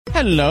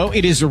Hello,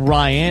 it is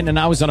Ryan, and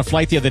I was on a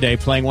flight the other day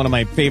playing one of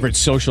my favorite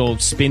social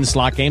spin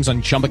slot games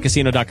on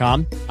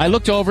ChumbaCasino.com. I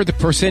looked over at the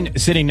person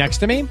sitting next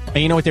to me, and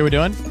you know what they were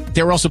doing?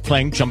 They were also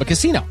playing Chumba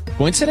Casino.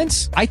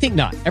 Coincidence? I think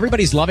not.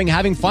 Everybody's loving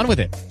having fun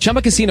with it.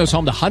 Chumba Casino is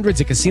home to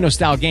hundreds of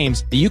casino-style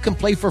games that you can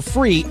play for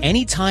free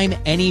anytime,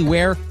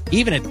 anywhere,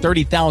 even at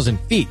 30,000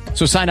 feet.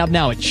 So sign up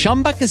now at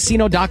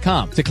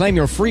ChumbaCasino.com to claim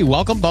your free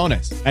welcome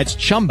bonus. That's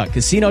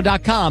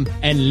ChumbaCasino.com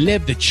and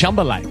live the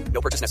Chumba life.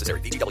 No purchase necessary.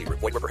 VGW.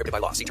 Void where prohibited by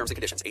law. See terms and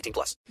conditions. 18+.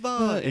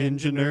 The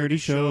Enginerdy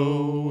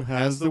Show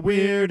has the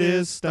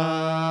weirdest style.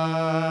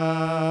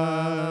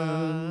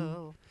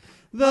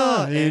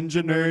 The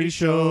Enginerdy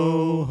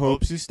Show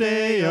hopes you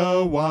stay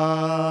a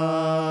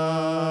while.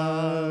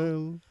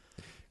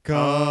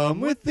 Come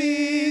with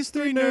these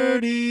three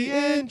nerdy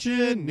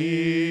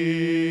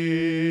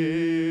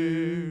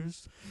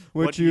engineers.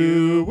 What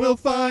you will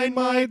find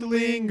might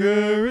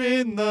linger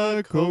in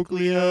the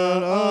cochlea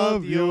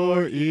of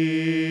your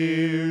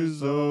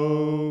ears.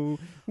 Oh,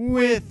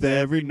 with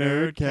every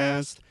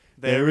nerdcast,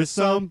 there is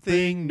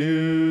something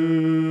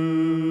new.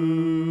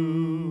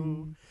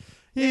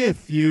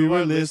 If you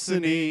are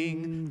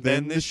listening,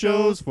 then this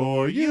show's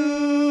for you.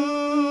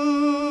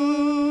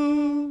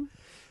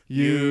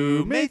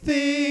 You may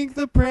think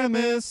the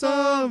premise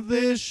of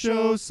this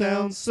show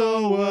sounds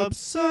so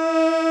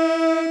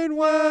absurd.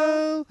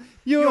 Well,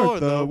 you're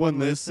the one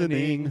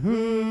listening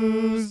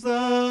who's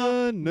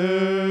the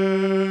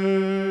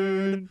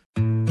nerd.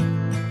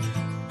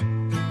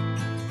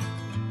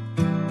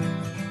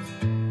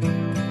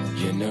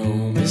 You know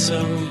me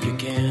so you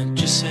can't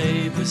just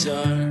say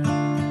bizarre.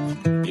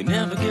 You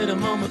never get a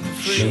moment for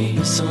free. Show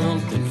me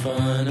something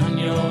fun on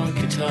your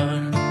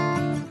guitar.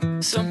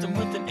 Something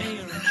with an A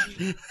or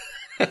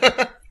a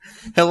G.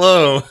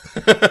 Hello,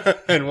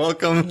 and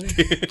welcome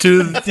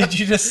to Did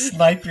you just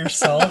snipe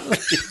yourself?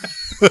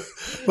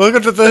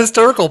 Welcome to the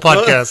historical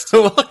podcast.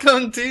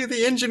 Welcome to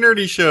the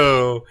Enginerdy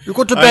Show. You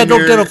go to bed, no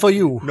dinner for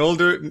you.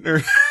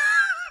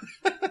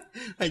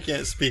 I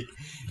can't speak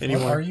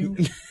anymore. What are you?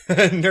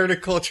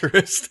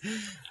 Nerdiculturist,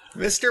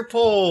 Mr.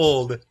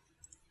 Pold.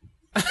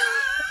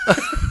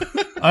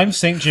 I'm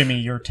St. Jimmy,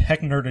 your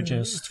tech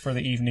nerdologist for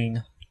the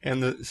evening.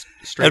 And the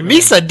straight And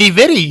Misa D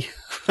Viddy.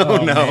 Oh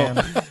no!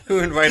 Man. Who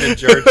invited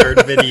Jar Jar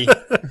Viddy?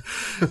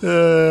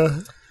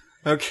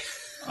 Okay,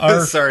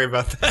 sorry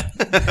about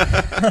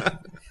that.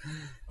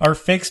 Our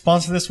fake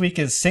sponsor this week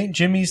is St.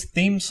 Jimmy's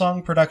Theme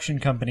Song Production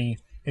Company.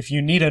 If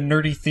you need a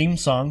nerdy theme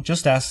song,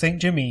 just ask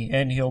St. Jimmy,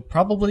 and he'll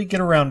probably get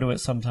around to it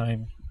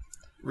sometime.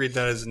 Read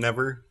that as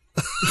never.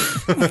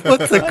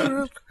 What's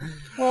the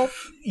Well,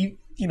 you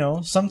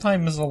know,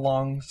 sometime is a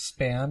long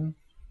span.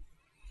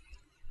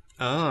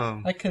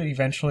 Oh, I could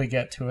eventually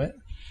get to it.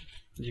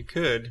 you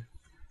could,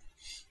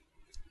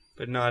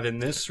 but not in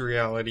this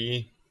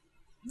reality.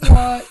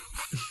 What?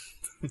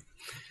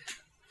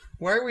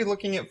 Why are we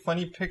looking at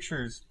funny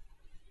pictures?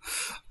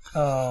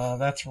 Oh,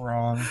 that's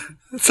wrong.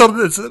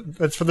 So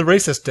it's for the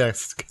racist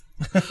desk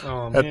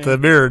Oh man. at the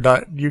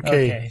mirror.uk.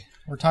 Okay,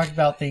 we're talking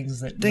about things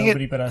that Dang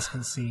nobody but us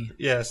can see.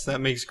 Yes, that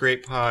makes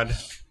great pod.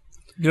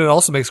 You know, it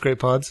also makes great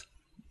pods.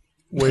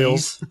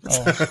 Whales.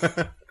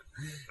 Oh,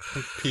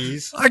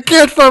 Peas. I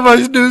can't find my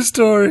news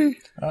story.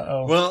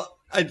 uh-oh. Well,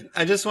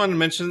 I just wanted to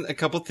mention a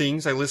couple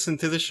things. I listened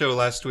to the show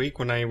last week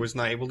when I was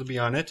not able to be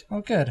on it.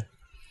 Oh, good.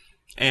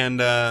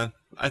 And I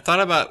thought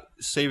about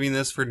saving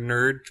this for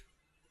nerd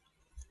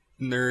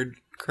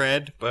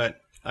cred,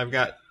 but I've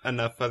got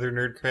enough other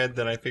nerd cred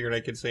that I figured I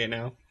could say it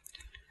now.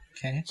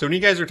 Okay. So when you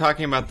guys were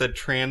talking about the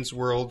trans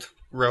world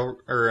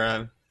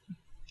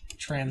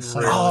Trans.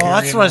 Oh,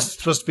 that's what I was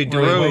supposed to be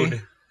doing.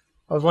 road.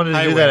 I was wanting to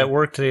do Highway. that at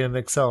work today in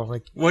Excel.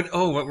 Like, What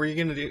were you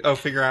gonna do? Oh,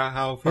 figure out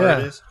how far Yeah.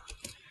 it is.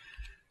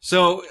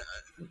 So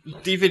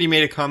D Viddy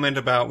made a comment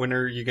about when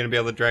are you gonna be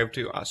able to drive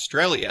to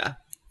Australia.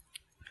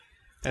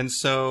 And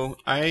so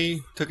I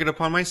took it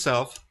upon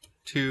myself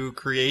to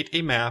create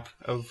a map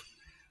of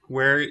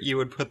where you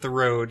would put the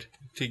road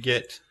to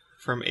get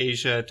from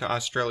Asia to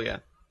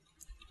Australia.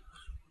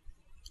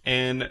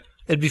 And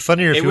it'd be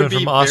funnier if It you would went be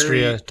from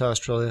Austria very- to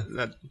Australia.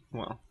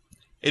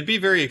 it'd be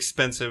very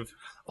expensive.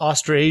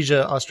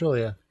 Australasia,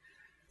 Australia.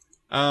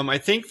 I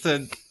think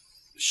the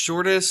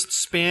shortest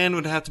span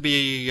would have to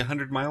be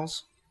 100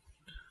 miles.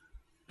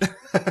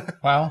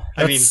 Wow.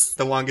 I mean, That's-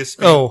 the longest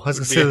span. Oh, I was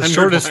would going to be say the 100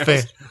 shortest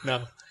miles. span.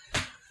 No.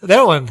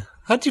 That one.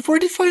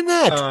 Where'd you find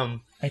that?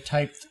 I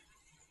typed.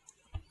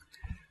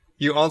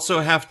 You also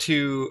have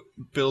to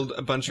build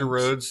a bunch of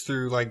roads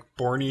through like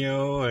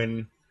Borneo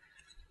and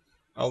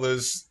all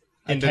those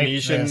I typed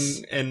Indonesian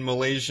this. and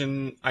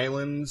Malaysian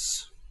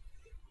islands.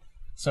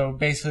 So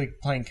basically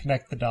playing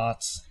connect the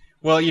dots.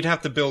 Well, you'd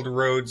have to build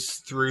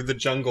roads through the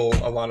jungle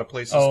a lot of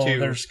places Oh, too.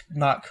 there's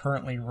not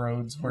currently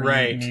roads where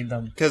Right. you need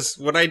them. Because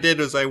what I did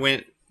was I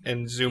went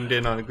and zoomed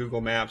in on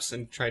Google Maps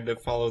and tried to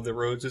follow the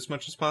roads as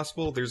much as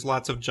possible. There's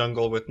lots of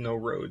jungle with no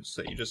roads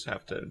that you just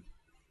have to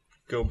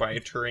go by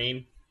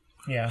terrain.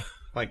 Yeah.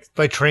 Like,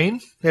 By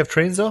train? They have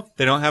trains, though?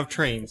 they don't have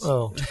trains.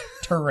 Oh,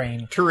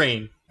 Terrain.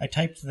 Terrain. I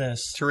typed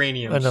this.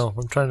 Terraniums. I know.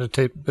 I'm trying to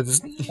tape, but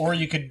this, Or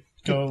you could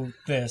go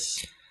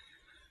this.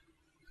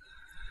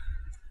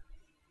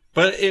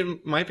 But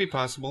it might be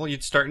possible.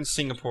 You'd start in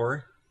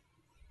Singapore,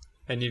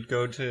 and you'd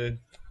go to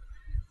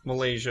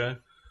Malaysia.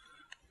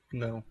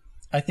 No.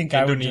 I think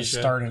I would just Indonesia.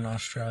 start in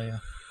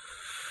Australia.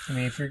 I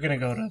mean, if you're going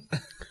to go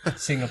to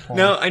Singapore.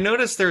 No, I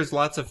noticed there's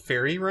lots of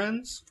ferry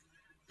runs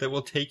that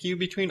will take you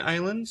between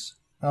islands.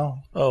 Oh.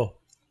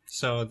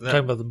 So Talking that,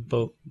 about the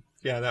boat.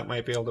 yeah, that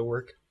might be able to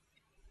work.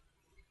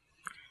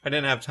 I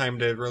didn't have time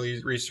to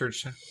really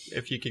research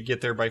if you could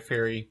get there by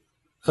ferry,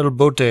 Little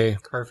bote.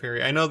 car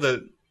ferry. I know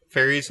that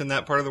ferries in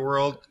that part of the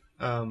world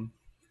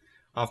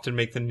often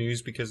make the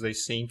news because they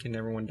sink and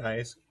everyone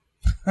dies.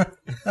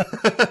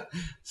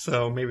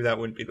 So maybe that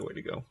wouldn't be the way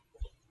to go.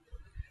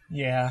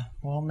 Yeah.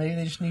 Well, maybe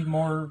they just need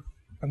more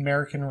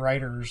American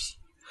writers.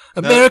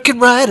 American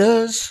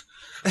writers.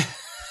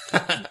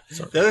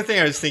 The other thing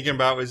I was thinking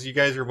about was you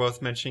guys were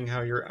both mentioning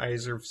how your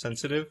eyes are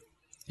sensitive.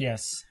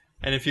 Yes.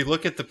 And if you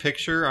look at the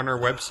picture on our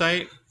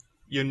website,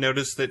 you'll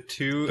notice that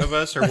two of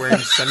us are wearing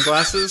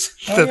sunglasses.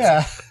 Oh,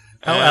 yeah.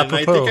 How And I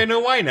apropos. think I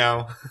know why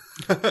now.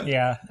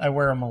 Yeah, I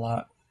wear them a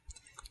lot.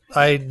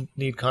 I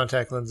need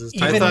contact lenses.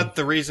 Too. I Even- thought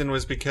the reason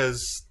was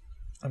because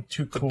I'm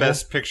too the cool.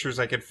 best pictures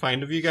I could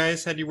find of you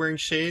guys had you wearing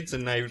shades,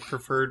 and I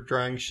preferred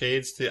drawing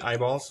shades to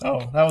eyeballs.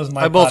 Oh, that was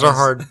my Eyeballs thought, are is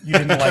hard. You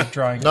didn't like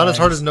drawing Not as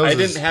hard eyes. as noses. I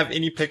didn't have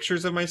any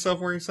pictures of myself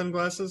wearing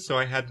sunglasses, so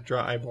I had to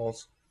draw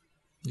eyeballs.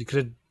 You could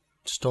have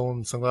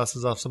stolen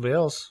sunglasses off somebody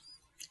else.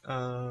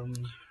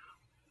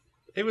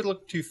 It would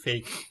look too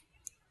fake.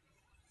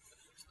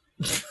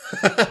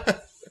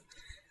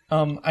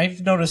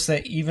 I've noticed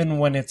that even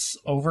when it's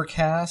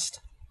overcast,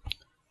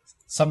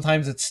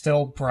 sometimes it's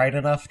still bright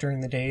enough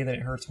during the day that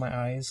it hurts my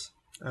eyes.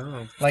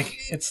 Oh. Like,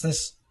 it's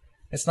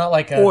not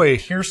like a Oi.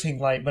 piercing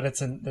light, but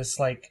it's this,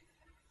 like,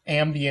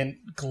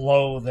 ambient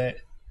glow that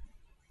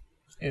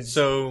is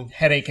So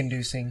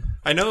headache-inducing.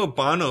 I know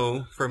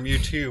Bono from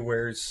U2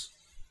 wears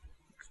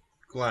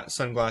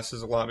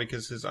sunglasses a lot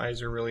because his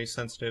eyes are really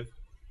sensitive.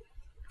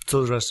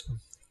 So the rest of them.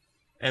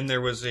 And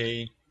there was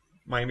a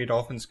Miami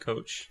Dolphins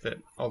coach that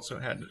also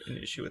had an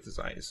issue with his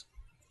eyes.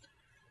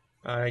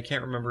 I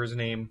can't remember his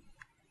name.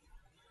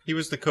 He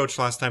was the coach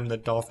last time the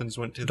Dolphins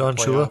went to Don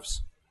the Shula? playoffs.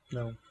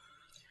 No.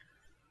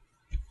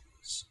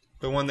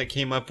 The one that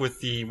came up with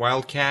the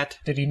Wildcat.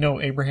 Did he know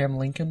Abraham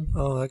Lincoln?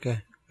 Oh, that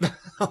guy.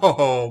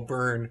 Oh,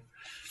 burn.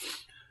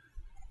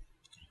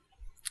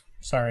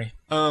 Sorry.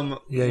 Yeah,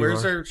 you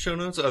Where's are. our show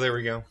notes? Oh, there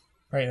we go.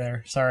 Right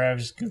there. Sorry, I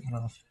was just goofing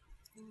off.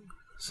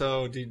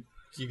 So, do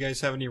you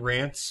guys have any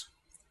rants?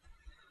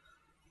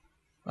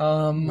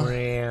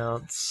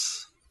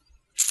 Rants.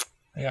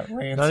 I got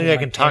rants. Nothing in I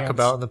my can talk pants.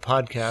 about in the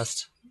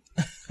podcast.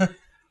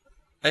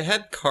 I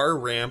had car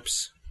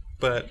ramps,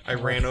 but I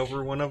ran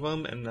over one of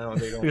them, and now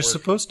they don't You're work.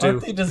 supposed to.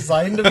 Aren't they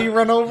designed to be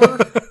run over?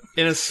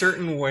 In a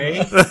certain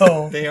way,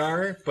 Oh. they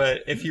are,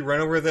 but if you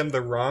run over them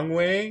the wrong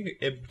way,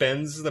 it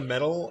bends the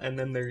metal, and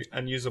then they're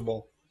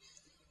unusable.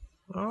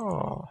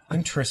 Oh.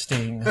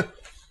 Interesting.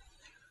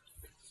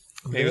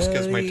 Maybe it's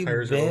because my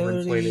tires are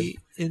overinflated.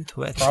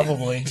 Interesting.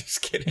 Probably.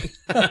 Just kidding.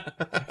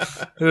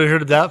 We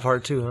heard that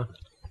part too, huh?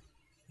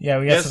 Yeah,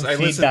 we got Yes, some I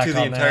listened feedback to the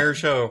on entire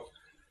show.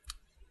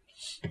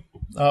 that.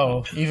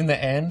 Oh, even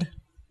the end?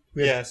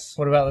 Yes.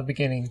 What about the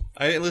beginning?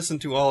 I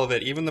listened to all of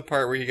it, even the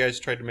part where you guys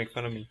tried to make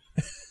fun of me.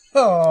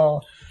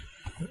 Oh.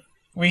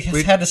 We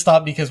had to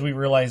stop because we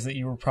realized that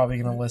you were probably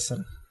going to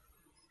listen.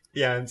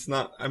 Yeah,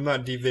 I'm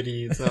not D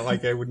Viddy. It's not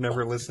like I would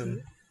never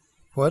listen.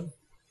 What?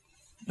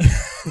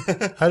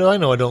 How do I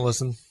know I don't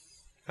listen?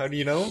 How do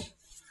you know?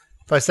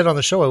 If I said on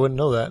the show, I wouldn't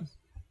know that.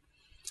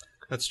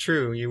 That's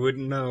true. You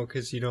wouldn't know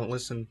because you don't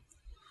listen.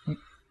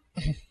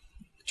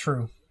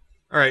 True.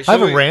 All right. I have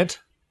shall a we- rant.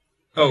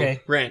 Oh,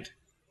 Okay. rant.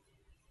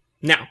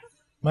 Now.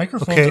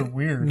 Microphones Okay. are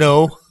weird.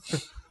 No.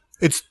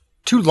 It's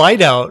too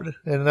light out,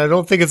 and I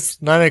don't think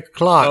it's 9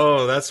 o'clock.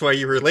 Oh, that's why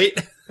you were late?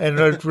 And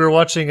we're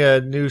watching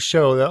a new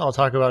show that I'll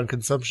talk about in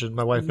consumption,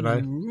 my wife and I.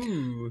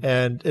 Ooh.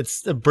 And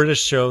it's a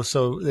British show,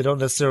 so they don't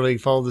necessarily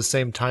follow the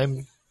same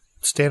time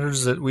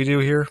standards that we do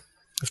here,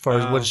 as far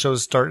as when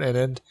shows start and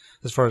end,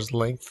 as far as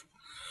length.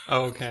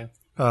 Oh, okay.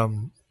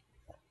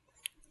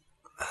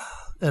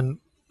 And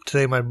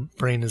today my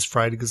brain is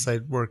fried because I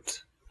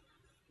worked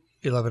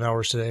 11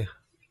 hours today.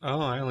 Oh,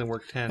 I only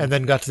worked 10. And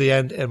then got to the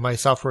end, and my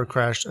software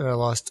crashed, and I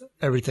lost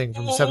everything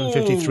from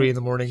 7:53 in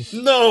the morning.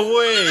 No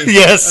way!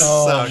 Yes.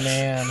 Oh, Sucks.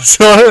 man.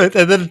 So,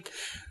 and then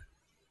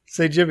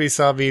say Jimmy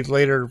saw me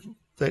later.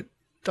 That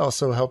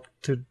also helped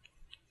to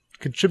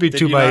contribute Did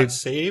to you my not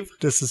save?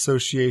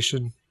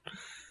 disassociation.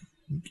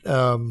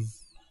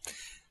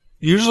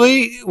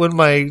 Usually when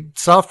my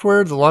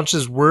software that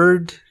launches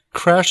Word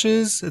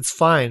crashes, it's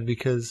fine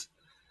because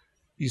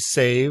you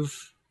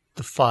save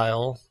the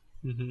file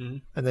Mm-hmm.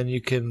 and then you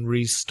can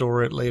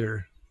restore it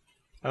later.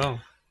 Oh.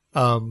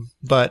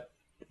 But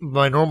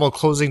my normal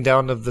closing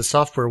down of the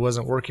software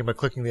wasn't working by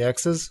clicking the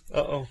X's.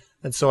 Uh-oh.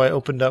 And so I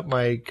opened up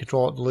my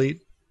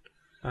Control-Alt-Delete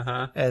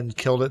Uh-huh. and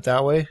killed it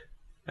that way.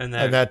 And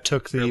And that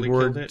took the really killed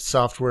Word it?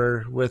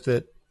 software with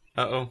it.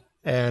 Uh-oh.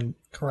 And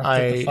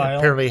Corrupted the file.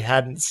 apparently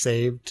hadn't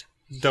saved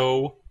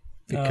Dough.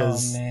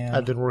 because Oh, man.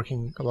 I've been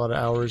working a lot of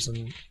hours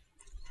and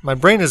My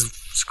brain is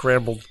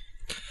scrambled.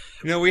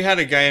 We had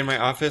a guy in my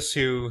office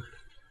who,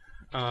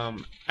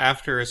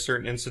 after a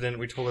certain incident,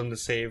 we told him to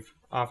save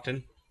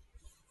often.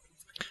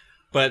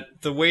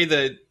 But the way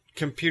the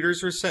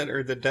computers were set,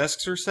 or the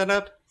desks were set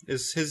up,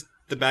 is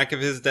the back of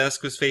his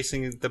desk was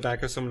facing the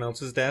back of someone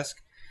else's desk.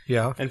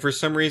 Yeah. And for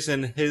some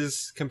reason,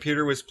 his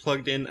computer was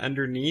plugged in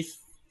underneath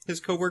his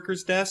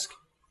coworker's desk.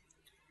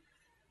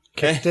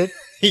 Kicked it?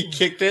 He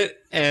kicked it,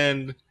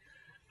 and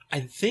I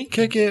think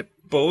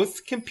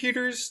both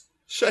computers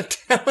shut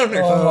down.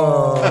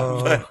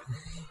 But,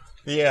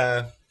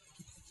 yeah.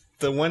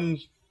 The one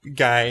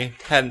guy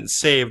hadn't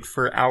saved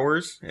for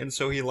hours, and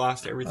so he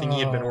lost everything he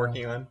had been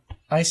working on.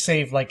 I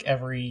save like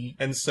every.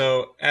 And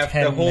so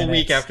after the whole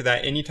week after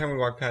that, anytime we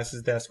walked past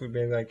his desk, we'd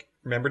be like,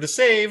 "Remember to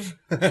save."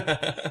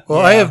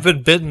 Well, I have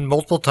been bitten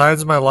multiple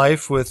times in my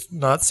life with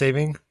not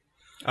saving.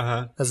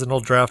 As an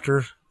old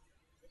drafter,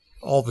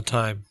 all the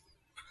time.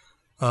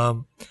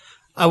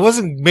 I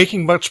wasn't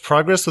making much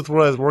progress with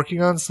what I was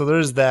working on, so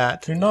there's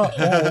that. You're not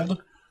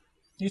old.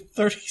 You're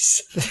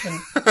 37.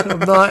 I'm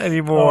not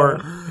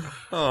anymore.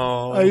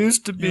 Oh, I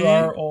used to be. You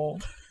are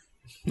old.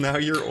 Now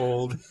you're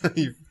old.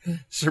 You've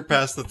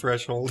surpassed the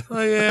threshold.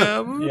 I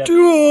am. I'm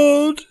too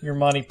old. You're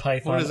Monty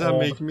Python. What does that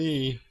old. make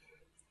me?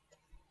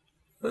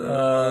 You're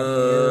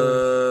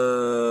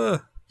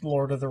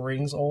Lord of the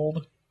Rings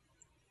old.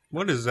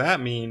 What does that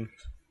mean?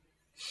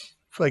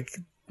 Like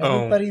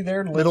everybody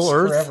there lives Middle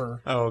Earth?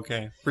 forever. Oh,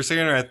 okay. For a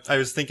second, I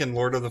was thinking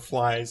Lord of the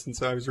Flies, and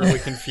so I was really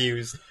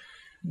confused.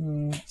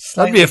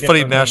 That'd be a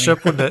funny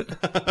mashup, wouldn't it?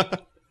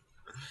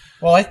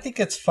 Well, I think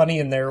it's funny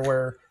in there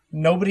where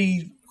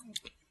nobody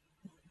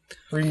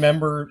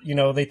remember,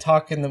 they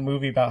talk in the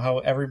movie about how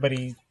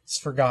everybody's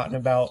forgotten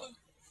about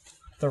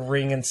the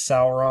Ring and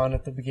Sauron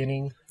at the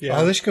beginning.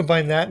 Yeah, they should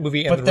combine that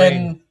movie and but the then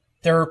Ring.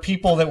 There are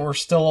people that were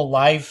still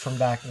alive from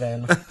back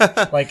then,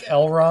 like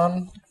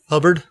Elrond.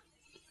 Hubbard?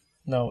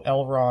 No,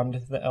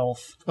 Elrond, the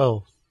elf.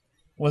 Oh.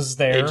 Was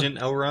there. Agent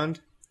Elrond?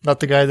 Not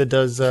the guy that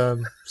does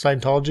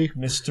Scientology?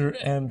 Mr.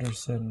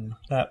 Anderson,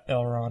 that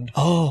Elrond.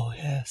 Oh,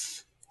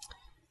 yes.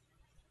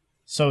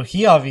 So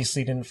he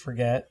obviously didn't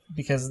forget,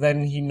 because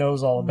then he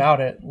knows all about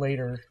it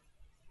later.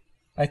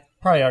 I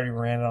probably already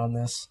ran it on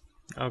this.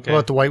 Okay. What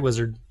about the White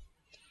Wizard?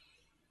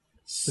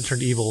 That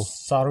turned evil.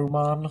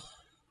 Saruman.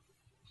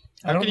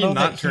 How can you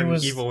not turn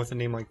evil with a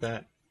name like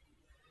that?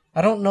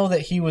 I don't know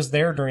that he was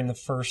there during the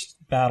first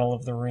Battle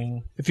of the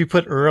Ring. If you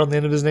put on the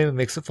end of his name, it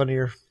makes it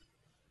funnier.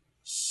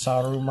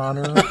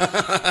 Sarumaner.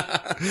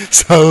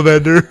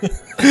 Salamander.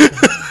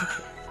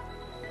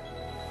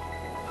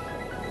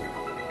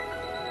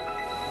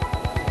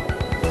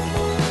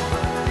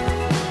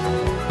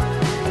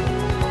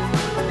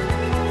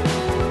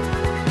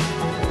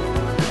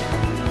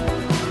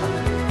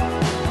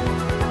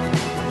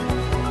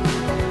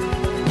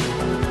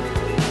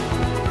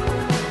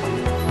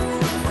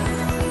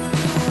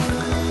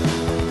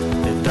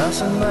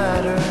 Doesn't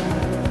matter.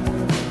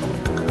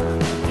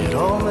 It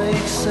all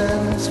makes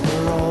sense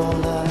for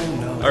all I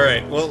know. All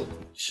right. Well,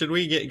 should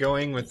we get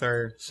going with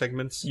our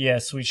segments?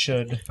 Yes, we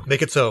should.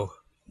 Make it so.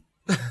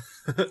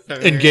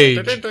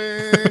 Engage.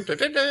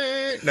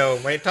 No,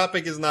 my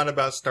topic is not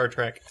about Star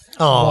Trek.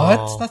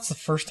 What? That's the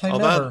first time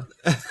ever.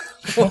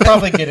 We'll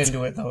probably get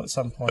into it, though, at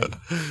some point.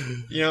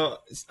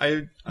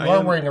 I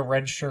am wearing a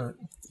red shirt.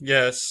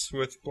 Yes,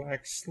 with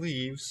black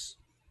sleeves.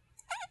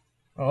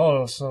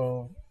 Oh,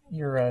 so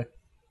you're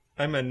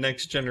I'm a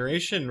next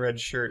generation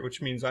red shirt,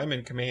 which means I'm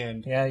in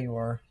command. Yeah, you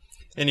are.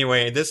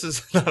 Anyway, this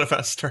is not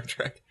about Star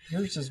Trek.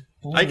 Yours is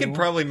blue. I could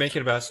probably make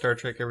it about Star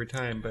Trek every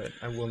time, but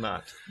I will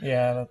not.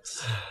 Yeah,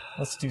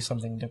 let's do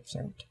something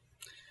different.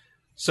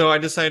 So I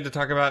decided to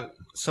talk about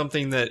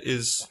something that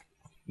is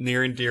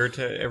near and dear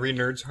to every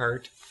nerd's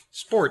heart: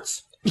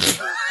 sports.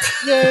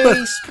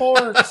 Yay,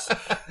 sports!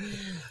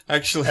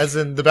 Actually, as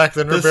in the back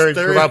of the nerd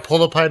bear, not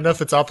pulled up high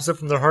enough, it's opposite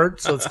from their heart,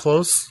 so it's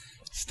close.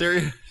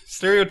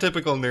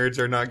 Stereotypical nerds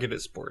are not good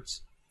at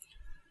sports.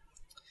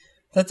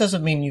 That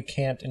doesn't mean you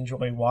can't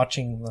enjoy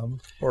watching them.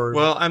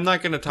 Well, I'm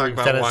not going to talk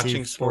about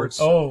watching sports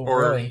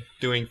or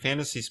doing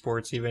fantasy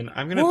sports even.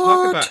 I'm going to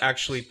talk about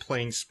actually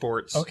playing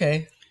sports.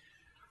 Okay.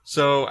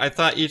 So I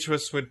thought each of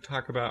us would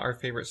talk about our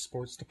favorite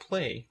sports to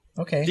play.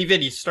 Okay. D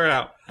Viddy, start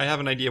out. I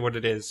have an idea what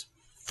it is.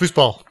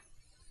 Foosball.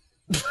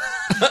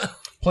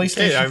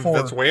 PlayStation 4.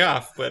 That's way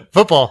off, but...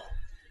 Football.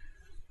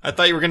 I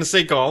thought you were going to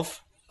say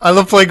golf. I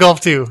love playing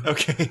golf too.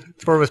 Okay.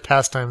 It's more of a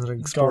pastime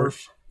than a sport.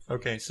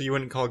 Okay, so you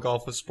wouldn't call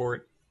golf a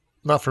sport?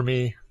 Not for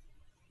me.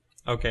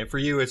 Okay, for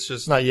you it's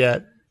just... Not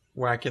yet.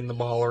 Whacking the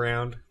ball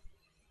around.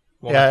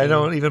 Yeah, I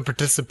don't even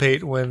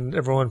participate when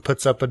everyone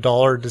puts up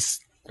 $1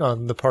 just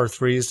on the par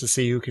threes to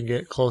see who can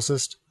get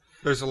closest.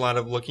 There's a lot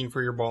of looking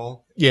for your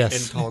ball.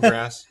 Yes. In tall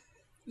grass.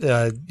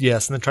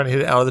 Yes, and then trying to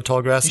hit it out of the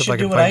tall grass if I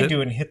can find it. You should do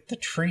what I do and hit the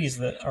trees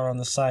that are on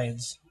the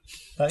sides.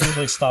 That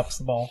usually stops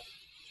the ball.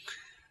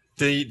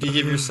 Do you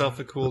give yourself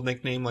a cool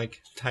nickname like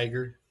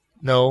Tiger?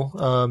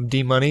 No,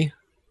 D-Money.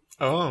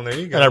 Oh, there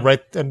you go.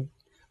 And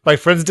my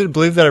friends didn't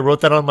believe that I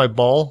wrote that on my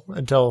ball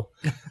until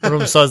one of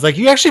them saw. I was like,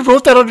 "You actually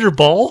wrote that on your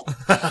ball?"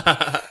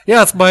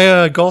 Yeah, it's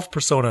my golf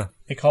persona.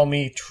 They call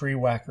me Tree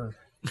Whacker.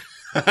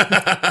 We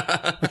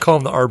call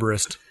him the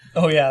arborist.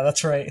 Oh yeah,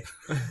 that's right.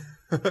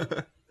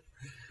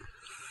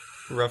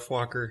 Rough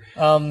walker.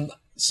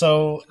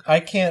 So I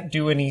can't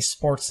do any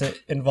sports that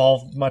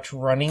involve much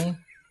running.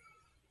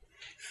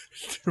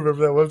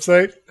 Remember that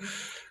website?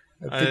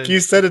 I think you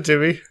sent it to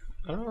me.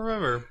 I don't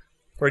remember.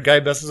 Where a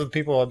guy messes with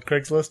people on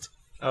Craigslist.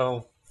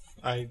 Oh,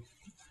 I'm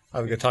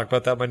going to talk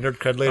about that in my nerd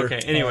cred later. Okay,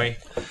 anyway.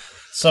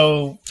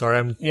 So Sorry,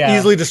 I'm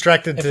easily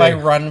distracted. If I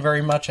run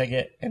very much, I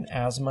get an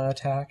asthma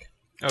attack.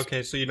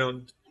 Okay, so you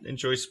don't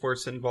enjoy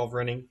sports that involve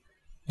running?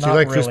 So you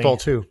like football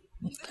too?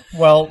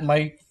 Well,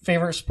 my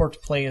favorite sport to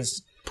play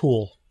is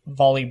pool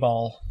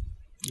volleyball.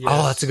 Yes.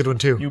 Oh, that's a good one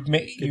too. You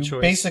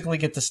basically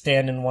get to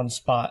stand in one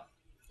spot.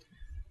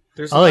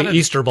 There's I like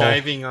Easter ball.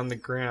 Diving on the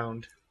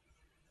ground.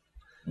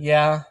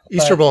 Yeah.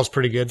 Easter ball is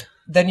pretty good.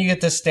 Then you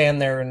get to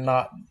stand there and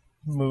not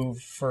move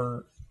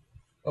for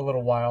a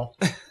little while.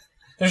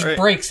 There's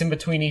breaks in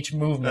between each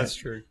movement. That's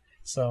true.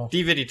 So,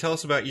 D Viddy, tell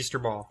us about Easter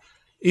ball.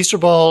 Easter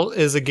ball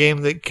is a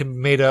game that can be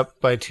made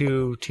up by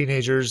two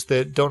teenagers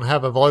that don't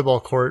have a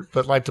volleyball court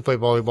but like to play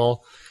volleyball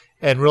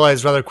and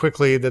realize rather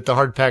quickly that the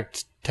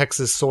hard-packed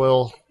Texas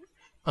soil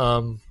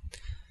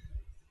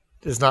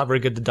is not very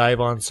good to dive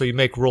on. So you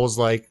make rules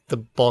like the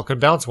ball can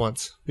bounce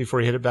once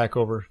before you hit it back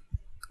over.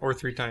 Or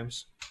 3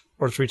 times.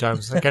 I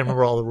can't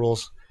remember all the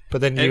rules.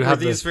 But then you have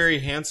were these very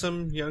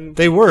handsome young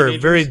They were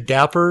teenagers? very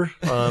dapper,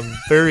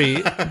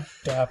 very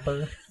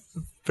dapper.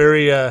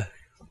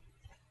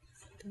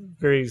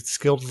 Very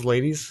skilled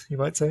ladies, you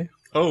might say.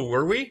 Oh,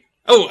 were we?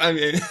 Oh, I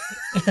mean,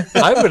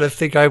 I'm going to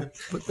think in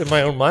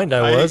my own mind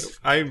I was.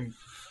 I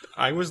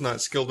was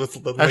not skilled with the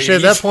ladies. Actually,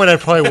 at that point I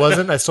probably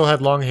wasn't. I still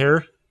had long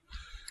hair.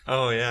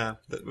 Oh, yeah.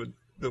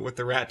 With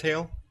the rat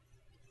tail?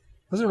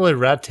 It wasn't really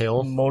rat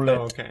tail. Mullet.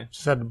 Oh, okay.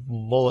 Just had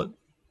mullet.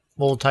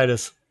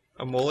 Mulletitis.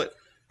 A mullet?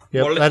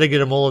 Yep, I had to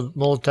get a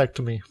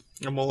mulletectomy.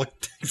 A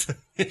mullet.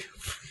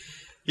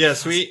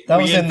 Yes, we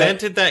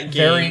invented that game.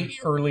 Very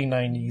early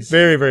 90s.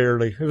 Very, very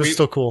early. It was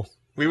still cool.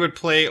 We would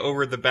play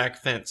over the back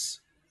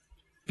fence.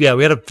 Yeah,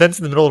 we had a fence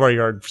in the middle of our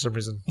yard for some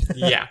reason.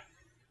 Yeah.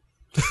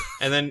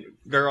 And then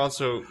there are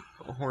also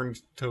horned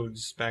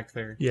toads back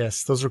there.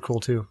 Yes, those were cool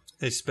too.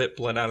 They spit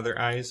blood out of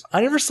their eyes.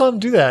 I never saw them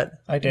do that.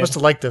 I did. They must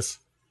have liked us.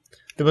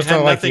 They must It had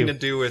not like nothing you. to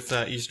do with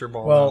Easter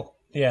ball. Well,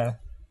 yeah.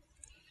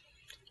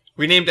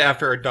 We named it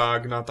after our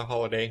dog, not the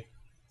holiday.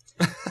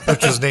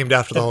 Which was named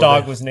after the The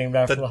holiday. dog was named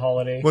after the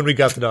holiday. When we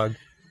got the dog.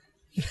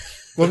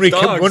 When we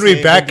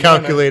back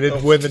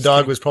calculated when the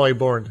dog was probably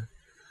born.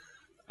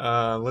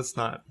 Let's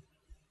not.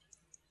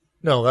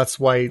 No, that's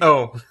why.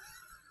 Oh.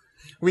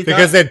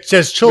 Because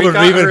as children,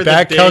 we even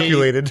back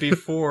calculated.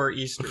 Before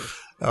Easter.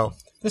 Oh.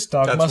 This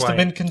dog must have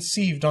been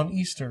conceived on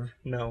Easter.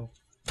 No.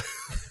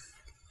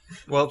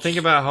 Well, think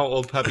about how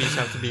old puppies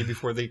have to be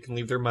before they can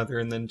leave their mother,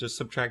 and then just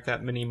subtract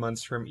that many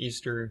months from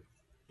Easter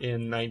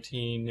in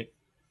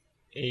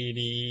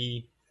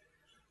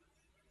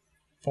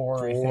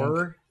 1984. I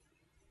think.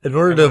 In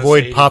order to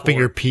avoid popping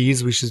your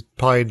P's, we should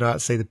probably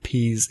not say the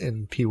P's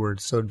in P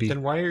words. So it'd be.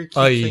 Then why are you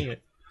saying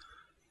it?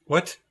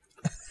 What?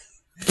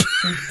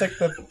 You take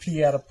the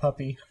pee out of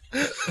puppy.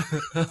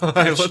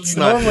 Let's you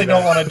normally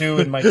don't want to do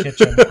in my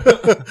kitchen.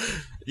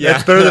 Yeah,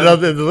 it's better than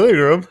in the living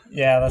room.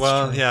 Yeah, that's true.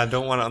 Well, yeah, I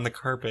don't want it on the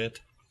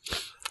carpet.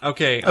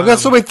 Okay. I've got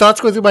so many thoughts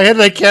going through my head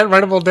and I can't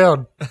write them all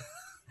down.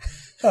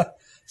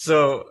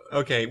 So,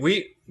 okay,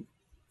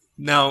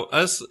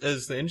 us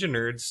as the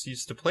Enginerds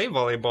used to play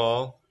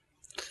volleyball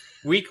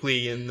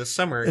weekly in the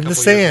summer. In the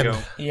sand. Years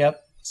ago.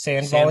 Yep,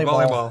 sand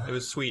volleyball. It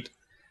was sweet.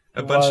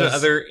 A bunch of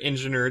other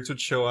Enginerds would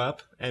show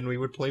up and we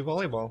would play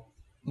volleyball.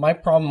 My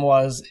problem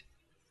was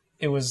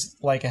it was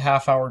like a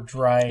half-hour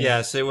drive.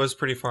 Yes, it was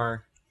pretty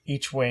far.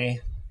 Each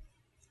way.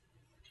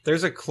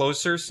 There's a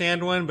closer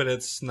sand one, but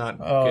it's not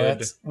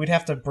good. We'd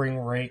have to bring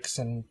rakes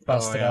and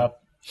bust it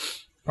up.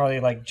 Probably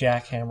like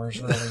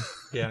jackhammers, really.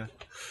 Yeah.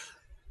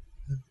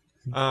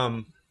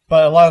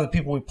 But a lot of the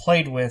people we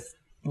played with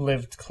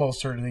lived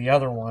closer to the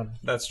other one.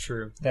 That's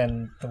true.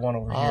 Than the one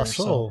over here.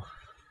 So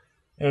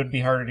it would be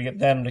harder to get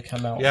them to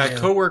come out. Yeah, here. a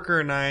coworker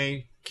and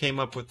I came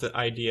up with the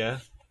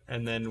idea,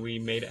 and then we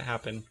made it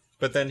happen.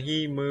 But then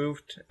he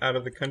moved out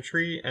of the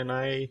country, and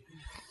I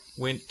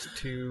went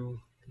to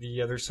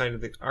the other side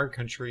of our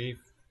country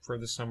for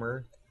the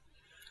summer.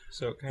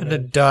 So it kind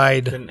of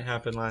didn't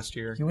happen last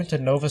year. You went to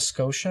Nova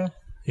Scotia?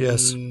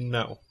 Yes.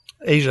 No.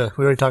 Asia.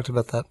 We already talked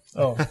about that.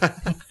 Oh.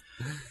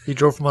 He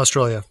drove from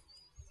Australia.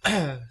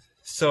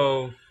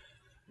 So,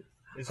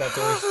 is that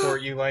the only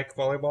sport you like,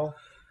 volleyball?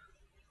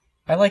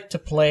 I like to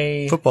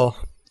play... Football.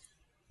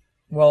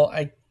 Well,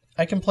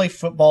 I can play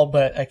football,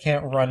 but I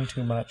can't run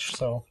too much,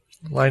 so...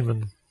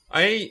 Lineman.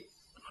 I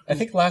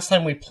think last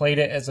time we played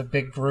it as a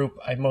big group,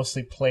 I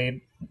mostly played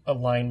a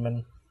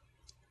lineman.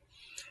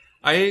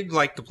 I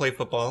like to play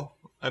football.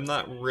 I'm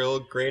not real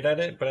great at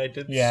it, but I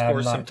did score I'm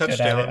not some good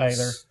touchdowns at it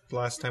either.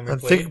 last time we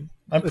played.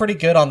 I'm pretty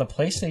good on the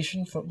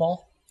PlayStation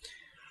football.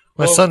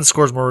 My son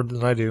scores more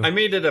than I do. I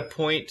made it a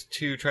point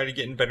to try to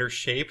get in better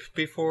shape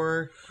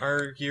before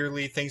our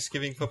yearly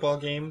Thanksgiving football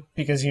game.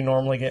 Because you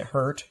normally get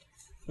hurt.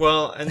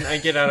 Well, and I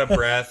get out of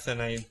breath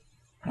and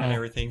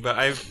everything, but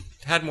I've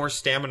had more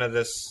stamina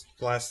this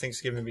last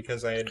Thanksgiving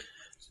because I had.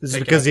 Is it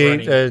because you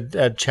ate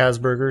at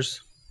Chaz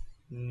Burgers?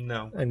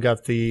 No. And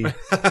got the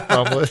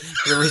omelet?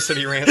 River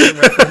City Ransom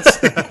reference.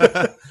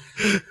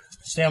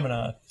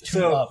 Stamina.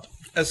 Up.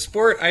 A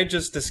sport I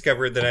just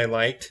discovered that I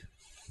liked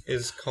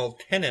is called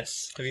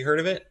tennis. Have you heard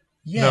of it?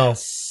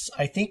 Yes.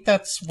 No. I think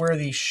that's where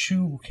the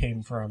shoe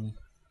came from.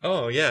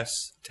 Oh,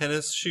 yes.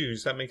 Tennis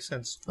shoes. That makes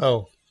sense.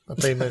 Oh. I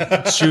thought you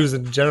meant shoes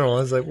in general. I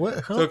was like,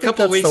 what? So a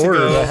couple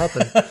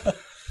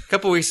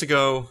weeks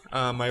ago,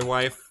 my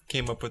wife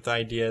came up with the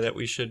idea that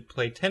we should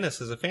play tennis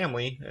as a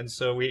family, and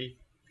so we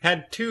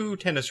had 2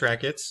 tennis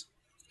rackets.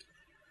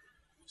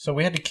 So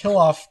we had to kill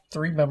off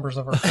 3 members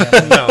of our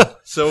family. No.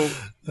 So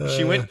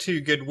she went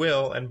to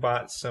Goodwill and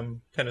bought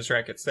some tennis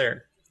rackets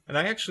there. And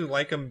I actually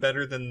like them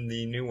better than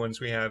the new ones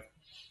we have,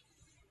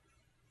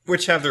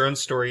 which have their own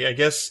story. I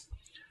guess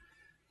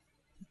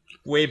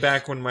way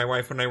back when my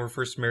wife and I were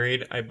first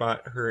married, I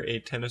bought her a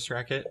tennis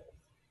racket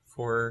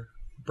for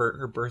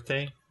her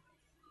birthday.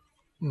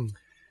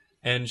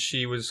 And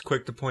she was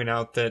quick to point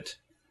out that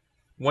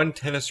one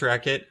tennis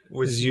racket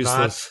was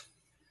not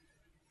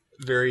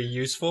very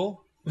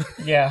useful.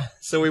 Yeah.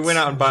 So we went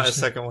out and bought a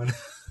second one.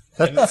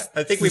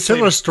 I think we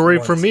similar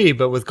story for me,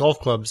 but with golf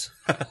clubs.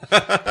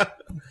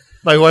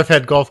 My wife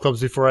had golf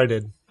clubs before I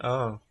did.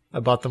 Oh. I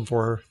bought them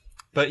for her.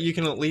 But you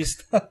can at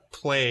least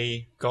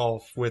play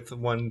golf with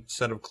one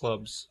set of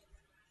clubs.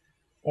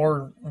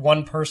 Or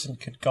one person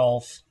could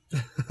golf.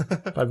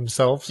 By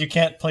themselves? You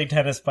can't play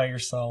tennis by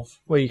yourself.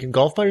 Wait, you can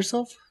golf by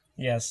yourself?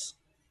 Yes.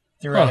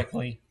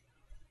 Theoretically.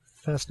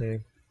 Huh.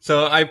 Fascinating.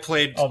 So I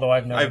played... Although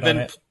I've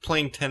been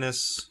playing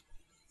tennis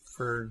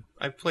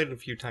I've played it a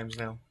few times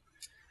now.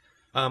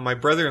 My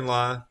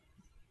brother-in-law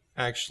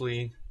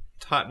actually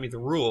taught me the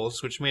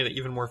rules, which made it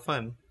even more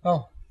fun.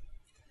 Oh.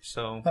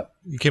 So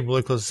you came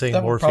really close to saying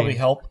that morphine. Would probably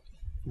help.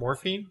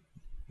 Morphine?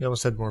 You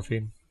almost said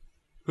morphine.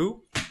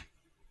 Who?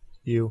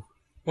 You.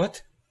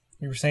 What?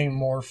 You were saying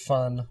more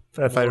fun.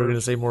 I thought you were going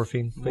to say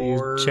morphine, but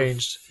you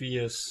changed.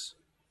 Morpheus.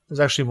 It was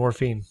actually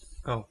morphine.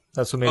 Oh.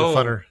 That's what made it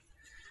funner.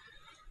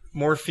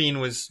 Morphine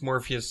was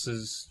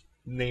Morpheus's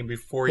name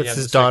before he had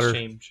his the daughter. sex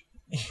change.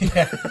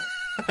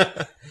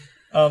 Yeah.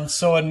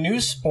 So a new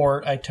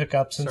sport I took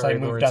up since I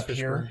moved up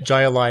here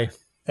Jayalai.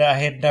 that I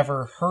had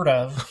never heard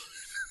of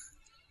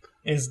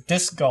is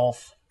disc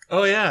golf.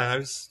 Oh yeah, I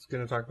was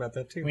going to talk about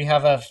that too. We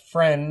have a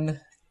friend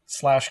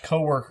 /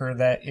 coworker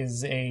that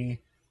is a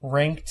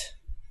ranked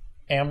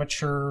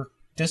amateur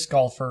disc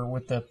golfer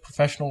with the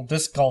Professional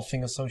Disc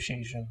Golfing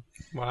Association.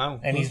 Wow.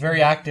 And he's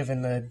very active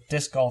in the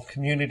disc golf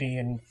community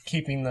and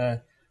keeping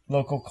the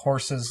local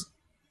courses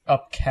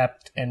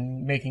upkept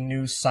and making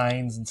new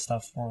signs and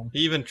stuff for them. He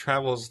even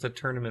travels to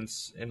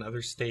tournaments in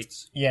other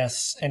states.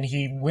 Yes, and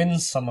he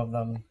wins some of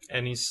them.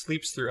 And he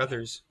sleeps through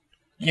others.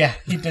 Yeah,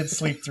 he did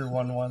sleep through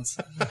one once.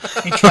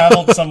 He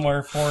traveled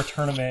somewhere for a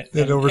tournament.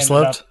 And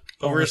overslept?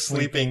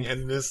 Oversleeping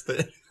and missed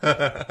it.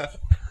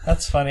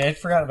 That's funny. I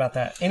forgot about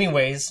that.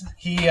 Anyways,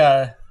 he...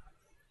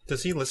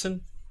 Does he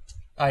listen?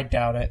 I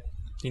doubt it.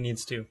 He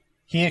needs to.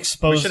 He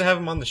exposed... We should have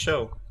him on the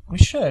show. We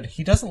should.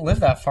 He doesn't live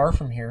that far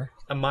from here.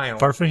 A mile.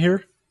 Far from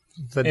here?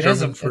 Is that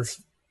German for...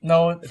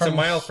 It's a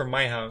mile from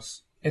my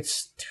house.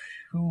 It's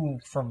 2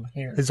 from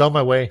here. It's on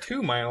my way.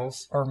 2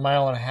 miles. Or a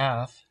mile and a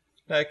half.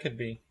 That could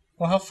be.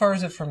 Well, how far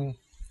is it from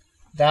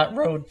that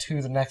road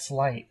to the next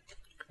light?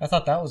 I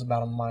thought that was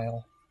about a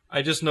mile.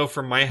 I just know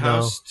from my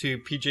house to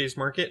PJ's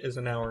Market is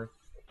an hour.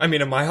 I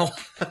mean, a mile.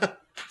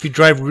 If you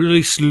drive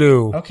really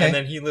slow. Okay. And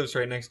then he lives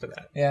right next to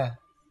that. Yeah.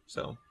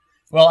 So.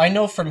 Well, I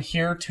know from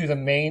here to the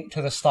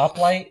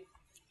stoplight,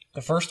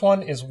 the first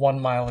one is 1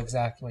 mile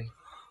exactly.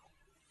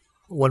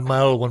 1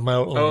 mile, 1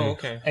 mile only. Oh,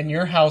 okay. And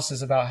your house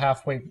is about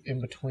halfway in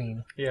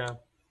between. Yeah.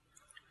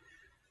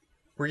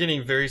 We're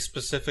getting very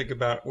specific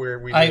about where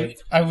we live.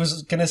 I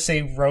was going to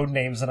say road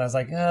names, and I was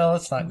like, oh,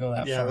 let's not go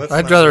that far.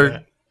 I'd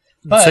rather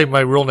say my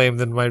real name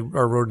than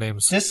our road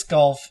names. Disc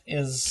golf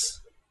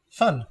is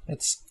fun.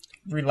 It's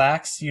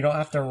relaxed. You don't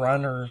have to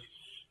run or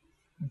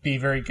be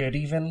very good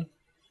even.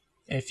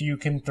 If you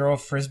can throw a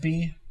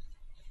frisbee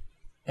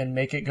and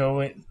make it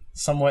go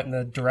somewhat in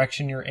the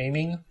direction you're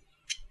aiming,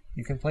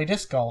 you can play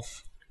disc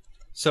golf.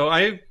 So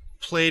I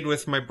played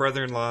with my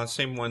brother-in-law,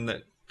 same one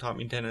that taught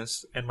me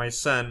tennis, and my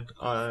son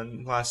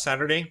on last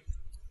Saturday.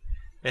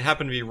 It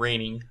happened to be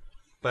raining,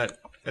 but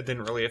it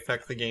didn't really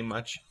affect the game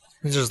much.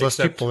 There's just less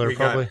people there,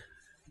 probably.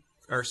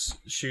 Our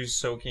shoes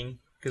soaking,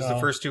 because the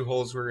first 2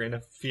 holes were in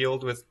a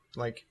field with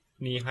like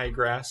knee-high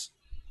grass.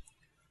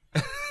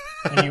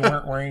 And you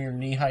weren't wearing your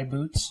knee-high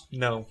boots?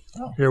 No.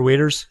 Oh. Your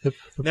waders?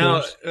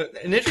 Now,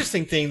 an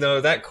interesting thing,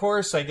 though, that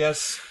course, I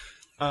guess,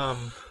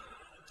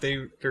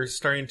 they're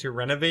starting to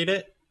renovate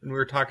it, and we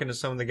were talking to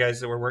some of the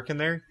guys that were working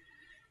there.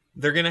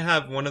 They're going to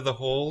have one of the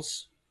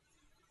holes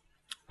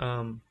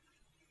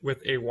with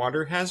a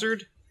water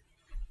hazard.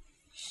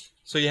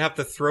 So you have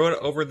to throw it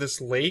over this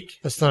lake.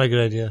 That's not a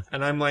good idea.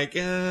 And I'm like,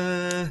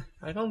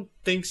 I don't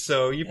think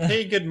so. You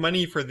pay good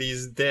money for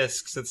these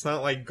discs. It's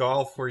not like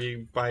golf where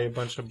you buy a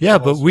bunch of Yeah,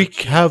 but balls we for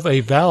cheap. have a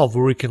valve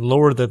where we can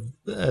lower the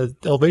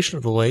elevation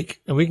of the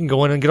lake, and we can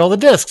go in and get all the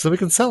discs, so we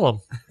can sell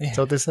them. Is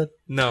that what they said?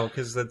 No,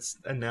 because that's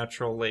a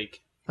natural lake.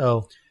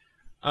 Oh.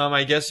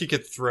 I guess you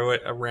could throw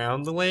it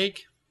around the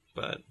lake,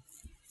 but...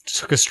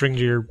 Just hook a string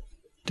to your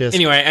disc.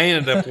 Anyway, I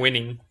ended up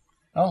winning.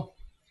 Oh.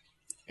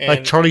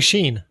 Like Charlie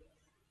Sheen.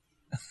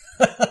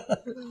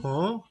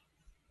 Huh?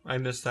 I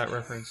missed that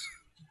reference.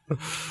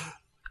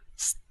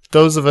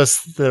 Those of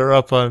us that are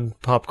up on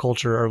pop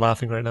culture are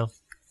laughing right now.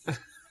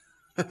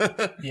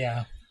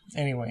 Yeah.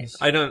 Anyways.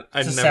 I've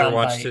It's a never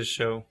watched soundbite. his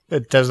show.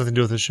 It has nothing to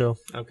do with the show.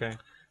 Okay.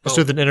 Let's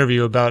do an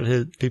interview about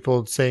his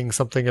people saying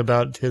something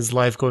about his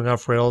life going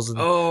off rails and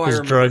I his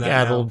remember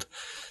drug-addled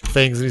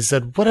things. And he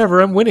said,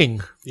 whatever, I'm winning.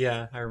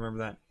 Yeah, I remember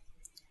that.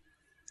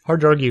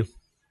 Hard to argue.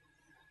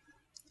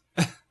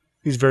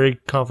 He's very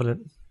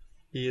confident.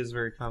 He is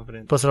very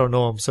confident. Plus, I don't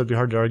know him, so it'd be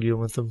hard to argue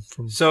with him.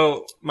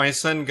 So, my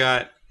son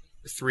got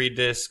 3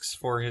 discs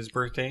for his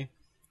birthday.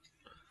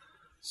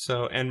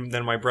 So, and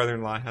then my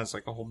brother-in-law has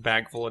like a whole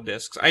bag full of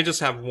discs. I just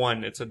have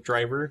one. It's a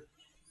driver.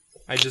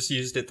 I just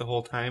used it the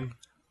whole time.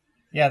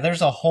 Yeah,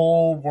 there's a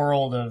whole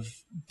world of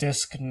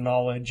disc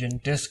knowledge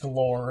and disc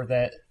lore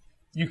that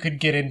you could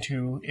get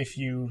into if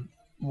you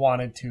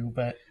wanted to,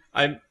 but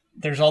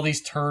there's all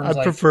these terms I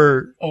like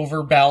prefer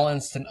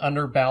overbalanced and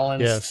underbalanced.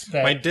 Yes.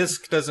 That, My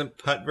disc doesn't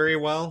putt very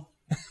well,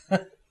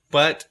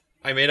 but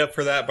I made up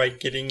for that by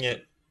getting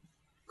it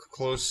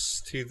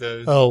close to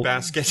the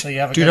basket. so you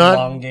have a do good not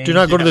long game. do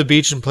not go to the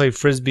beach and play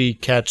frisbee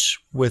catch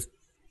with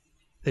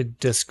a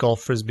disc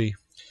golf frisbee.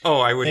 Oh,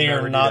 I would They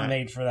never are do not that.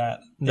 made for that.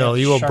 They No, have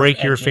you will sharp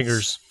break your edges.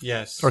 fingers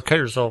Yes. or cut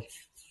yourself.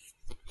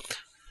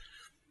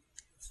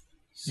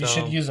 You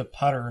should use a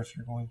putter if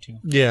you're going to.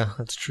 Yeah,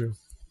 that's true.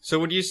 So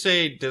would you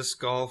say disc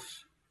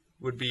golf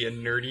would be a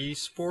nerdy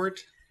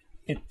sport?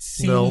 It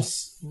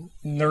seems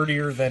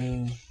nerdier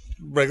than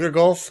Regular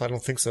golf? I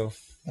don't think so.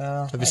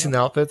 Have you seen the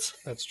outfits?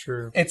 That's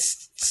true.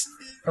 It's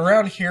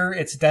around here.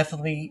 It's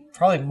definitely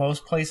probably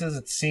most places.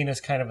 It's seen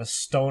as kind of a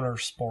stoner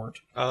sport.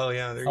 Oh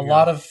yeah, there you A go.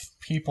 lot of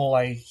people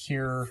I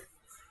hear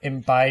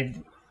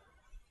imbibe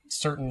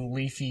certain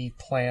leafy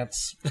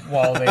plants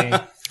while they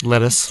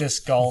Lettuce.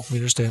 disc golf. We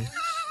understand.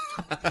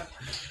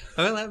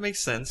 Oh, that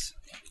makes sense.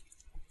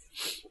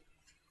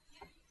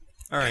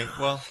 All right,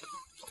 well,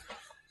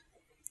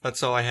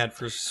 that's all I had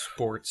for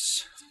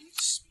sports.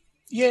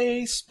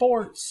 Yay,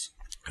 sports!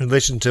 In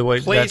relation to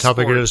what Play that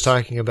topic you're sports. just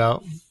talking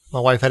about, my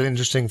wife had an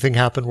interesting thing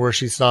happen where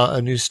she saw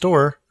a new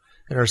store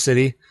in our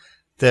city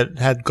that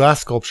had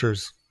glass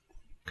sculptures.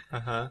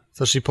 Uh-huh.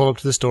 So she pulled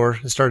up to the store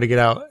and started to get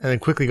out, and then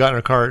quickly got in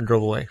her car and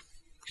drove away.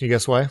 Can you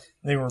guess why?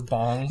 They were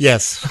bongs.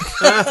 Yes.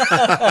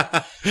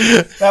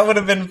 That would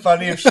have been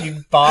funny if she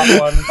bought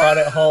one, brought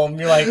it home.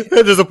 You're like,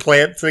 There's a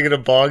plant sitting in a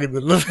bog in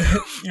the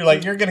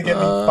you're gonna get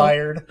me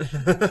fired.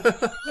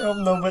 I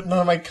don't know, but none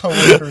of my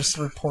coworkers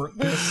report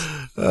this.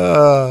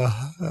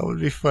 That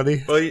would be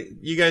funny. Well,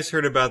 you guys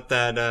heard about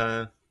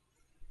that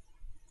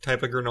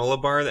type of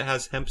granola bar that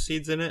has hemp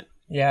seeds in it?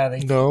 Yeah, they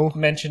No.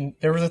 mentioned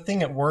there was a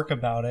thing at work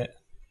about it.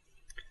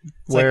 It's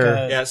Where? like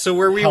a Yeah, so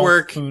where we health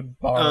work, food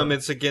bar.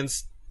 it's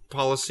against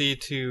policy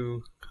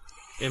to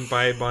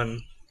imbibe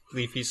on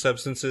leafy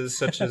substances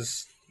such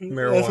as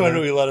marijuana. That's why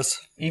we let us.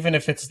 Even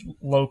if it's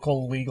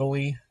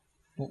legally.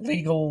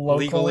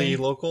 Legally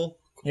local?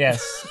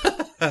 Yes.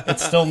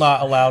 It's still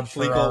not allowed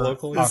for Legal our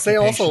locally? They say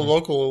also occupation.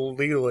 local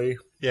legally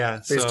Yeah,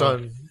 based so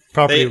on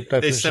property they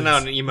definitions. sent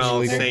out an email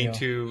There you saying go.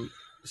 to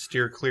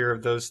steer clear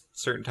of those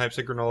certain types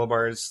of granola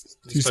bars,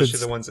 You said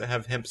especially the ones that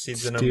have hemp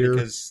seeds in them, steer.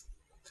 because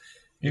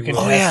You can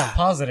will- test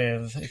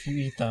positive if you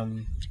eat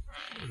them.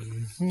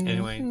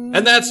 anyway.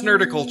 And that's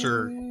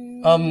nerdiculture.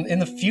 In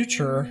the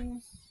future,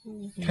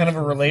 kind of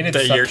a related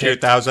The year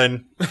subject,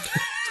 2000.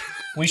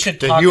 we should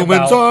The talk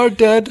humans about are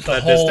dead. the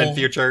The whole distant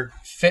future.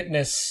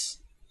 fitness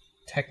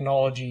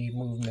technology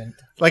movement.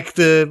 Like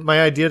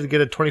my idea to get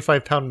a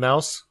 25-pound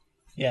mouse.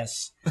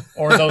 Yes.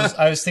 Or those,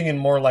 I was thinking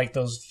more like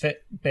those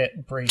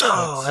Fitbit bracelets.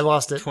 Oh, I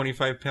lost it.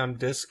 25-pound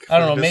disc. I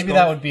don't know, for disc maybe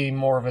that golf? would be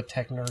more of a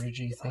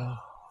technology thing.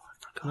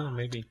 Oh,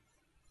 maybe.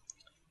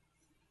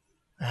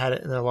 I had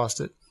it and I lost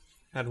it.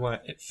 Had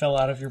what? It fell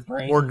out of your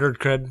brain. More nerd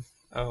cred.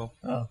 Oh.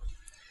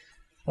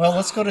 Well,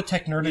 let's go to Need to,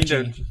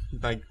 technology.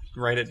 like,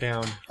 write it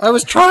down. I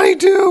was trying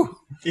to.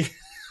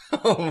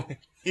 Oh,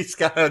 he's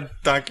got a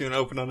document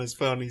open on his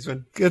phone. He's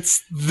been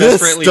It's this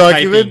desperately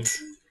document.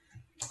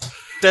 typing.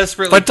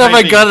 Desperately By the time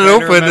I typing, got it trying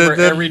to open, remember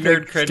and then every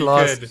nerd cred he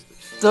lost.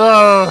 could.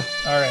 All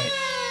right.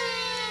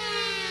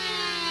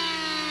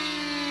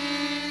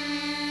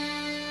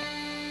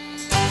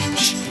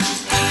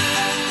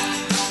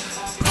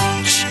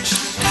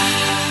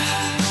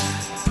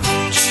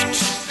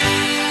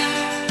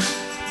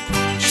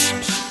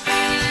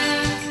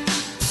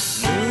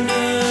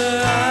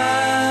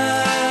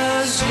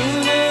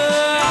 Lunar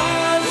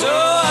eyes,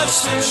 oh, I've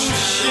seen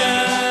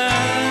shine.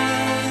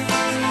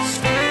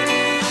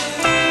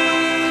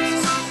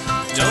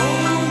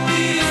 Don't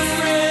be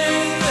afraid.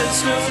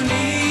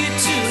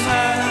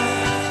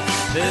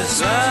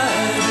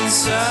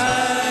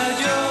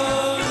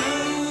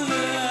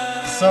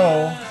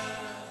 So,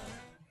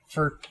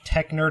 for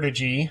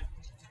Technerdy,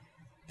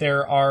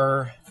 there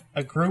are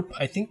a group,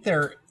 I think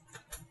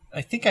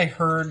I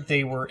heard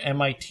they were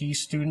MIT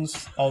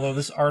students, although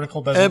this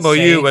article doesn't say.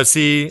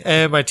 MOUSC,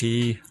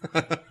 MIT.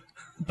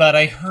 But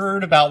I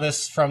heard about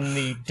this from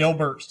the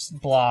Dilbert's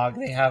blog.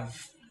 They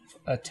have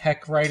a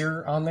tech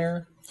writer on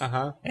there.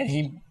 Uh-huh. And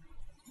he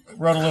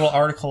wrote a little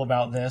article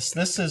about this.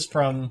 This is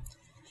from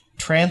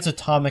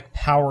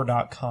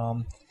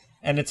transatomicpower.com.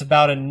 And it's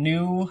about a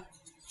new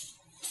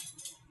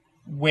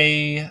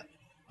way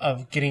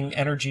of getting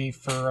energy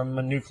from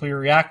a nuclear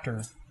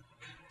reactor.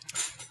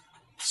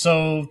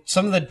 So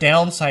some of the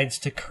downsides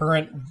to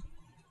current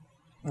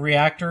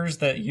reactors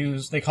that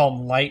they call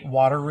them light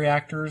water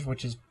reactors,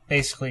 which is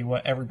basically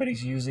what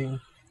everybody's using.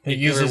 They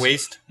use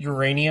waste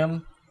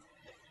uranium.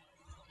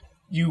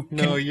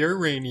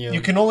 Uranium.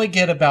 You can only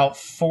get about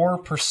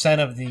 4%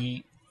 of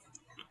the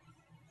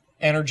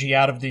energy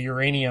out of the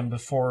uranium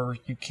before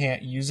you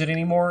can't use it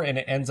anymore, and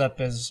it ends up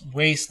as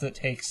waste that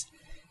takes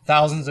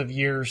thousands of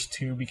years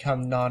to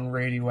become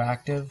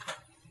non-radioactive.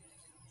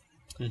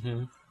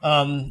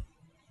 Mm-hmm.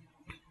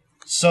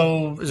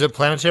 So is it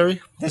planetary?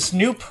 This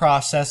new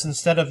process,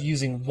 instead of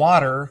using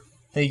water,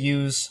 they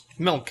use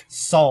milk,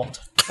 salt.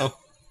 Oh,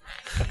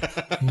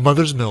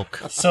 mother's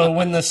milk. So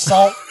when the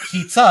salt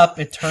heats up,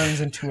 it turns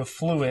into a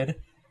fluid,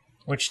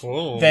 which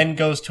then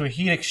goes to a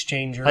heat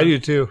exchanger. I do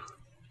too.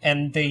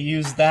 And they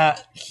use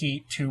that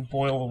heat to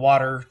boil the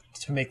water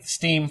to make the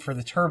steam for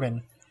the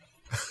turbine.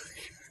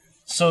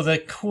 So the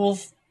cool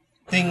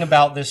thing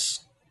about this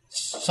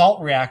salt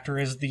reactor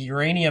is the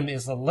uranium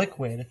is a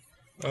liquid.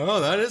 Oh,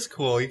 that is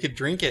cool. You could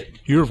drink it.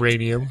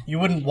 Uranium. You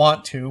wouldn't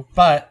want to,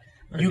 but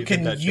you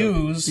can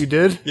use... You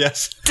did?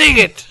 Yes. Dang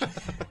it!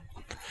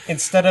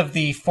 Instead of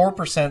the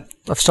 4%...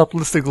 I've stopped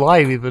listening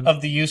live even.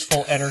 ...of the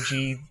useful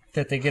energy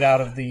that they get out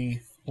of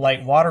the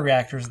light water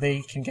reactors,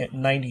 they can get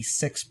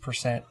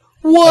 96% of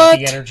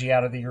the energy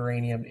out of the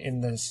uranium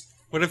in this.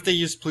 What if they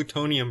used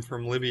plutonium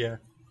from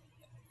Libya?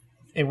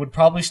 It would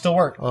probably still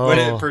work. Oh. Would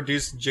it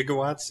produce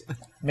gigawatts?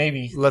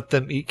 Maybe. Let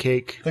them eat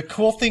cake. The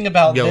cool thing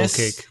about Yellow this,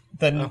 cake.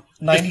 the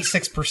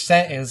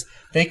 96% is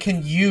they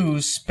can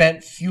use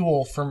spent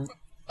fuel from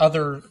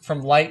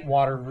light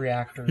water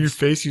reactors. Your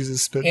face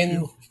uses spent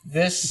fuel.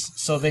 This,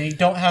 so they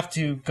don't have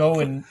to go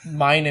and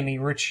mine and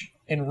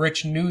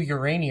enrich new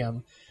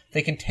uranium.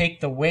 They can take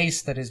the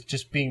waste that is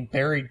just being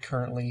buried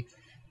currently,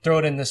 throw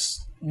it in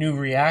this new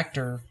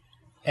reactor,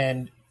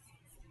 and...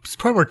 It's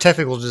probably more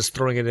technical just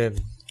throwing it in.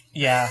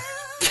 Yeah.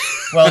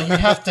 Well, you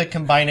have to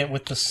combine it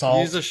with the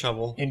salt. Use a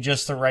shovel. In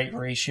just the right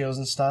ratios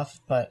and stuff,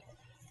 but...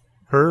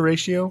 Her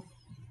ratio?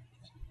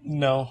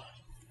 No.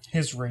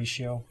 His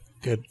ratio.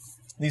 Good.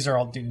 These are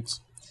all dudes.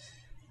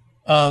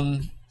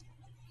 Does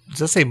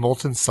that say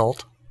molten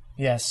salt?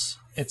 Yes,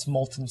 it's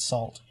molten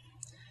salt.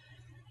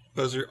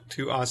 Those are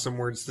two awesome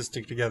words to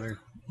stick together.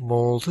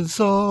 Molten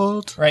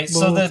salt. Right,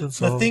 so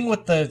the thing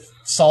with the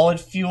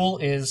solid fuel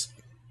is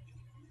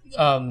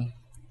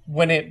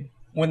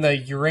when the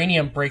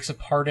uranium breaks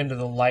apart into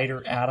the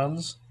lighter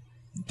atoms,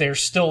 they're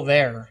still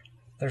there.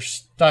 They're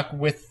stuck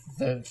with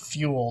the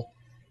fuel.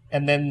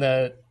 And then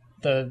the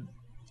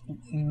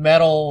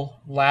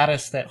metal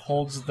lattice that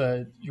holds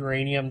the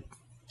uranium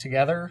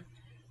together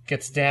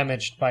gets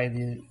damaged by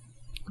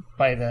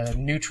the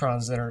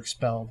neutrons that are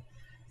expelled.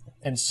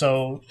 And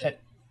so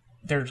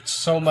there's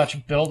so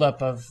much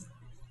buildup of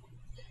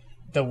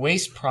the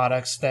waste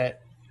products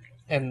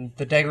and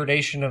the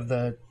degradation of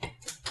the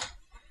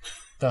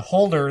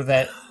holder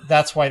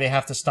that's why they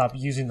have to stop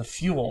using the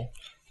fuel.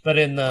 But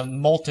in the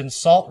molten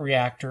salt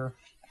reactor,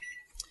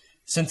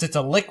 since it's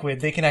a liquid,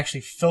 they can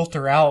actually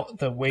filter out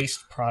the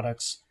waste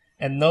products,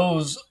 and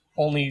those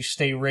only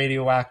stay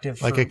radioactive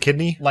for like a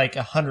kidney? Like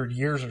 100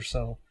 years or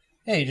so.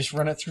 Yeah, you just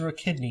run it through a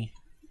kidney.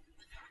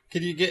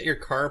 Could you get your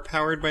car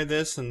powered by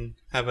this and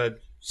have a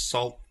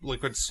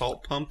liquid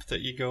salt pump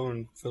that you go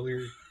and fill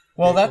your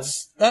Well,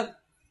 vehicle?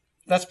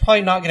 that's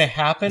probably not going to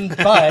happen,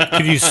 but...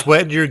 Could you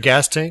sweat into your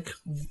gas tank?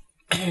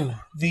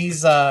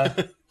 These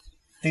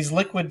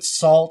liquid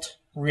salt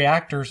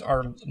reactors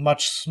are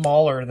much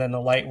smaller than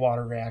the light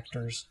water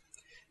reactors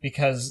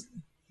because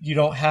you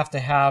don't have to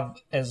have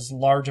as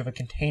large of a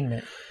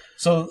containment.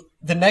 So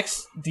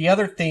the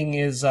other thing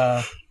is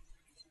the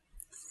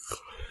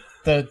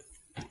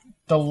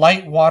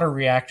light water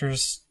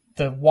reactors,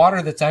 the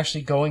water that's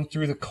actually going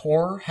through the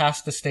core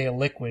has to stay a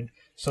liquid.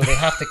 So they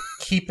have to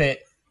keep it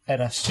at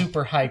a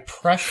super high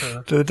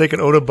pressure. Do they take an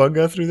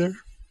Otabunga through there?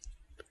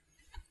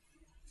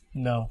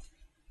 No.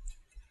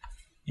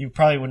 You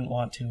probably wouldn't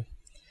want to.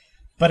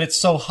 But it's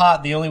so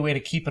hot, the only way to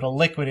keep it a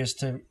liquid is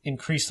to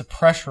increase the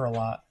pressure a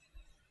lot.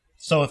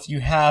 So if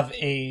you have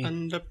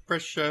under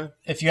pressure,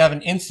 if you have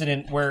an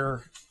incident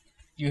where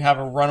you have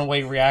a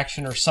runaway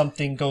reaction or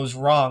something goes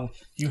wrong,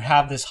 you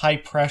have this high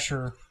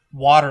pressure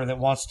water that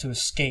wants to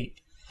escape.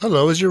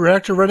 Hello, is your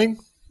reactor running?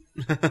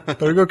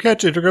 Better go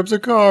catch it. Here comes a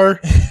car.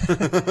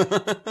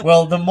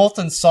 Well, the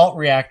molten salt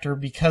reactor,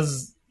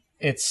 because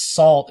it's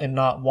salt and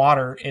not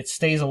water, it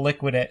stays a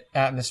liquid at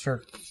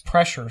atmospheric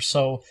pressure.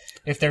 So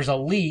if there's a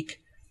leak,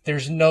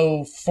 there's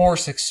no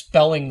force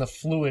expelling the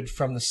fluid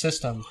from the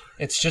system.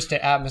 It's just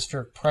at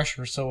atmospheric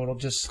pressure, so it'll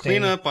just stay.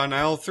 Clean up on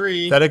aisle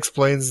 3. That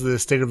explains the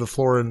state of the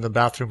floor in the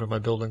bathroom in my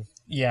building.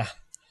 Yeah.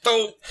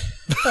 Oh.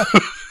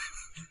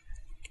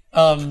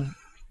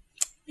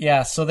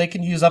 Yeah, so they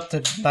can use up to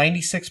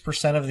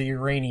 96% of the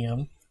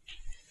uranium.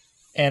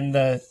 And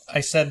I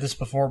said this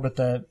before, but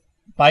the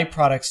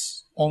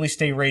byproducts only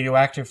stay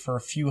radioactive for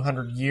a few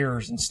hundred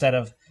years instead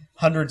of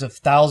hundreds of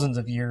thousands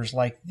of years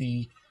like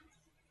the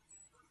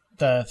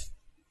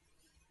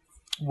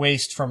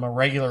waste from a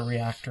regular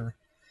reactor.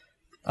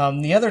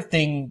 The other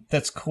thing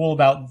that's cool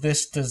about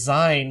this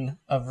design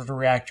of the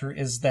reactor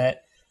is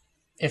that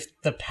if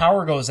the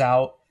power goes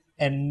out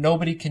and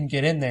nobody can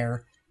get in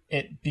there,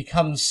 it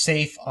becomes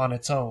safe on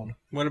its own.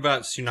 What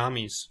about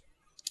tsunamis?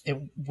 It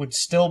would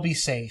still be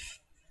safe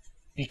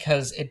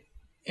because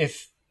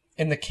if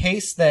in the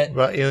case that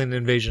About alien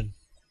invasion.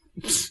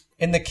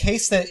 in the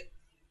case that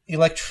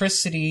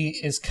electricity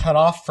is cut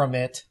off from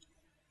it,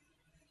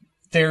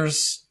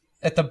 there's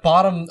at the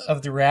bottom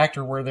of the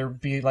reactor where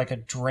there'd be like a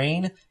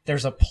drain,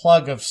 there's a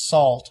plug of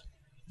salt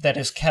that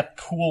is kept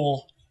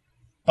cool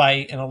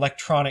by an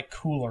electronic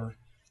cooler.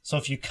 So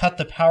if you cut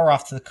the power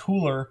off to the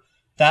cooler,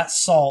 that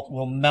salt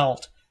will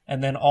melt,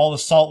 and then all the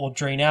salt will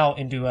drain out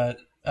into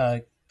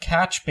a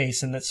catch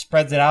basin that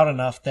spreads it out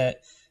enough that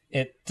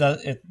it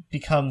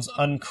becomes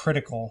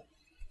uncritical.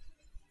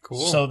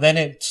 Cool. So then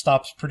it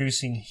stops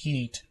producing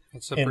heat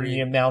That's a in pretty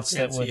the amounts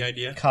that fancy would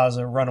idea. cause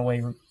a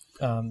runaway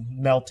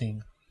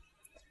melting.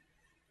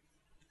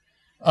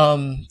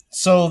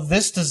 So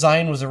this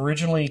design was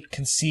originally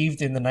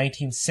conceived in the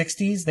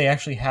 1960s. They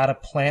actually had a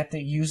plant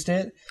that used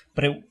it,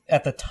 but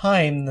at the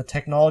time the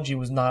technology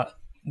was not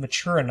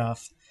mature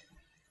enough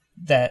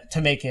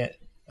to make it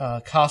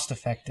cost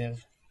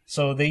effective.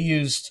 So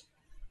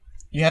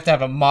you have to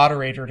have a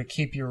moderator to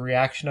keep your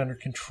reaction under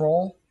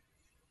control.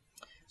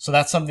 So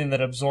that's something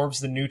that absorbs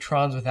the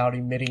neutrons without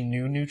emitting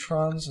new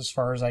neutrons, as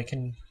far as I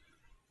can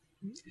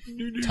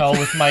tell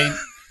with my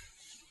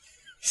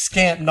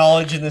scant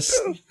knowledge in this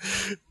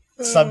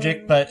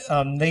subject. But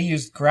they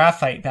used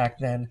graphite back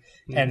then.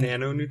 And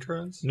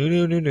nanoneutrons? No.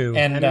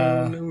 And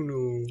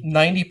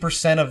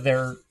 90% of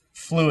their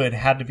fluid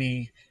had to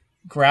be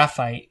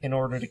graphite in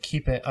order to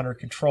keep it under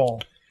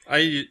control.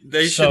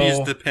 They should use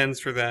the pens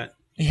for that.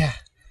 Yeah.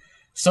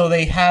 So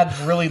they had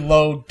really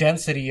low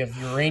density of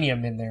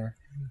uranium in there.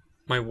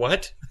 My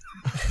what?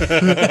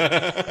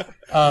 The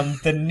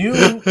new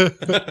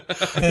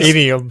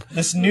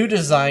this new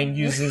design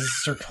uses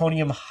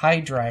zirconium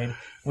hydride,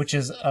 which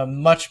is a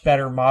much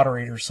better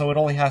moderator. So it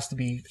only has to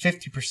be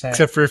 50%.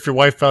 Except for if your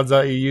wife finds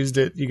out you used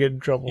it, you get in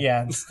trouble.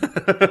 Yeah.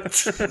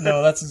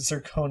 No, that's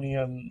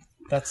zirconium.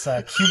 That's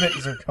cubic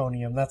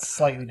zirconium. That's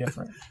slightly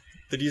different.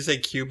 Did you say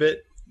qubit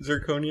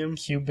zirconium?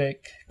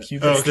 Cubic.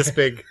 Oh, it's this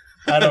big.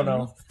 I don't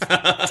know.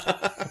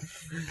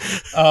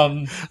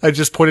 I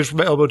just pointed from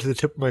my elbow to the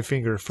tip of my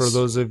finger for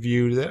those of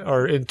you that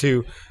are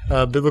into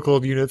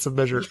biblical units of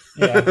measure.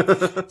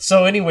 Yeah.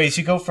 So anyways,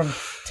 you go from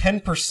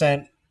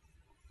 10%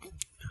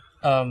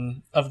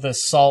 of the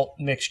salt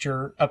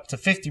mixture up to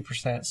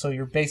 50%. So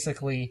you're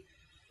basically...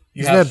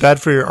 Isn't that bad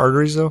for your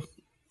arteries, though?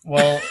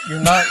 Well, you're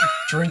not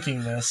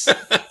drinking this.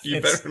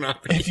 Better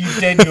not be. If you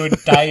did, you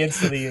would die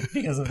instantly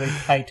because of the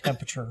high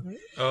temperature.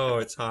 Oh,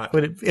 it's hot.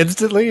 But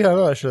instantly? I'm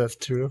not sure that's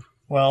true.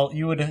 Well,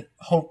 you would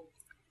hope...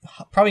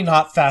 Probably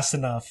not fast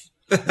enough.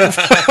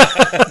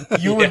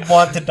 You would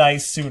want to die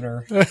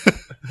sooner.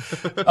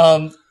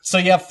 So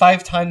you have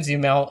 5 times the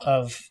amount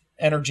of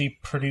energy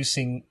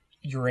producing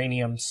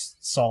uranium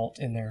salt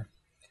in there.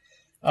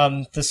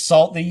 The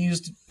salt they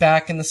used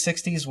back in the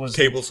 60s was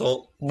table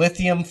salt,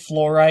 lithium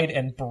fluoride,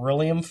 and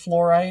beryllium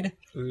fluoride.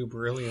 Ooh,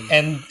 beryllium.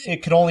 And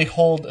it could only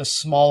hold a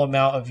small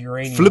amount of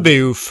uranium.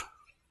 Fliboof.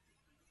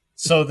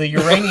 So the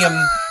uranium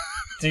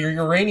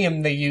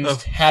they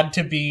used had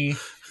to be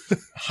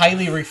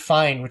highly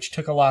refined, which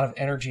took a lot of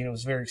energy and it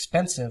was very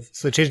expensive.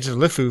 So they changed it to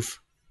Lifoof.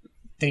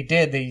 They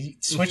did. They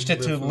switched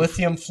it to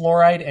lithium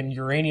fluoride and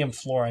uranium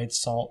fluoride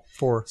salt.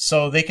 4.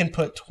 So they can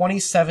put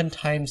 27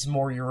 times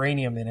more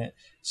uranium in it.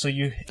 So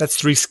that's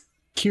 3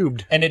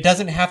 cubed. And it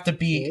doesn't have to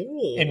be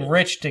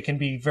enriched. It can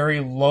be very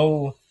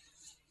low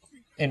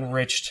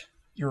enriched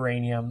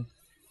uranium,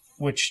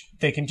 which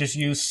they can just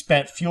use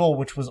spent fuel,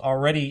 which was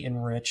already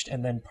enriched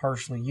and then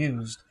partially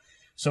used.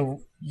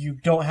 So you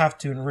don't have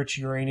to enrich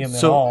uranium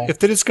at all. So if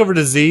they discovered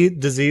a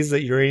disease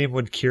that uranium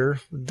would cure,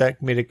 would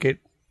that made it get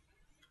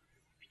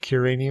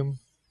curanium?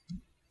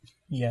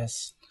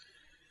 Yes.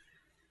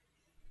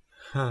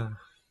 Huh.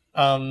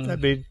 That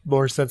made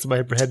more sense in my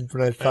head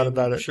when I thought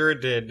about it. Sure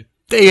it did.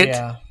 Dang it!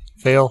 Yeah.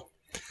 Fail.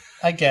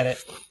 I get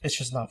it. It's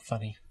just not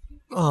funny.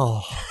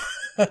 Oh.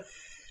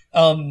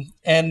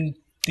 And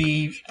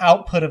the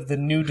output of the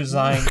new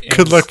design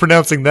Good luck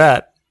pronouncing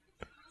that.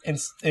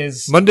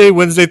 Is Monday,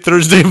 Wednesday,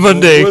 Thursday,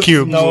 Monday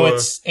cube. No,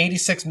 it's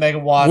 86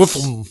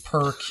 megawatts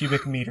per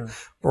cubic meter.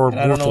 Or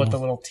I don't know what the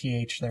little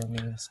TH there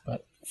means,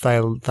 but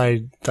thyroid.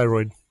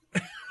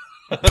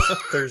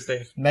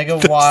 Thursday.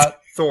 Megawatt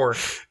Thor.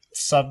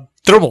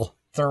 Thermal.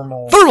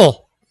 Thermal.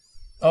 Thermal.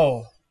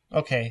 Oh,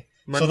 Okay.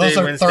 Monday, so those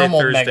are Wednesday, thermal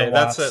Thursday.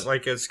 megawatts. That's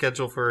like a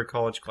schedule for a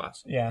college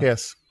class. Yeah.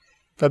 Yes.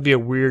 That'd be a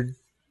weird...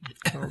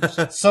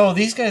 So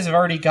these guys have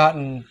already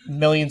gotten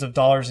millions of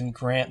dollars in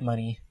grant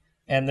money,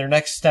 and their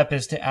next step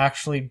is to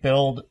actually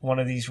build one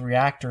of these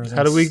reactors.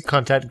 How do we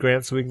contact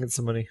Grant so we can get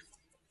some money?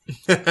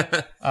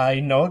 I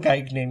know a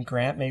guy named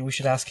Grant. Maybe we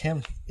should ask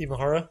him.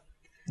 Imahara?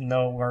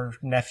 No, our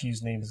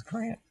nephew's name is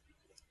Grant.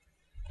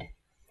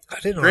 I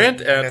didn't know Grant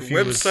my at nephew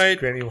was website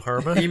Grant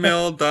Imahara.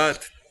 email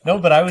dot. No,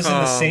 but I was in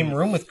the same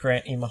room with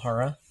Grant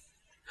Imahara.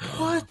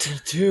 What?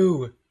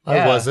 Too?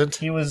 Yeah, I wasn't.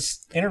 He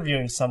was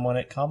interviewing someone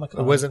at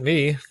Comic-Con. It wasn't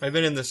me. I've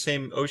been in the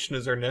same ocean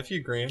as our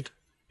nephew Grant.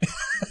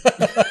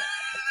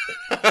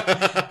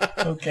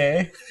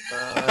 Okay.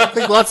 I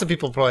think lots of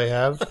people probably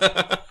have.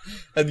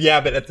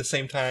 Yeah, but at the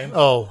same time.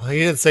 Oh, he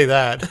didn't say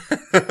that.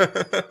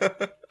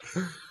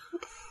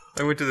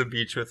 I went to the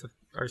beach with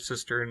our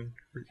sister and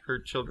her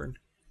children.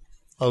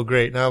 Oh,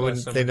 great. Now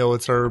Bless them. they know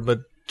it's our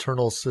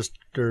maternal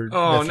sister.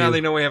 Oh, nephew. now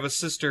they know we have a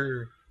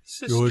sister.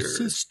 Your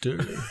sister.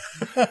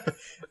 I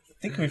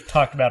think we've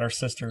talked about our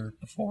sister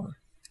before.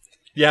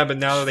 Yeah, but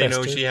now they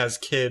know Sister. she has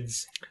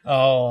kids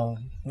Oh,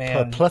 A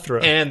man.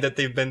 plethora. and that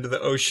they've been to the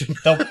ocean.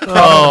 They'll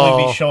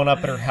probably be showing up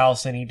at her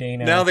house any day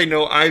now. Now they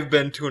know I've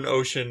been to an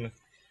ocean.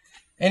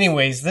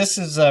 Anyways, this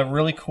is a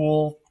really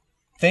cool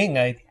thing.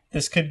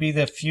 This could be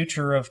the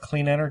future of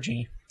clean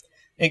energy.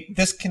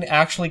 This can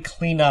actually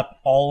clean up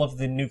all of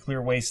the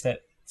nuclear waste that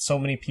so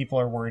many people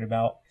are worried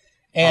about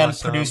and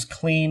Awesome. produce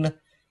clean,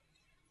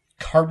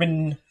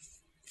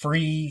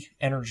 carbon-free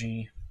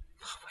energy.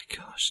 Oh my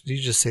gosh. Did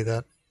you just say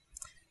that?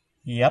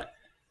 Yep.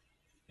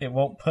 It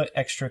won't put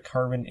extra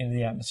carbon into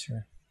the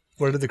atmosphere.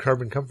 Where did the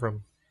carbon come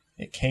from?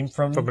 It came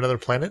from From another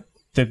planet?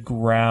 the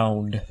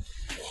ground.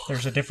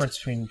 There's a difference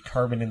between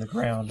carbon in the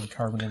ground and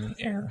carbon in the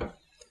air.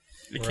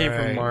 It came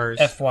from Right. Mars.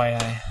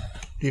 FYI.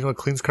 Do you know what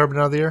cleans carbon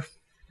out of the air?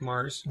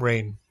 Mars.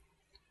 Rain.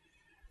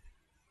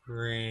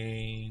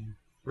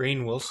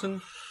 Rain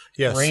Wilson?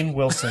 Yes. Rainn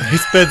Wilson. He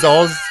spends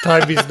all his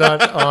time he's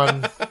not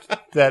on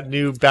that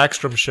new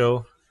Backstrom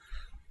show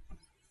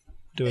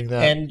doing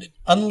that. And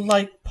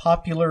unlike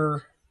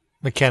popular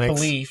Mechanics.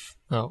 belief,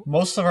 Oh.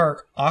 most of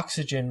our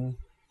oxygen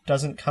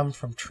doesn't come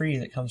from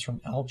trees, it comes from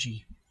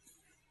algae.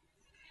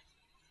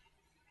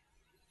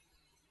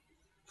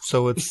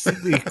 So it's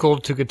equal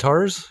to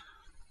guitars?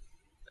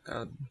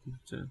 What?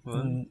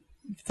 Mm,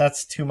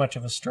 That's too much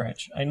of a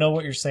stretch. I know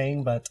what you're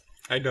saying, but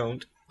I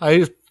don't.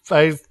 I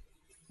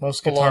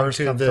most belong guitars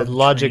to come the from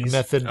logic trees.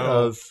 method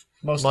Oh. of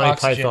Most Monty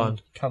oxygen Python.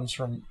 comes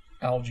from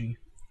algae.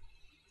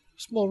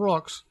 Small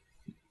rocks.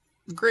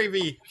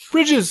 Gravy.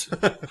 Bridges.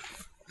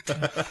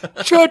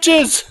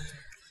 Churches.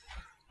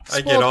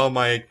 I get all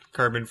my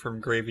carbon from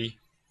gravy.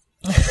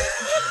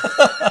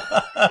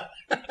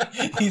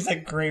 He's a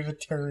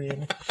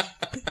gravitarian.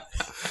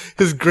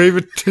 His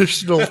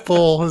gravitational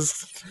pull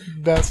is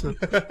massive.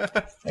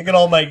 I get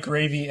all my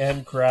gravy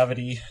and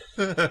gravity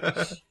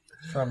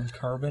from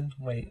carbon.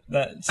 Wait,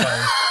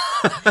 sorry.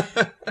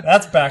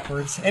 That's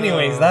backwards.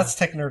 Anyways, that's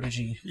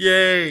Technergy.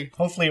 Yay!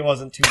 Hopefully it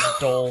wasn't too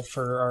dull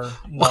for our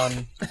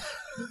non...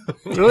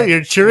 Really?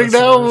 You're cheering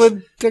now Listeners.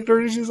 when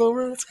technology's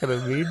over? That's kind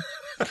of mean.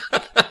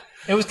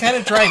 It was kind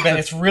of dry, but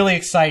it's really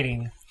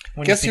exciting.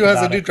 When Guess you who think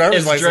has a about new it. driver's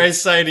It's license? dry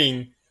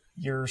sighting.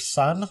 Your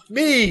son?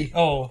 Me!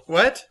 Oh,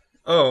 What?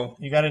 Oh,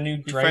 you got a new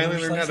you driver's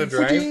finally learned how to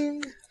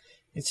license? drive?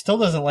 It still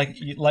doesn't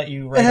let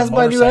you ride It has a my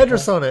new motorcycle.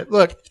 address on it.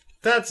 Look.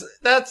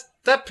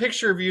 That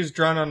picture of you is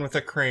drawn on with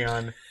a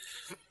crayon.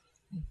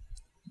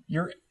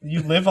 You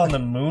live on the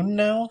moon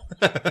now?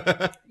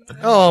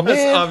 Oh, That's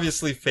man.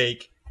 obviously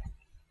fake.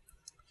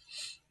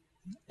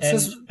 And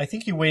says- I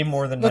think you weigh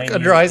more than Look, 90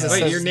 under eyes it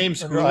pounds. Wait, says... your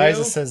name's under Julio? eyes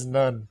it says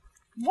none.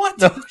 What?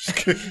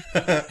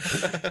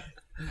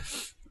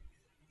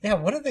 Yeah,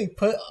 what did they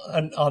put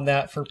on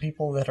that for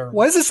people that are...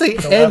 Why does it say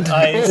Don't end? have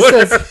eyes.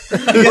 It says,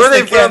 What do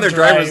they put on their can't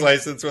driver's drive.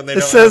 license when they it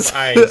don't says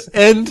have eyes?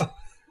 end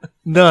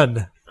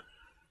none.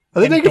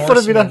 Are they making fun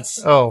of me now?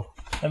 Endorsements. Oh.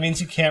 That means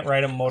you can't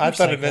ride a motorcycle. I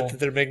thought it meant that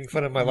they're making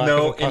fun of my lack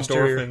No of a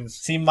posterior. endorphins.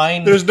 See,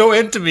 mine... There's no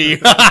end to me.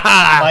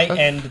 my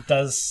end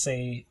does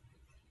say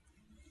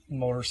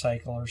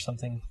motorcycle or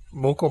something.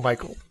 Moko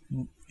Michael.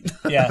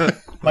 Yeah,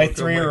 my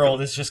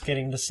 3-year-old is just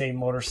getting to say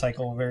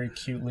motorcycle very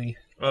cutely.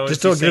 Oh,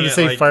 Just is he don't get him to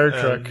saying say it fire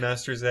truck.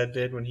 Master Zed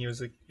did when he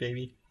was a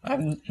baby.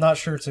 I'm not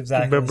sure it's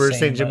exactly Remember the same,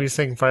 St. but Jimmy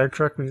saying fire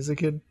truck when he was a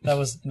kid? that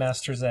was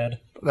Master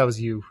Zed. That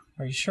was you.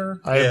 Are you sure?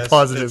 I am Yes,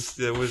 positive.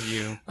 It was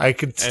you. I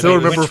could And still it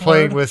was- remember Which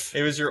playing word? with...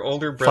 It was your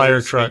older Fire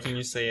brothers truck. making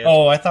you say it.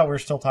 Oh, I thought we were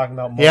still talking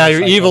about Yeah, motorcycles.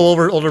 your evil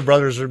older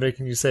brothers are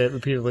making you say it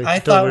repeatedly. I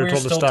until thought we were were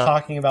told to still stop.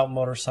 talking about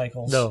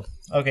motorcycles. No.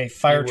 Okay,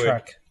 fire You would.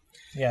 truck.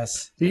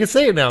 Yes. You can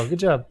say it now. Good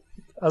job.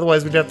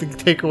 Otherwise, we'd have to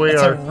take away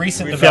It's our a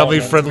recent We'd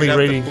development. family-friendly We'd have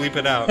rating. to bleep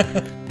it out.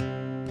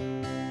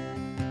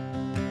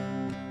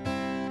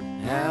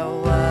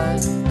 How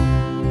wide,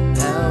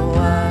 how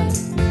wide,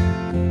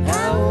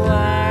 how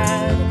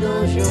wide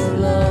goes your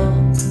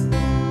love?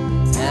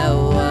 How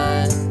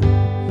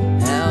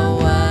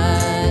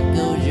wide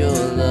goes your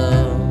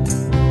love?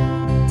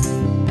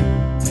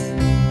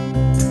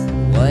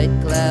 White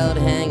cloud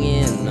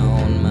hanging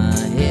on my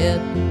head.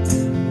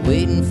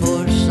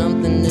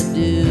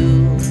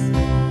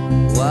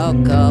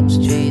 cops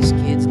chase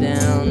kids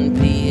down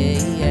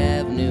PA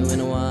Avenue in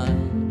a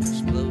wild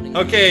exploding.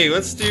 Okay,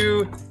 let's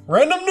do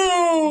Random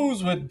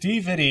news with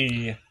D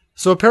Viddy.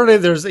 So apparently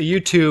there's a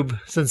YouTube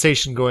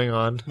sensation going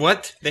on.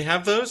 what? They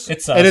have those?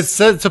 It's And us.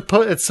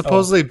 it's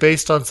supposedly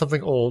based on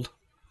something old.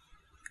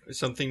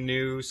 Something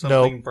new,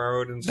 something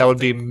borrowed, and That would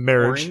be something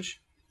marriage.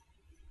 orange?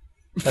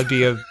 That'd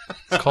be a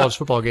college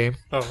football game.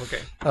 Oh,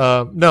 okay.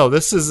 No,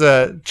 this is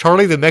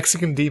Charlie the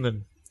Mexican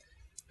Demon.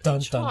 Dun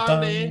dun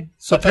dun.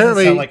 So That doesn't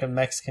apparently, sound like a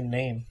Mexican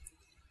name.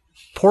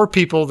 poor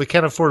people that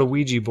can't afford a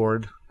Ouija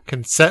board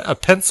can set a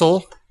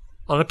pencil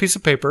on a piece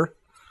of paper,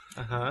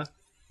 Uh-huh.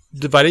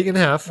 dividing it in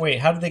half. Wait,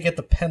 how did they get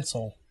the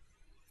pencil?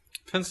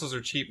 Pencils are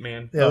cheap,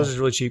 man. Yeah, those are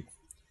really cheap.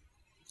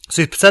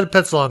 So you set a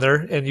pencil on there,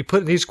 and you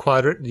put in each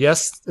quadrant.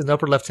 Yes, in the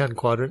upper left-hand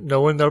quadrant.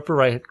 No, in the upper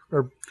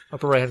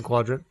right-hand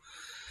quadrant.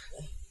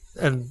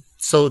 And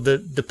so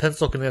the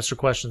pencil can answer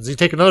questions. You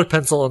take another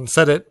pencil and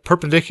set it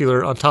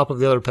perpendicular on top of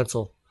the other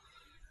pencil.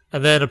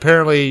 And then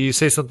apparently you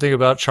say something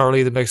about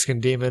Charlie the Mexican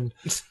Demon.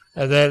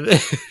 And then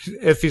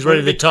if he's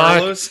ready to talk,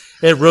 Carlos?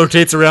 it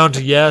rotates around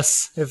to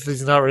yes. If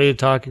he's not ready to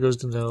talk, it goes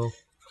to no.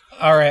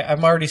 All right,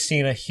 I'm already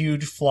seeing a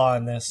huge flaw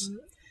in this.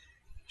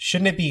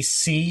 Shouldn't it be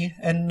C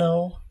and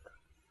no?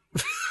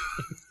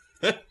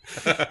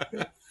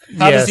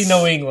 How does he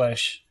know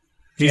English?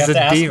 Do you He's have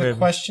to a ask demon. the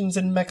questions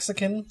in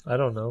Mexican? I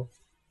don't know.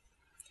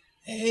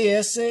 Hey,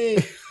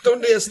 essay.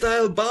 Donde está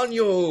el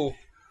baño?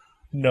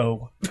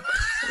 No.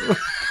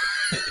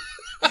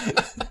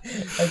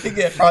 I think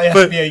it probably has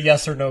to be a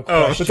yes or no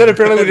question. But then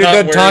apparently when you're Not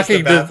done where's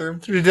the bathroom?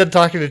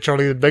 talking to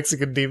Charlie the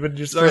Mexican Demon,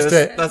 you're supposed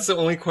to That's the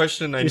only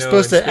question I know. you're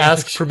supposed in to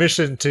ask Spanish.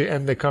 permission to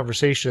end the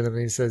conversation, and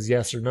then he says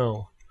yes or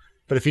no.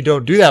 But if you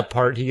don't do that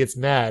part, he gets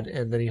mad,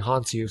 and then he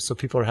haunts you. So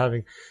people are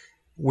having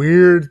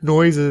weird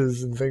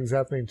noises and things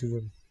happening to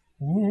them.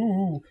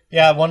 Ooh.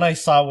 Yeah, one I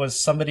saw was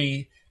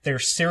somebody, their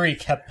Siri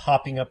kept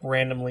popping up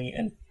randomly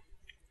and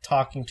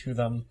talking to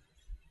them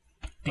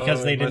because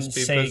they they didn't must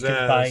be say possessed.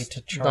 goodbye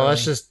to Charlie. No,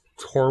 that's just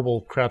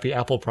horrible, crappy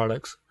Apple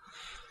products.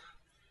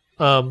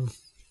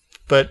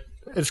 But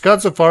it's gone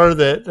so far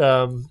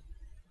that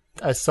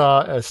I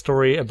saw a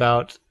story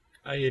about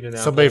I ate an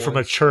somebody apple from a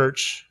once.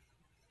 church.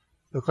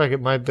 Looked like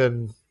it might have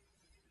been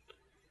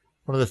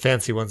one of the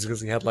fancy ones because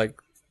he had like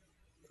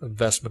a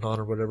vestment on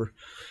or whatever.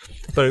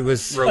 But it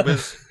was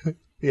Robes.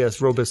 yes,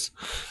 Robus.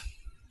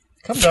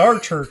 Come to our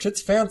church,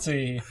 it's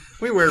fancy.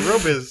 We wear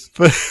robes.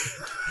 But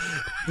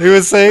he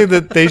was saying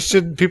that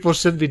people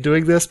shouldn't be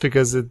doing this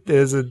because it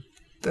is an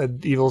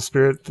evil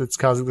spirit that's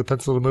causing the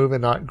pencil to move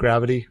and not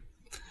gravity.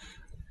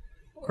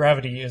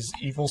 Gravity is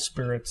evil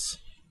spirits.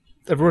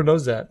 Everyone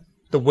knows that.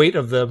 The weight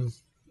of them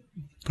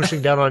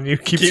pushing down on you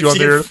keeps Keeps you on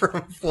the earth.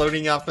 from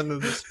floating off into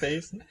the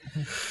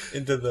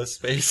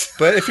space.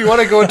 But if you want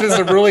to go into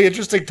some really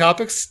interesting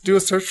topics, do a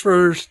search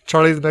for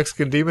Charlie the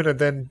Mexican Demon and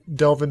then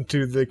delve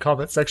into the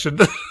comment section.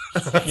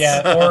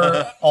 Yeah,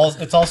 or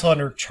it's also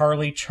under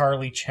Charlie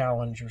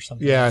Challenge or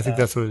something. Yeah, like I think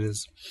that. that's what it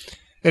is.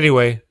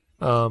 Anyway,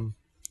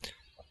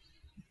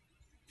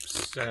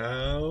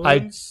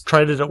 I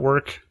tried it at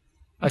work.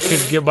 I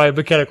couldn't get my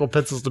mechanical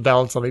pencils to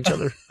balance on each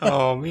other.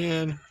 Oh,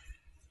 man.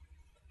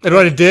 And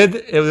what it did,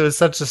 it was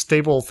such a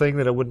stable thing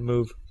that it wouldn't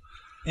move.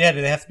 Yeah,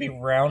 do they have to be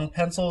round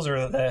pencils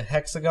or the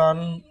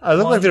hexagon? I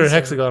looked like they were ones, or-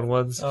 hexagon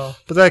ones. Oh.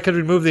 But then I could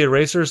remove the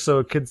eraser so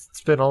it could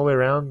spin all the way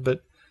around,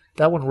 but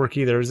that wouldn't work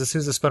either. As soon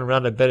as it spun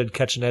around, I bet it'd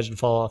catch an edge and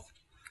fall off.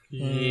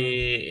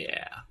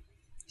 Yeah.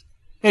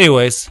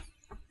 Anyways,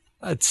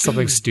 it's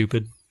something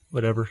stupid.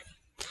 Whatever.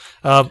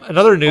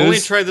 Another news. Only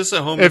try this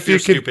at home if if you're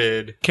you could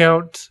stupid.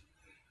 count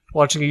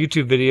watching a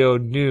YouTube video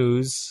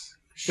news.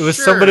 It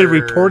was somebody Sure.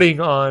 reporting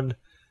on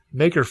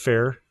Maker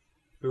Faire.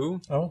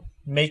 Who? Oh,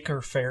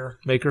 Maker Faire.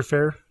 Maker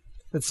Faire.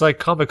 It's like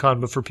Comic-Con,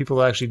 but for people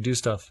that actually do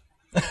stuff.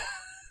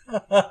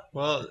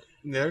 Well,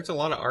 there's a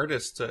lot of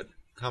artists at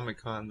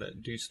Comic-Con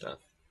that do stuff.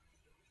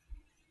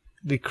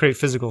 They create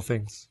physical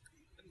things.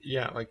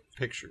 Yeah, like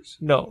pictures.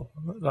 No,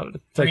 not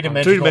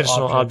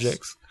Three-dimensional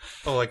objects.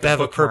 Oh, like They the have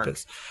a bookmark.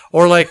 purpose.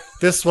 Or like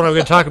this one I'm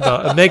going to talk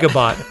about, a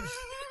Megabot.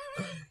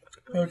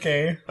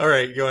 Okay. All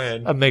right, go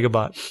ahead. A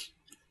Megabot.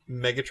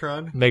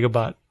 Megatron?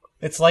 Megabot.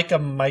 It's like a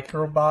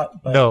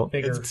microbot, but No,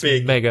 bigger. It's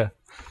big. Mega.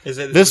 Is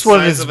it This the one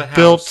size is of a house?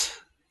 built.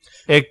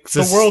 It's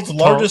the world's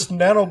largest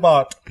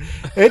nanobot.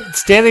 It's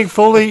standing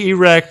fully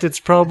erect. It's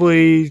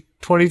probably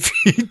 20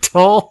 feet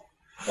tall.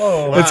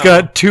 Oh, It's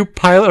got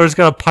it's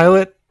got a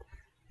pilot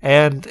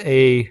and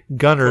a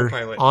gunner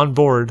Co-pilot. on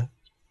board.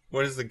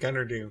 What does the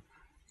gunner do?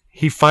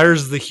 He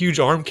fires the huge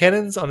arm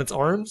cannons on its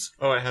arms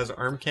Oh, it has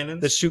arm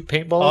cannons? that shoot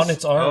paintballs. on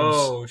its arms.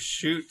 Oh,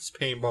 shoots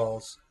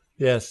paintballs.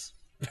 Yes.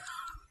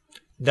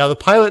 Now the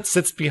pilot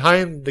sits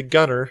behind the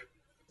gunner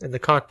in the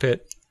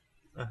cockpit,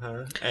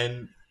 Uh-huh.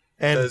 And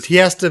and Does- he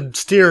has to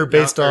steer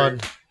based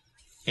on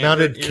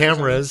mounted Android ears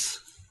cameras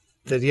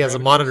that he has a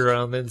monitor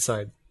on the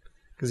inside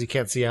because he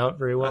can't see out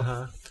very well.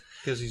 Uh-huh.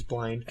 Because he's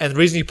blind. And the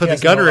reason you put He the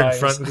has gunner no in eyes.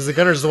 front because the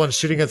gunner is the one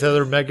shooting at the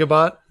other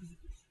Megabot,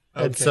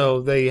 and Okay.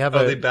 so they have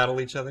Oh, they battle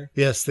each other?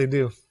 Yes, they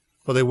do.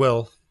 Well, they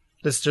will.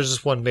 There's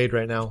just one made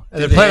right now.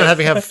 And they're planning on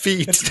having have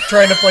feet. It's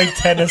trying to play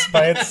tennis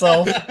by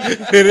itself.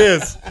 It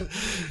is.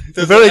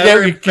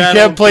 You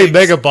can't play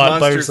Megabot by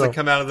monsters yourself. that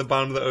come out of the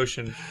bottom of the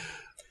ocean.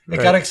 It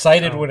got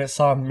excited when it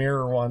saw a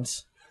mirror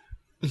once.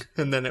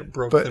 And then it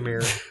broke the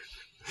mirror.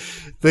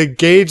 The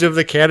gauge of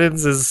the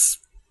cannons is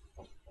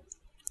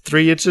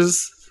 3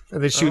 inches,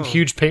 and they shoot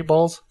huge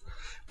paintballs.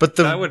 But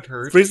that would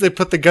hurt. The reason they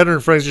put the gunner in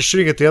front is you're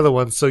shooting at the other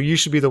one, so you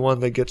should be the one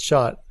that gets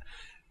shot.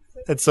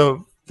 And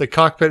so the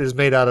cockpit is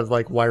made out of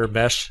like wire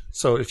mesh,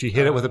 so if you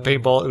hit it with a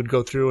paintball, it would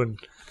go through and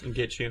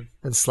get you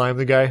and slime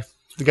the guy.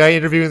 The guy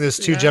interviewing these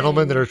 2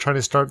 gentlemen that are trying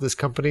to start this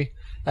company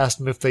asked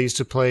him if they used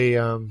to play.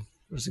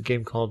 There's a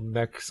game called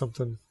Mech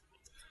something.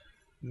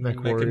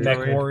 Mech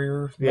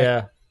Warrior.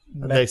 Yeah,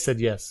 and they said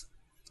yes.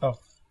 Oh,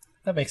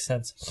 that makes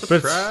sense.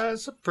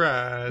 Surprise!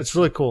 It's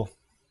really cool.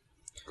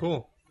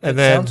 Cool. And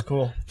then sounds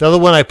cool. The other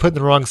one I put in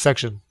the wrong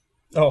section.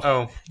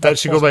 Oh, that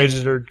should go by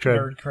nerd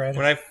cred.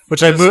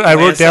 I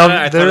wrote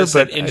down there, it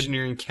said but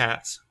engineering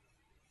cats.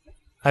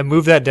 I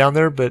moved that down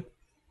there, but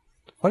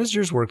why does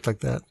yours work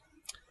like that?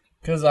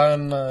 Because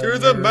I'm through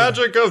the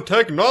magic of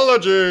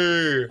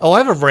technology. Oh, I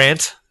have a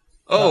rant.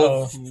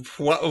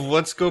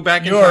 Let's go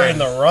back. You are in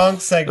the wrong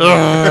segment. Go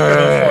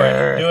for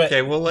it. Do it.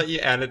 Okay, we'll let you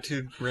add it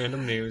to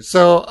random news.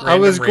 So I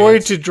was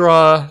going to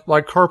draw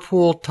my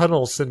carpool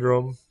tunnel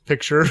syndrome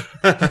picture,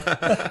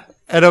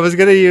 and I was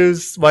going to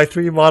use my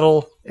 3D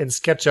model in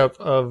SketchUp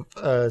of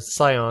a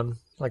Scion,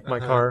 like my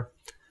car,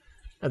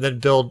 and then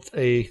build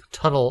a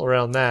tunnel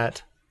around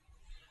that,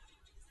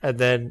 and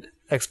then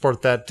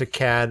export that to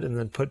CAD, and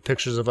then put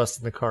pictures of us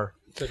in the car.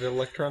 Is it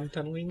electron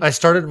tunneling? I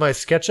started my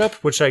SketchUp,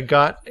 which I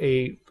got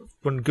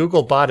when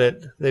Google bought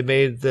it, they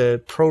made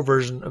the Pro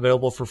version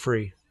available for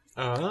free.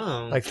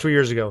 Oh. Like 3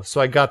 years ago.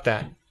 So I got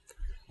that.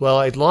 Well,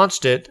 I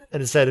launched it,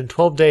 and it said in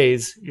 12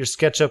 days, your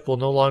SketchUp will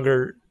no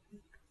longer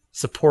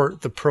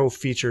support the Pro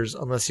features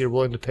unless you're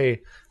willing to pay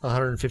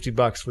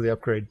 $150 for the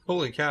upgrade.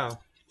 Holy cow.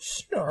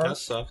 Sure. That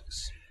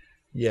sucks.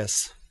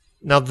 Yes.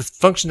 Now, the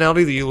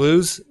functionality that you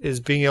lose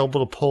is being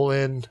able to pull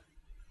in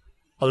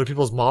other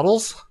people's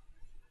models.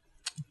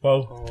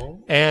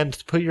 Whoa. And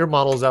put your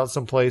models out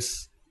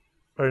someplace.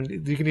 Or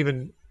you can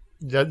even...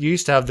 You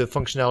used to have the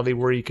functionality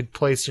where you could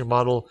place your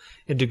model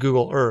into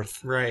Google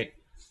Earth. Right.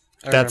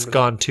 That's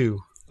gone too.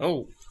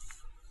 Oh.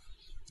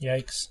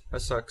 Yikes.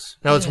 That sucks.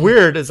 Now, what's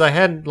weird is I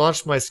hadn't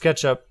launched my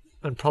SketchUp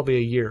in probably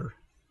a year.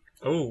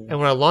 Oh. And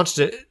when I launched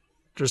it,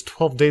 there's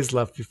 12 days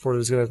left before it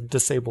was going to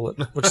disable it,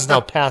 which is now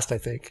past, I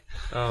think.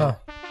 Oh.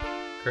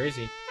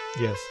 Crazy.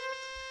 Yes.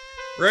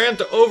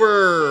 Rant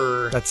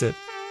over. That's it.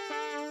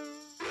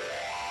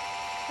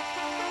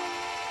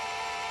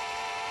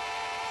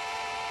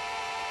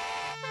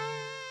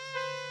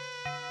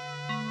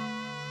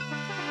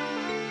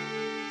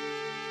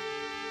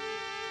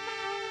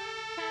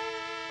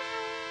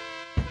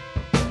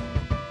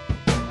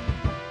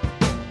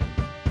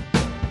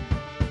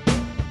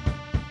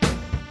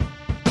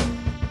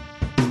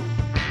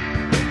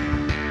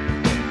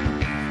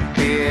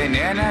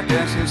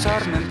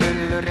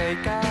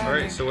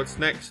 Alright, so what's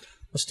next?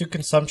 Let's do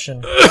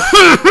consumption.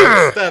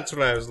 That's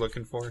what I was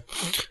looking for.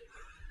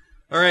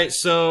 Alright,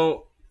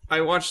 so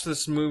I watched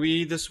this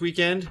movie this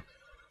weekend.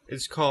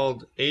 It's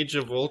called Age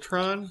of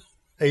Ultron.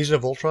 Age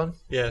of Ultron?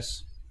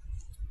 Yes.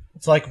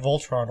 It's like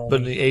Voltron only.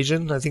 But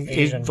Asian? I think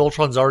Asian.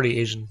 Voltron's already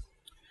Asian.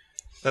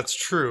 That's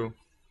true.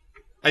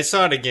 I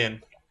saw it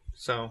again.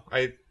 So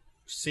I've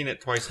seen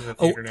it twice in the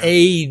theater now.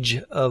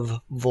 Age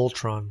of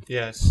Voltron.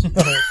 Yes.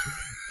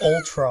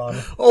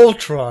 Ultron.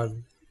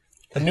 Ultron.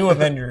 The new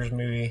Avengers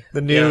movie.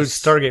 The new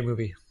Stargate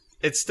movie.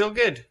 It's still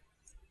good.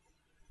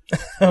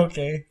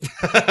 Okay.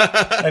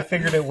 I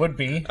figured it would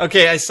be.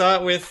 Okay, I saw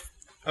it with...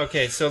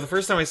 Okay, so the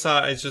first time I saw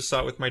it, I just saw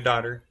it with my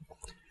daughter.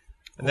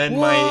 And then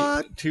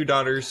my 2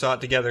 daughters saw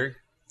it together.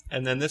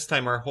 And then this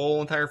time our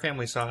whole entire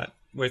family saw it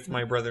with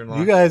my brother-in-law.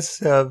 You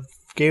guys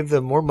gave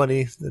them more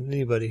money than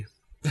anybody.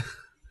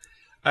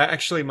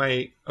 Actually,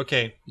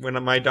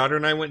 when my daughter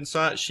and I went and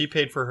saw it, she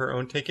paid for her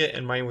own ticket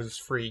and mine was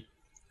free.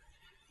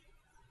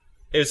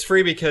 It was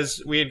free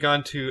because we had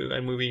gone to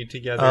a movie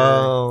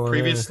together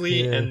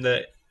previously, and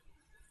I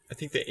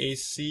think the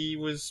AC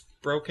was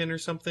broken or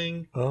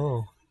something.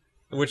 Oh.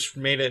 Which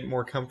made it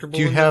more comfortable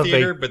in the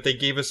theater, but they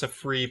gave us a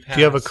free pass.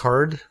 Do you have a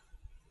card?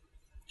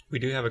 We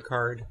do have a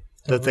card.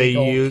 That they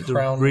use,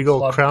 the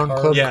Regal Crown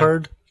Club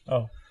card?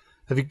 Oh.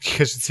 I think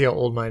you should see how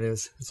old mine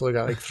is. It's only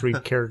got like 3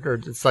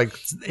 characters. It's like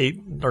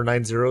 8 or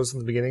 9 zeros in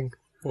the beginning.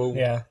 Whoa.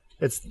 Yeah.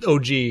 It's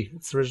OG.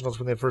 It's the originals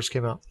when they first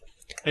came out.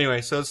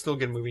 Anyway, so it's still a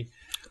good movie.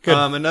 Good.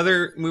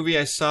 Another movie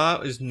I saw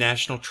is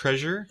National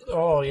Treasure.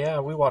 Oh, yeah.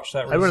 We watched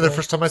that recently. I remember the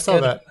first time I saw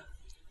that.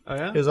 Oh,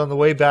 yeah? It was on the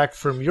way back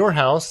from your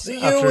house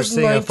after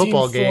seeing a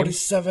football game.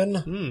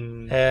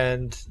 1947.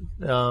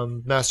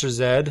 And Master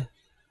Zed,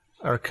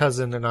 our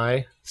cousin, and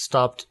I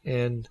stopped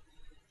in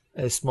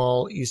a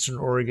small Eastern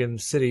Oregon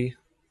city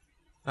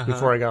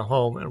before I got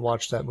home and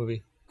watched that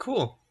movie.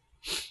 Cool.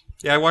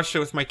 Yeah, I watched it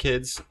with my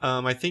kids.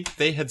 I think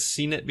they had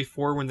seen it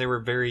before when they were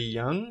very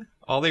young.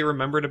 All they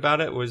remembered about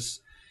it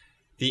was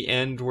the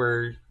end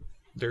where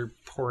they're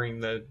pouring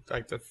the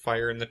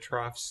fire in the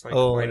troughs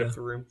light up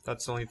the room.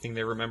 That's the only thing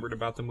they remembered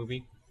about the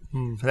movie.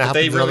 That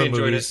happens in really other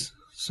enjoyed movies,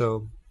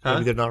 so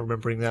maybe they're not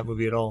remembering that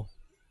movie at all.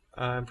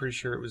 I'm pretty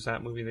sure it was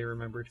that movie they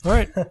remembered. All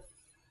right.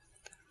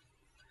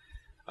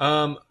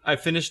 I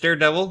finished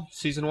Daredevil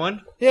season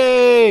 1.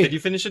 Yay! Did you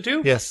finish it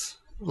too? Yes,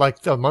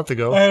 like a month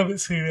ago. I haven't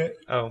seen it.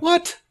 Oh,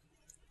 What?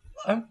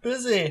 I'm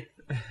busy.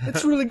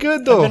 It's really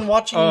good though. I've been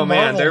watching. oh man,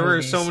 Marvel there were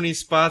movies. so many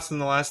spots in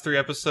the last 3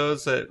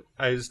 episodes that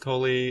I was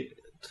totally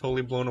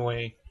blown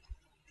away.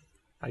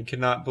 I could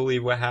not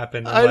believe what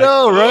happened. I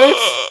know,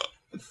 right?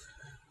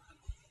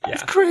 Yeah,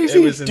 It's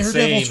crazy. It was insane.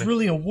 Daredevil's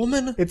really a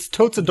woman. It's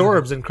totes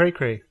adorbs and cray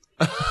cray.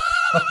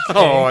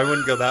 Oh, I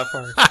wouldn't go that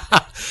far.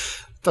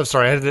 I'm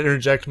sorry, I had to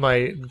interject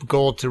my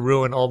goal to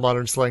ruin all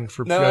modern slang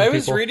for No, young I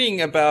was people.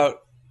 reading about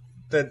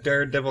the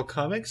Daredevil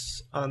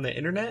comics on the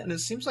internet, and it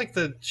seems like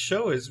the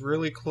show is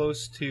really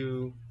close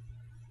to.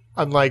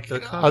 Unlike the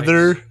comics.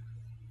 other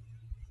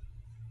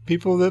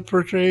people that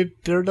portrayed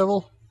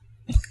Daredevil.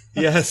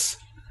 Yes.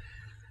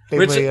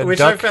 Namely a Which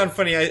I duck. found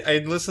funny. I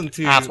listened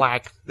to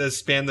Affleck. the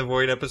Span the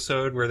Void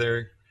episode where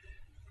they're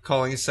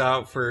calling us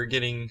out for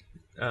getting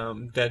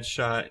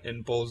Deadshot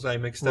and Bullseye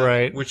mixed up,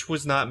 Right. which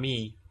was not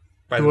me.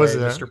 By Who the way, was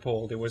that? Mr.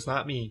 Pold. It was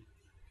not me.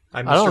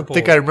 I'm I don't Mr.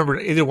 think Pold. I remember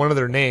either one of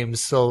their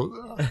names,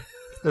 so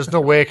there's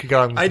no way I could get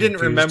on. I didn't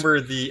confused. remember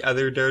the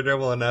other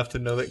Daredevil enough to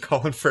know that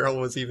Colin Farrell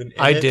was even in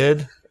I it.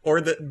 did. Or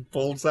that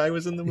Bullseye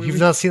was in the movie. You've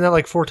not seen that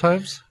like 4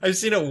 times? I've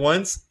seen it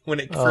once when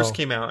it first Oh.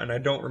 came out, and I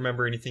don't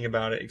remember anything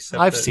about it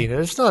except I've that seen it.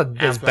 It's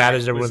not as Affleck bad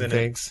as was everyone in it.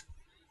 thinks.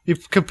 You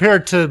compare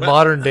it to Well-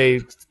 modern day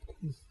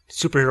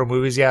superhero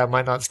movies, yeah, it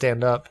might not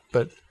stand up,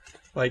 but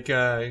Like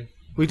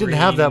we didn't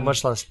have that Green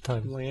much last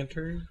time.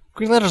 Lantern.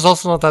 Green Lantern's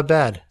also not that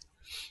bad.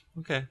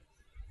 Okay.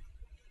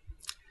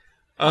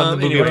 On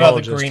the movie What about the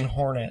Apologist. Green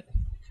Hornet?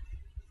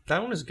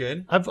 that one is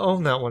good. I've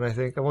owned that one, I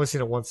think. I've only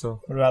seen it once,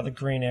 though. What about the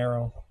Green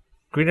Arrow?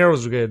 Green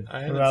Arrow's good. I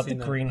What haven't about the seen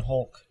that. Green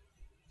Hulk?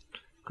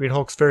 Green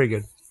Hulk's very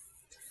good.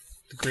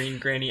 The Green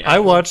Granny. I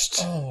Apple.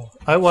 watched Oh,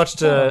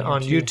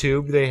 on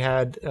YouTube, they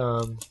had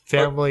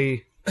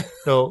family...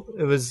 No,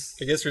 it was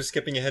I guess we're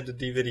skipping ahead to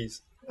D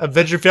Viddy's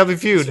Adventure Family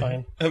it's Feud.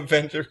 fine.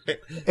 Avenger. Did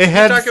It we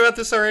had... talk about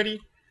this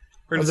already?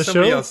 Or On did the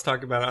somebody show? else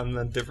talk about it on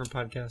a different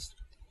podcast?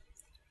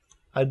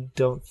 I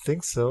don't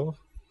think so.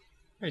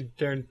 I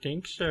don't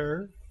think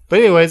so. But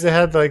anyways, it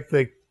had like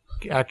the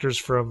actors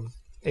from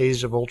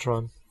Age of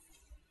Ultron.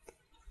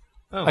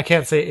 Oh. I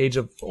can't say Age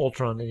of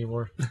Ultron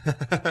anymore.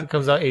 It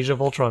comes out Age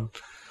of Ultron.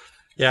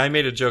 Yeah, I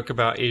made a joke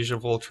about Age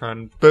of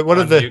Ultron But one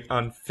of the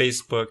on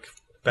Facebook.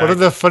 one of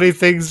the funny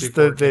things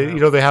before that it they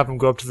came out. they have them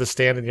go up to the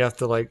stand and you have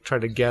to like try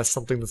to guess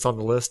something that's on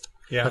the list.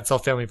 Yeah. That's how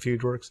Family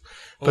Feud works.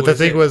 Oh, But the is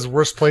thing it? was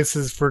worst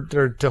places for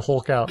to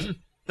Hulk out.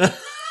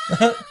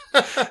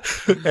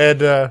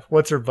 And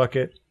what's her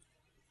bucket?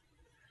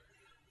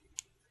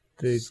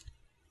 The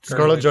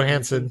Scarlett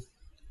Johansson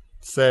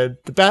said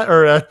the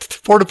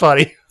porta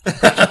potty,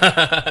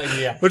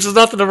 Yeah. which is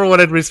not the number one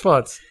in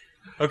response.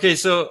 Okay,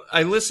 so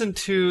I listened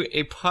to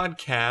a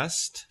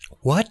podcast,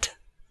 What?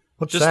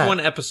 What's just that? one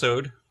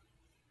episode.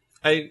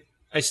 I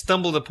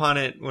stumbled upon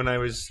it when I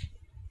was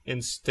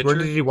in Stitcher. Where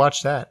did you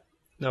watch that?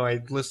 No,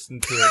 I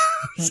listened to it.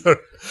 So,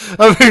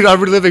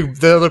 I'm reliving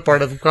the other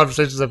part of the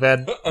conversations I've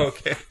had.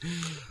 Okay.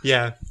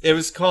 Yeah. It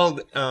was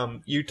called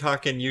You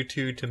Talking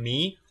U2 to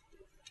Me,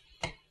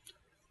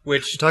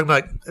 which You're talking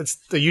about it's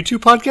the YouTube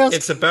podcast.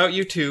 it's about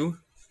U2.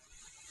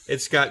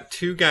 It's got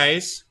 2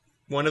 guys.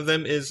 One of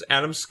them is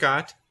Adam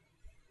Scott,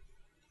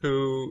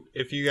 who,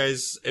 if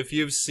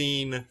you've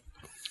seen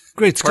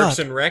Great Parks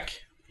and Rec,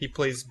 he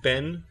plays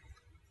Ben.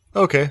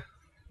 Okay,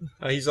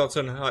 He's also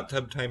in Hot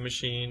Tub Time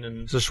Machine,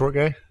 and it's a short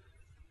guy.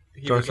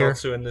 he dark was hair?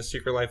 also in The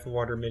Secret Life of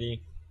Walter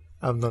Mitty.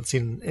 I've not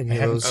seen I any of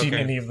haven't those. seen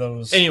Okay. any of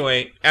those.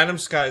 Anyway, Adam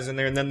Scott is in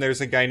there, and then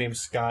there's a guy named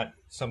Scott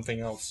something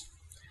else.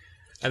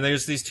 And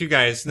there's these 2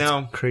 guys.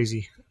 Now,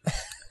 Crazy.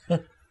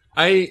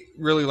 I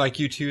really like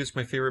U2. It's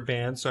my favorite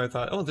band, so I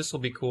thought, oh, this will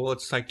be cool.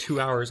 It's like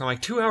 2 hours. I'm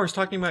like, 2 hours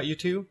talking about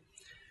U2?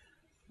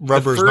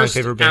 Rubber's the my first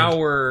favorite band.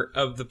 hour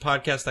of the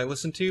podcast I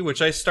listened to,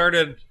 which I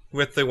started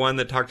with the one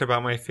that talked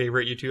about my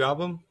favorite U2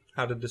 album,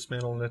 How to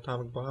Dismantle an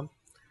Atomic Bomb.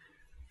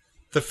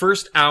 The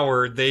first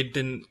hour, they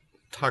didn't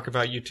talk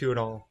about U2 at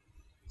all.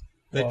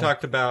 They Wow.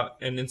 talked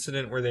about an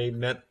incident where they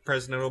met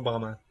President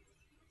Obama.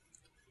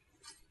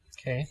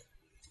 Okay.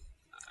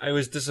 I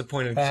was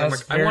disappointed. That 'Cause I'm has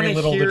like, I very want to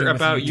little to hear do with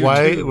about U2.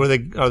 U2.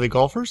 Why are they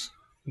golfers?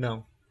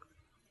 No.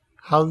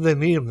 How did they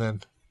meet him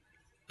then?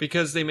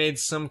 Because they made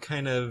some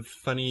kind of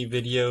funny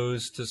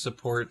videos to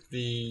support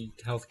the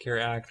Healthcare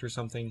Act or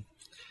something.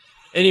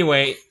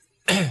 Anyway,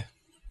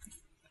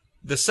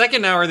 the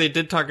second hour they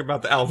did talk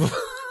about the album.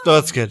 Oh,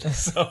 that's good.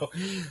 So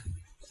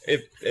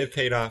it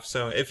paid off.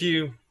 So if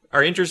you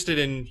are interested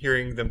in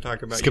hearing them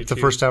talk about Skip the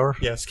U2, first hour?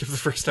 Yeah, skip the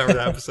first hour of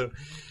the episode.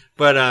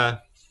 But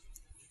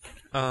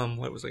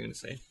what was I going to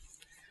say?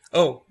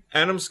 Oh,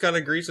 Adam Scott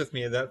agrees with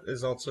me. That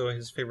is also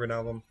his favorite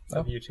album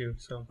of U2.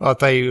 So Oh, I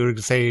thought you were going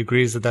to say he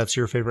agrees that that's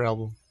your favorite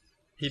album.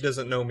 he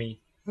doesn't know me.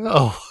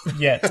 Oh,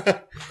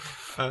 Yet.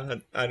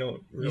 I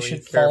don't really You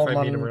should care follow if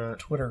I meet him him or on not.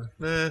 Twitter.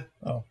 Nah.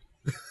 Oh.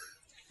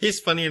 He's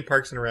funny in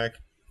Parks and Rec.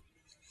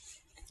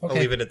 Okay. I'll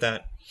leave it at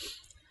that.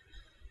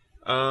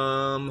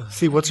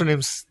 See, what's her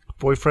name's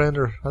boyfriend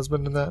or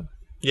husband in that?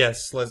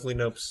 Yes, Leslie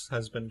Knope's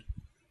husband.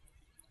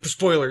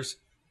 Spoilers.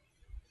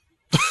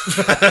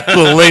 A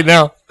little late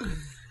now.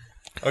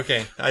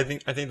 Okay, I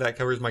think that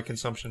covers my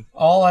consumption.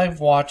 All I've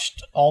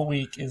watched all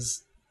week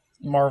is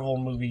Marvel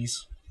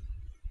movies.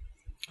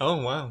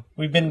 Oh wow,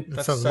 We've been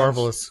That sounds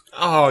marvelous.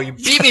 Oh, you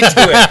beat me to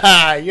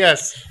it.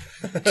 Yes.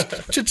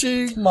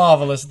 Cha-ching.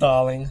 marvelous,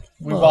 darling.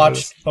 We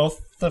Marvelous. watched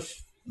both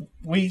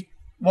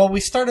we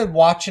started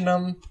watching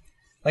them.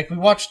 Like we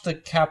watched the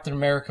Captain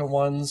America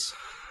ones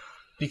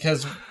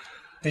because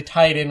they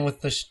tied in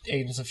with the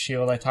Agents of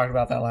S.H.I.E.L.D. I talked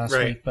about that last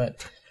Right. week,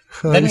 but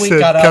then You we said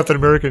got out. Captain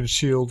America and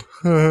S.H.I.E.L.D.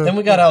 Then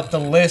we got out the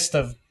list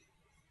of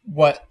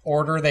what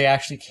order they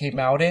actually came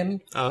out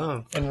in,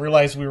 Oh, and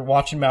realized we were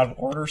watching them out of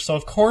order. So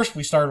of course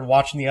we started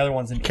watching the other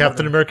ones in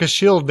Captain order. America's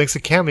S.H.I.E.L.D. makes a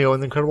cameo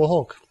in The Incredible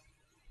Hulk.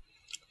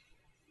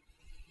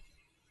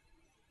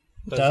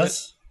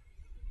 Does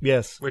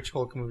Yes. which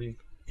Hulk movie?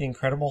 the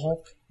Incredible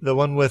Hulk? The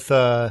one with,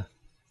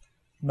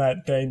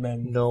 Matt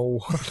Damon. no.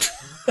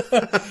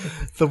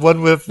 The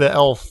one with the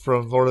elf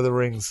from Lord of the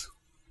Rings.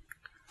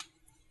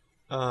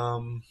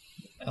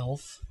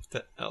 Elf.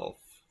 The elf.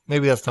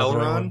 Maybe that's not the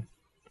right Elrond. one.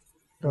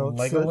 No,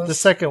 it's Legolas? the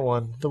second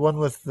one. The one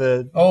with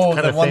the Oh,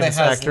 kind the of one that famous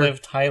has actor.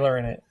 Liv Tyler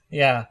in it.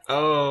 Yeah.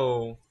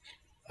 Oh,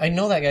 I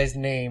know that guy's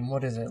name.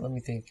 What is it? Let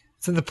me think.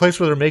 It's in the place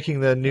where they're making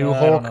the new I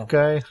don't know. Hulk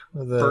guy.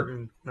 The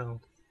Burton.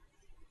 No.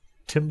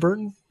 Tim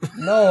Burton?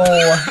 No.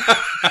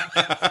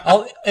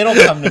 It'll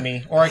come to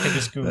me, or I could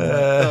just Google it.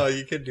 Oh,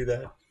 you could do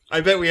that.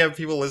 I bet we have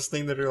people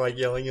listening that are like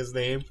yelling his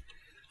name.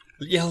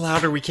 Yell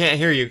louder, we can't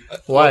hear you.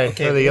 Why?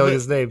 Okay, Are they yelling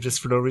his name just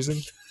for no reason?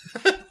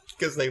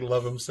 Because they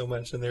love him so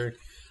much and they're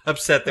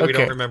upset that we Okay.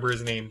 don't remember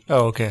his name.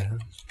 Oh, okay.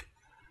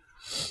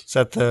 Is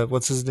that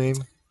what's his name?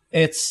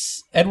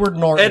 It's Edward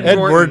Norton.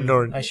 Norton.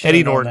 Norton. I should Eddie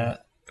have known Norton.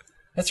 that.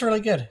 That's really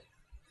good.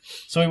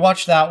 So we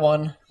watched that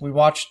one. We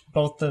watched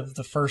both of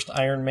the first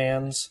Iron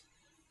Mans.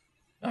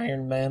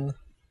 Iron Man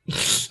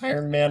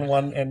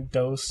 1 and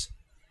Dose.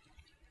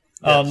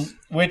 Yes.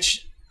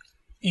 Which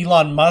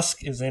Elon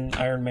Musk is in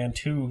Iron Man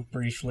 2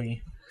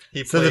 briefly.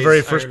 He So the plays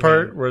very first Iron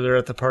part Man. where they're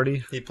at the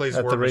party He plays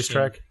at War the Machine.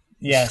 racetrack.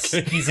 Yes,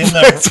 he's in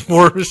It's the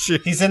War Machine.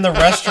 he's in the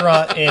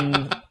restaurant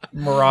in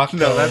Morocco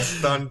No, that's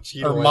Don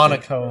Cheadle. or I think,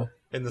 Monaco.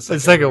 in the The second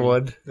second movie.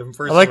 one. The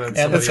first I like. one. And It's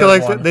the kind of third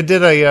like one. they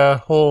did a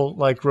whole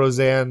like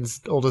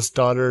Roseanne's oldest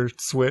daughter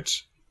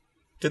switch.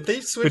 Did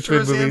they switch Between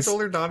Roseanne's movies.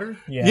 older daughter?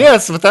 Yeah.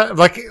 Yes, without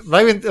not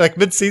even like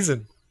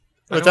mid-season,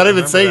 I without don't even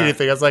remember saying that.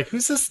 anything. I was like,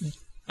 "Who's this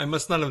I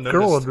must not have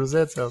girl in noticed.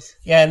 Roseanne's house?"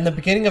 Yeah, in the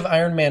beginning of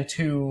Iron Man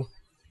 2,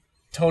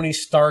 Tony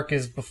Stark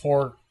is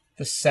before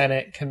the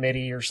Senate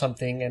committee or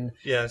something, and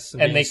Yes,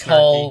 and they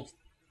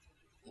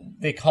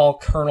being call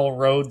Colonel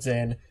Rhodes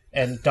in,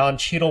 and Don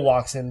Cheadle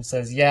walks in and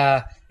says,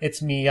 "Yeah,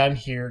 it's me. I'm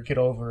here. Get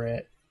over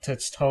it."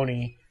 It's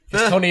Tony.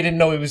 Because Tony didn't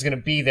know he was going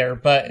to be there,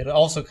 but it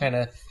also kind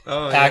of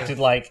snarky. acted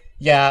like,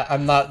 "Yeah,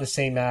 I'm not the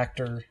same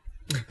actor."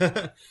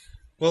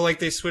 Well, like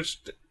they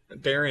switched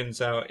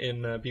Darren's out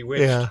in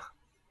Bewitched. Yeah,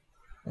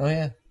 Oh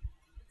yeah.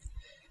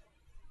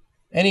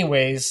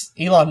 Anyways,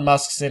 Elon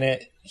Musk's in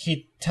it.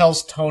 He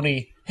tells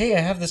Tony, "Hey, I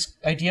have this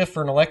idea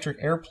for an electric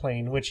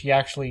airplane," which he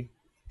actually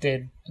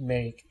did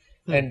make.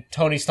 And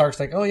Tony Stark's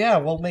like, "Oh yeah,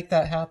 we'll make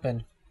that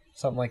happen."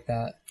 Something like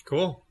that.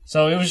 Cool.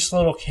 So it was just a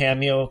little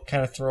cameo,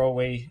 kind of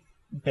throwaway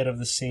bit of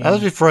the scene. that was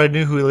before I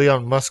knew who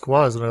Elon Musk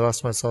was when I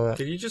last time I saw that.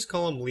 Did you just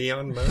call him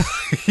Leon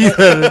Musk?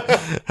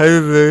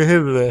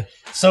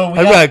 So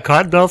I've got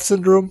Cottonmouth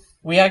syndrome.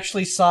 we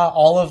actually saw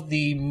all of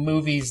the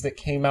movies that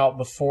came out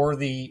before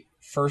the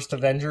first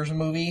Avengers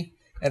movie,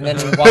 and then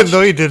we watched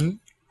No, you didn't.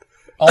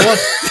 all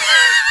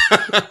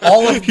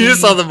of You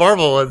just saw the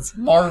Marvel ones.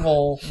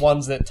 Marvel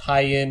ones that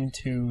tie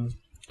into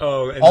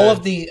Oh, and all the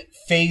of the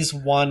Phase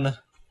 1,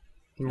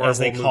 Marvel as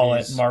they call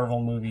movies. it,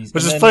 Marvel movies.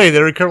 Which And is then- funny.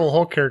 The Incredible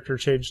Hulk character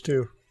changed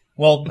too.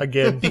 Well,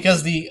 Again.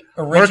 because the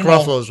Mark original...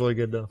 Ruffalo is really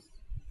good though.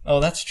 Oh,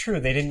 that's true.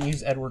 They didn't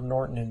use Edward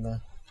Norton in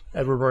the...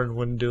 Edward Norton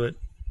wouldn't do it.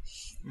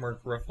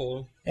 Mark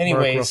Ruffalo.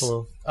 Anyways,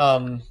 Mark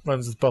Ruffalo.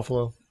 Runs with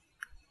Buffalo.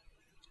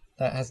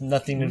 that has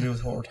nothing to do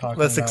with what we're talking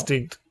That's about.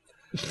 extinct.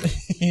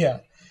 Yeah.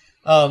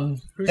 Who's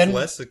Then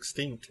less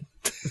extinct?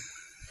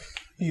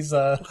 he's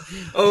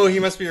Oh, he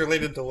must be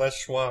related to Les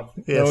Schwab.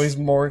 Yes. no, he's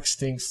more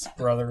extinct's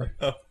brother.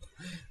 Oh.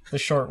 The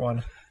short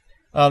one.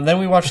 Then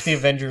we watched the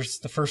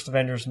first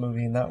Avengers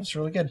movie, and that was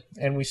really good.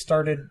 And we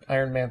started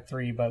Iron Man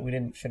 3, but we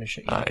didn't finish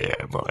it yet. I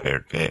am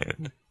Iron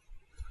Man.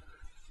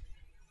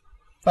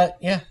 But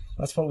yeah,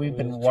 that's what we've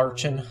been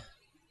watching.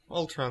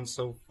 Ultron's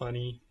so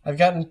funny. I've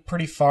gotten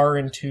pretty far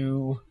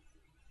into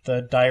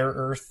the Dire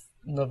Earth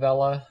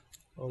novella.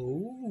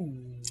 Oh.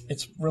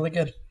 It's really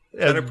good.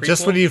 that a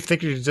Just prequel? when you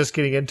think you're just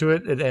getting into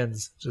it, it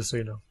ends. Just so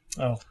you know.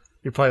 Oh,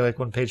 You're probably like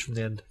one page from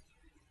the end.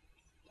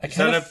 I Is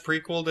kind that of a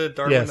prequel to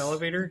Darwin Yes.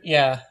 Elevator?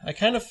 yeah. I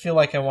kind of feel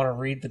like I want to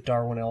read the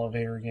Darwin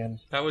Elevator again.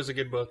 That was a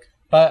good book.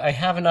 But I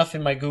have enough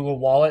in my Google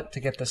Wallet to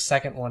get the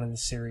second one in the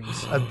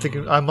series.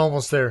 I'm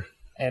almost there.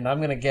 And I'm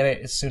going to get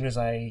it as soon as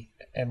I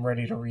am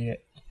ready to read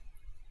it.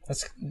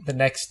 That's the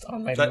next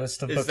on my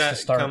list of books to start.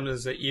 Does that come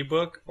as an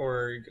ebook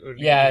or do you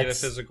Yeah, get a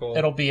physical?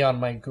 It'll be on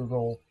my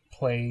Google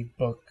Play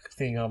book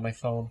thing on my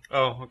phone.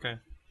 Oh, okay.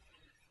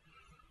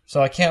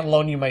 So I can't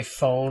loan you my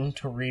phone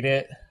to read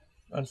it,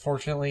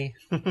 unfortunately.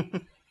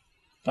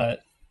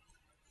 But,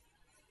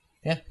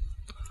 yeah.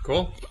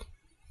 Cool.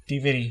 D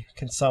Viddy,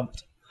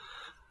 consumped.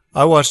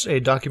 I watched a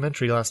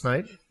documentary last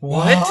night.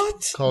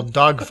 What? Called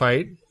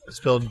Dogfight,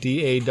 spelled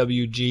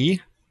DAWG.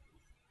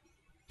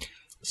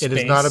 It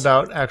is not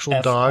about actual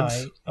F-I-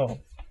 dogs. Oh.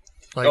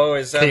 Like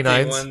is that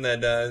canines. the one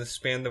that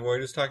Span the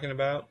Void was talking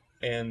about?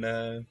 And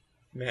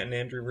Matt and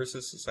Andrew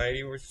versus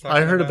Society were talking about?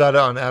 I heard about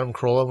it on Adam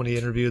Carolla when he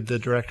interviewed the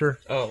director.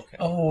 Oh, okay.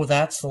 Oh,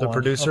 that's the one.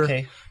 Producer.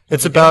 Okay.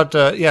 It's about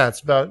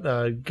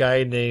a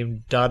guy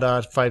named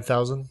Dada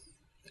 5000.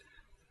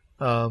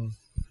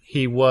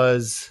 He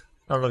was,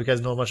 I don't know if you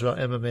guys know much about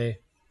MMA.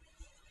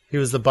 He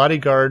was the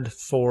bodyguard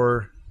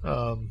for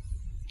I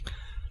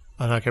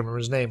can't remember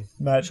his name.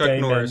 Matt Chuck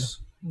Damon. Norris.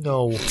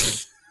 No.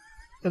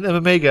 An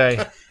MMA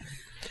guy.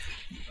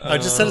 I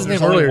just said his name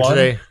There's only earlier one?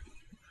 today.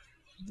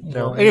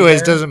 No. Norton Anyways,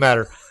 there? doesn't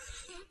matter.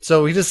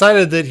 So he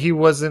decided that he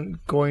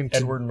wasn't going to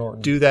Edward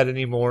Norton. do that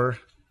anymore.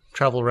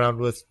 Travel around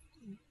with.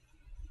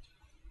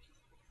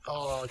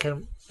 Oh, I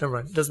can't. Never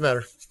mind. Doesn't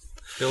matter.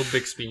 Bill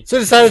Bixby. So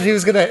he decided he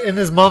was going to, in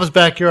his mom's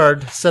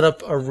backyard, set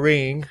up a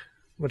ring,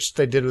 which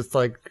they did with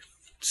like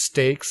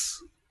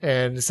stakes.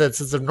 And he said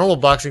since the normal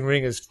boxing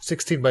ring is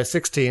 16 by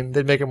 16,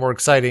 they'd make it more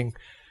exciting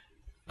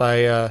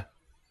by. That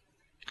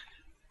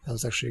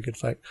was actually a good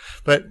fight.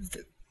 But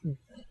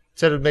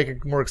instead of making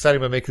it more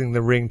exciting by making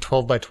the ring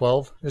 12 by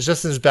 12, it's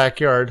just in his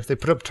backyard. They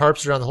put up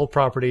tarps around the whole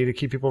property to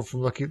keep people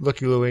from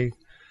looky-looey.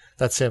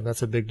 That's him.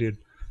 That's a big dude.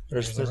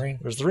 There's the ring.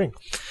 There's the ring.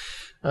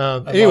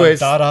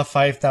 Anyways,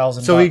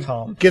 Dada5000.com. so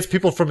he gets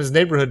people from his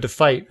neighborhood to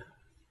fight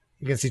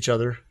against each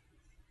other.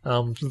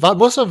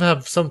 Most of them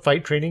have some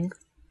fight training.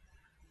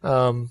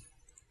 The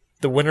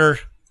winner,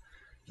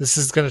 this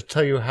is going to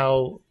tell you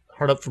how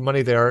hard up for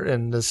money they are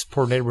in this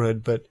poor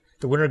neighborhood, but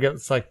the winner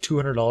gets like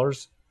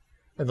 $200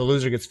 and the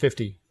loser gets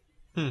 $50.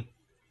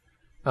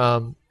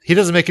 He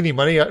doesn't make any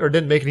money or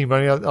didn't make any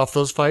money off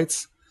those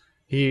fights.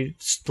 He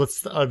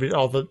splits all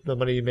the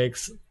money he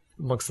makes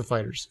amongst the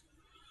fighters,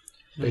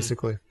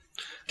 basically.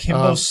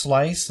 Kimbo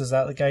Slice, is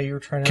that the guy you were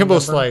trying to Kimbo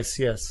remember? Slice,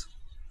 yes.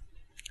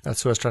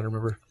 That's who I was trying to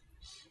remember.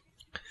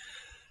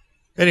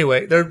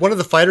 Anyway, one of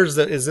the fighters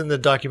that is in the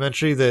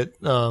documentary that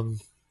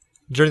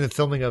during the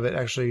filming of it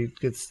actually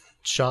gets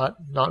shot,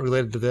 not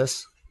related to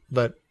this,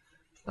 but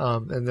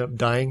ended up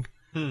dying.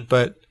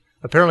 But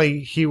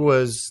apparently he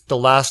was the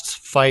last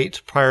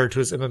fight prior to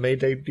his MMA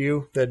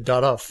debut that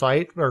Dada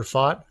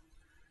fought,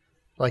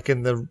 like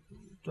in the,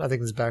 I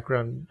think his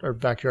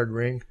backyard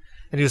ring.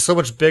 And he was so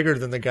much bigger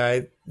than the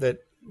guy that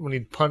when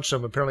he'd punch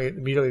him, apparently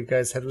immediately the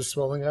guy's head was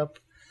swelling up.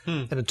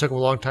 And it took him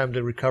a long time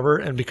to recover.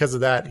 And because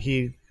of that,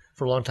 he,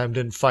 for a long time,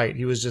 didn't fight.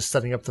 He was just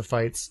setting up the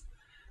fights,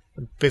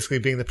 basically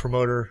being the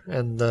promoter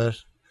and the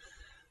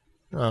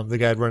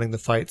guy running the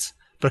fights.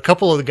 But a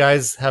couple of the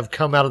guys have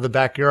come out of the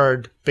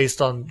backyard because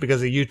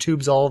he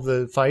YouTubes all of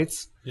the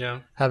fights.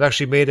 Yeah. Have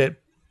actually made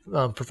it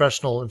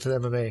professional into the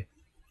MMA.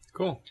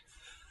 Cool.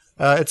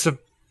 It's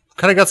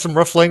kind of got some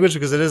rough language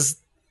because it is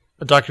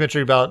a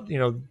documentary about,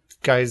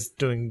 guys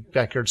doing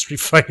backyard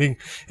street fighting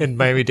in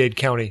Miami-Dade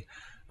County.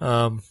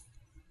 But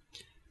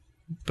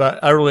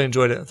I really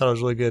enjoyed it. I thought it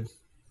was really good.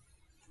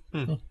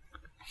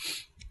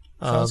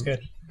 Sounds good.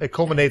 It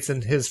culminates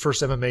in his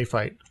first MMA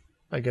fight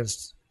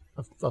against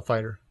a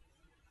fighter.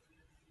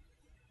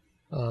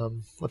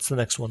 What's the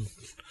next one?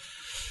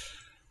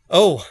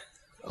 Oh,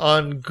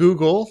 on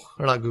Google,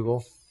 or not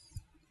Google,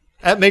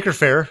 at Maker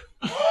Faire,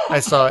 I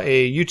saw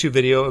a YouTube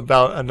video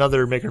about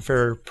another Maker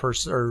Faire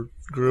person or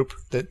group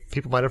that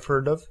people might have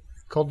heard of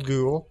called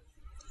Google.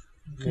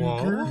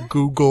 Whoa.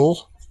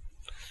 Google.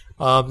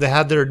 They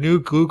had their new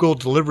Google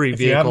delivery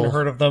If you vehicle. haven't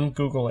heard of them,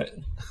 Google it.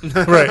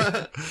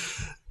 Right.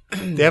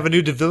 They have a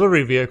new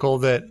delivery vehicle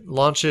that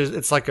launches.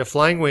 It's like a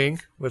flying wing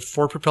with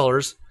 4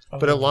 propellers,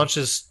 but it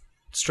launches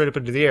straight up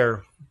into the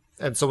air.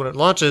 And so when it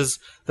launches,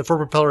 the 4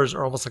 propellers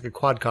are almost like a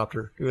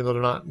quadcopter, even though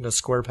they're not in a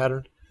square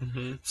pattern.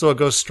 Mm-hmm. So it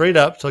goes straight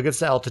up till it gets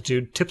to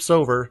altitude, tips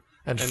over,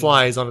 and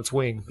flies on its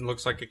wing. It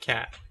looks like a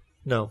cat.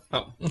 No.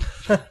 Oh.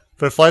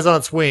 But it flies on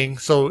its wing.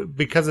 So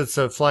because it's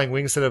a flying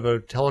wing instead of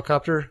a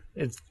helicopter,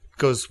 it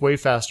goes way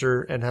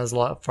faster and has a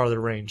lot farther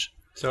range.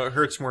 So it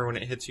hurts more when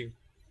it hits you.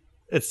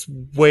 It's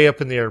way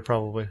up in the air,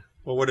 probably.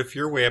 Well, what if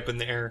you're way up in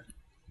the air?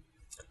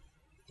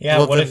 Yeah,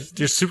 well, what then if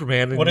you're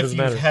Superman? And what it if doesn't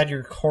you've matter. had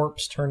your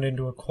corpse turned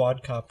into a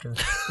quadcopter?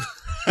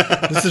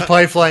 This is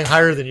probably flying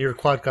higher than your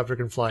quadcopter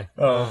can fly.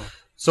 Oh.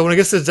 So when it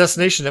gets to its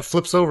destination, it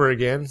flips over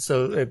again,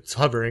 so it's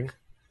hovering,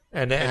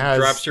 and it has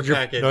drops your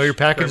package. No, your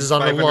package from is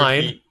on the 500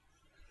 line. feet.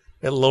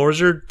 It lowers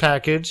your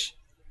package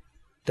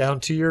down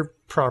to your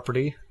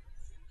property,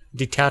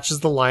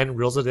 detaches the line,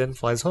 reels it in,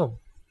 flies home.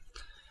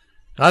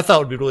 I thought it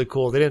would be really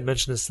cool. They didn't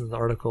mention this in the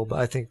article, but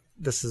I think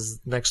this is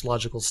the next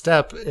logical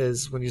step,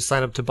 is when you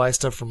sign up to buy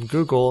stuff from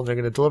Google and they're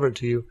going to deliver it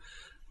to you,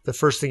 the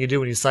first thing you do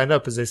when you sign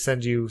up is they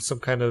send you some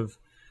kind of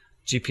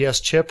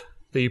GPS chip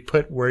that you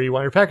put where you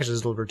want your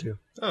packages delivered to.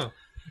 Oh.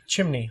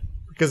 Chimney.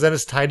 Because then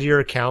it's tied to your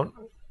account.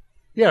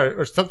 Yeah,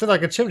 or something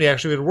like a chimney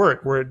actually would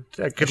work, where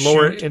it could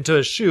lower it into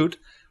a chute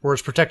where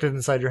it's protected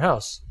inside your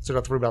house. So you don't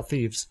have to worry about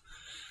thieves.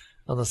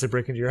 Unless they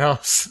break into your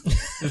house.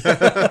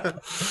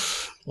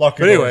 Lock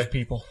your doors,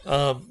 people.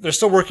 They're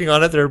still working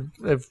on it. They're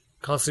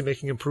constantly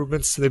making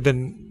improvements. They've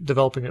been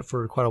developing it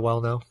for quite a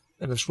while now,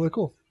 and it's really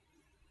cool.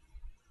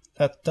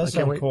 That does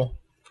sound cool.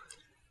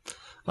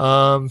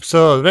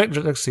 So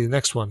let's see,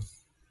 next one.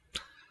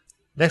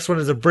 Next one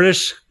is a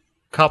British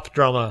cop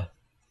drama.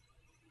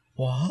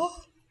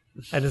 What?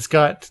 And it's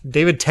got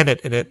David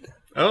Tennant in it.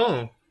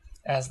 Oh.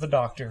 As the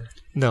Doctor.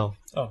 No.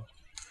 Oh.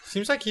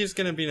 Seems like he's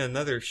going to be in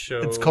another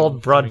show. It's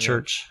called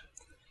Broadchurch.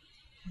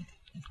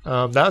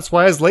 That's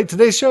why I was late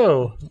today's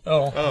show.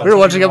 Oh. We were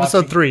watching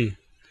episode 3.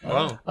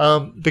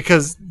 Wow.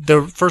 Because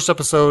the first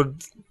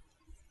episode,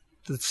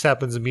 this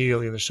happens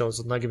immediately in the show,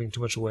 so I'm not giving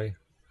too much away.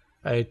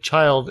 A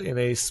child in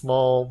a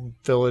small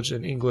village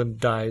in England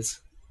dies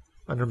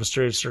under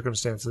mysterious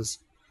circumstances.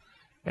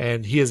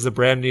 And he is the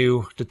brand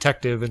new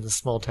detective in the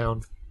small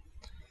town,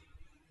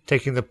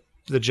 taking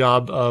the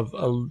job of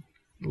a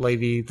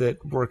lady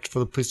that worked for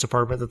the police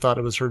department that thought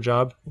it was her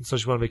job. And so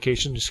she went on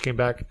vacation. She came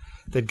back.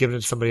 They'd given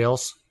it to somebody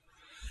else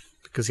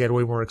because he had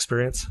way more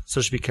experience.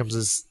 So she becomes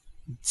his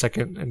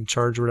second in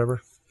charge or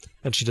whatever.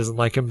 And she doesn't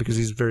like him because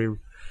he's very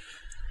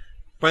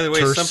By the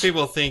way, terse. some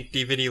people think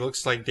D Viddy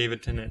looks like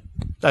David Tennant.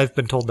 I've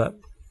been told that.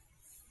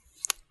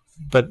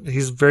 But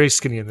he's very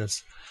skinny in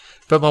this.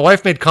 But my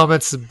wife made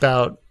comments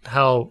about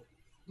how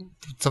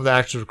some of the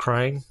actors are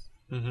crying.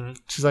 Mm-hmm.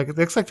 She's like, it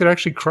looks like they're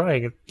actually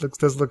crying. It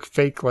does look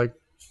fake like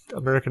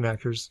American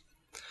actors.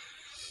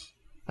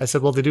 I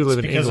said, well, they do live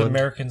in England. Because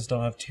Americans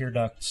don't have tear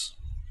ducts.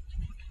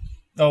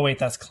 Oh, wait,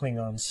 that's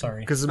Klingons.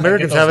 Sorry. Because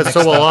Americans have it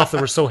so well off that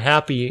we're so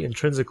happy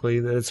intrinsically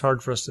that it's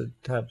hard for us to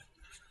have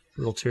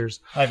real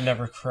tears. I've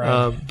never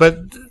cried. But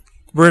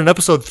we're in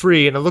episode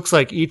 3, and it looks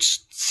like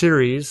each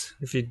series,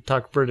 if you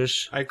talk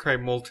British... I cry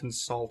molten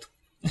salt.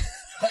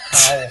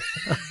 Ow.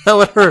 That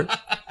would hurt.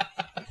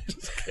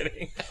 Just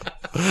kidding.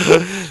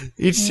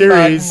 Each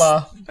series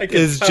I can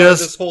is tell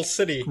just this whole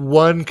city.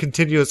 one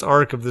continuous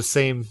arc of the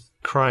same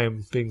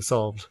crime being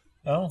solved.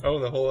 Oh,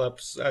 the whole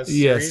episode.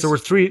 Yes, there were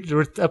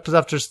episodes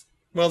after.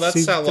 Well,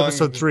 that's how long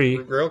episode 3.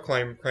 real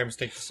crimes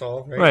take to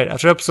solve, right? Right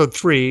after episode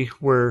 3,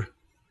 we're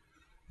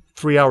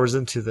 3 hours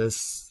into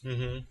this,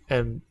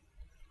 and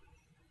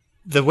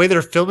the way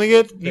they're filming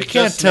it, you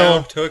can't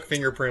tell took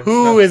fingerprints.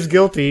 who is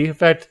guilty. In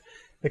fact,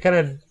 they kind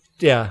of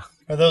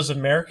Are those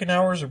American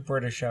hours or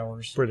British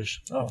hours?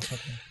 British. Oh, okay.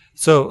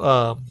 So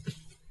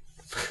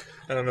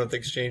I don't know what the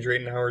exchange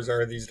rate in hours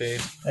are these days.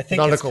 I think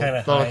nautical, it's kind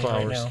of high nautical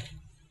right hours.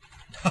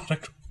 now.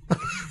 Nautical.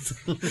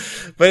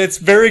 But it's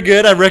very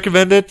good. I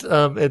recommend it.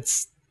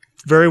 It's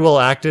very well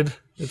acted.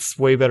 It's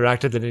way better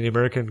acted than any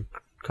American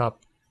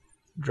cop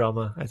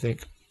drama, I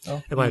think,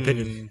 in my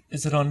opinion.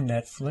 Is it on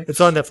Netflix?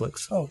 It's on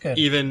Netflix. Oh, good.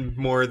 Even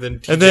more than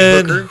T.J. And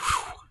then, Hooker.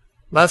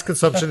 Last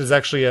Consumption is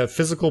actually a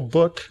physical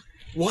book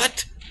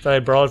What? that I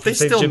borrowed from They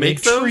St. still Jimmy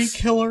make those? Tree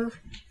Killer.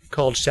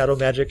 called Shadow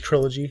Magic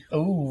Trilogy.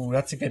 Oh,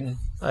 that's a good one.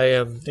 I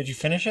am... Did you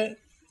finish it?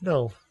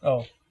 No.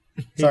 Oh.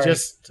 He Sorry.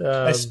 just...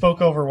 I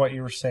spoke over what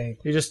you were saying.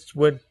 He just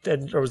went...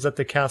 or was at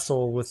the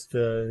castle with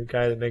the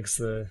guy that makes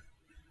the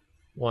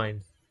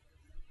wine.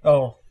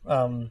 Oh,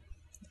 The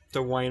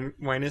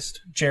winist?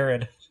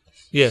 Jared.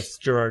 Yes,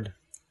 Gerard.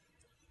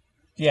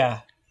 Yeah.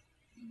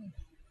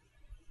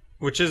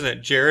 Which is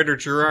it? Jared or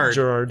Gerard?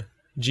 Gerard.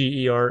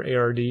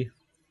 Gerard.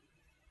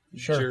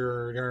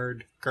 Sure.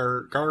 Gerard.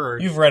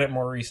 You've read it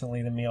more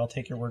recently than me. I'll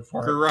take your word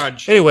for it.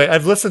 Garage. Anyway,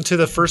 I've listened to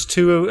the first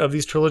 2 of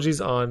these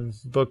trilogies on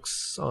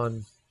books,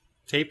 on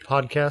Tape?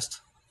 podcast.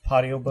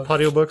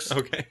 Audiobooks.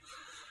 Okay.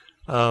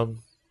 In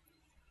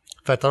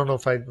fact, I don't know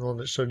if I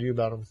showed you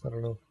about them. I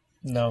don't know.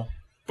 No.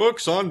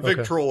 Books on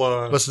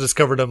Victrola. Must have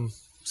discovered them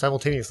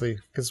simultaneously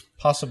because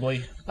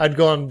Possibly. I'd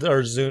go on our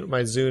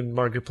my Zune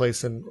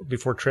marketplace and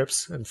before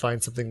trips and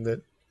find something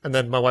that, and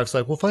then my wife's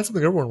like, "Well, find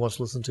something everyone wants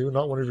to listen to,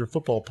 not one of your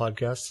football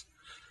podcasts."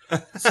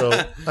 So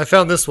I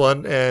found this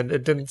one, and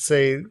it didn't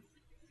say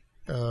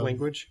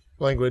language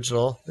at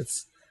all.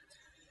 It's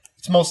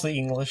mostly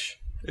English.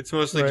 It's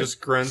mostly Right. just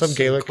grunts Some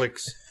Gaelic. and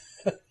clicks.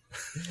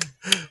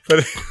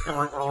 But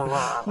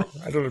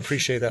I don't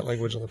appreciate that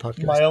language on the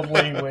podcast. Mild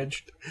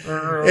language.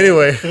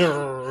 Anyway,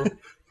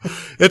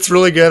 it's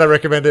really good. I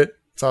recommend it.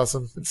 It's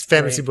awesome. It's a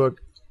fantasy Great.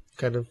 book,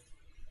 kind of.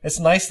 It's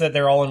nice that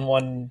they're all in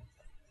one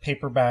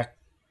paperback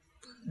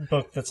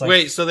book that's like...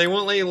 Wait, so they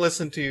won't let you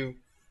listen to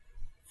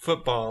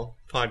football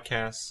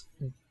podcasts,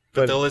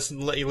 but they'll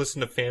let you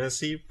listen to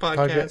fantasy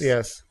podcasts?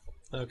 Yes.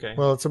 Okay.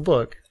 Well, it's a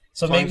book.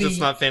 So as long maybe as it's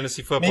not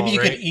fantasy football, maybe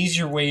you right? could ease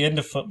your way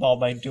into football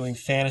by doing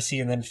fantasy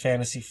and then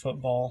fantasy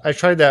football. I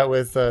tried that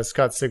with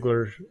Scott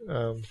Sigler.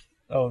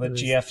 Oh, the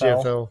his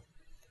GFL.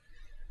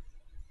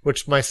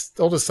 Which my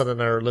oldest son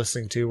and I are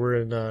listening to. We're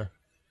in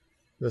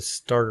the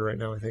starter right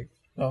now, I think.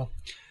 Oh.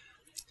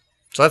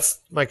 So that's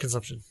my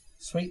consumption.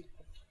 Sweet.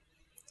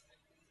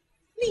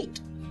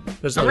 Neat.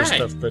 There's All other right.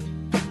 stuff, but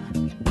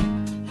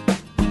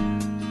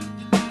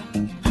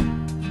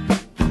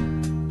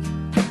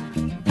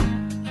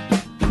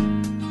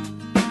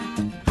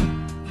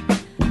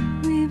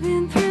We've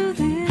been through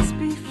this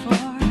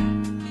before,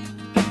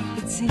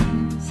 it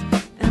seems,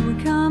 and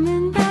we're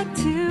coming back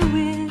to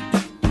it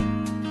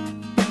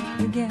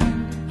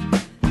again.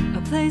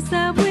 A place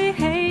that we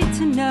hate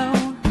to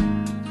know.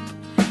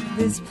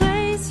 This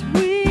place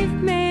we've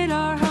made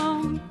our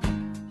home.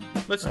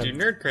 Let's do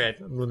nerd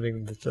cred. I'm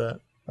limiting it to that.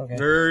 Okay.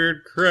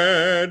 Nerd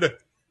cred.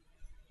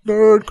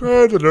 Nerd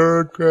cred,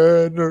 nerd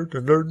cred,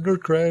 nerd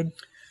cred.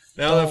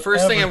 Now the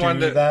first thing I Ever wanted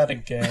do to that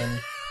again.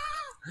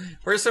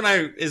 first one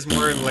is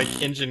more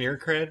like engineer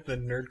cred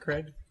than nerd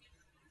cred.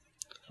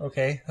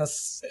 Okay,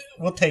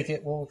 we'll take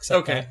it. We'll accept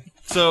Okay,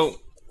 so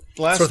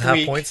last So with half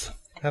week, points.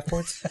 Half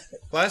points.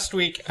 last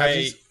week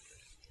I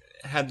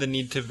had the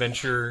need to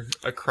venture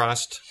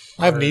across.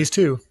 I have knees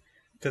too.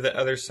 To the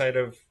other side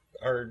of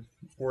our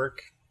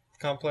work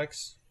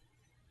complex.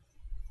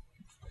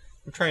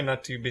 I'm trying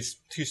not to be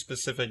too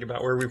specific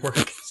about where we work.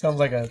 that. Sounds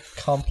like a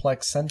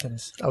complex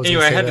sentence.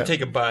 Anyway, I had to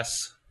take a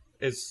bus.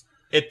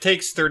 It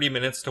takes 30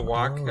 minutes to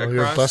walk Oh, you're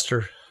a across.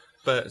 buster.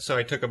 But so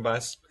I took a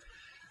bus.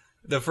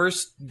 The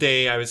first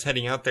day I was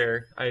heading out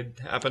there, I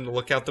happened to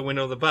look out the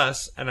window of the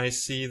bus and I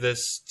see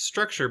this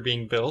structure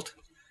being built.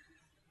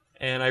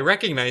 And I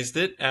recognized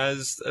it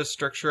as a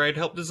structure I'd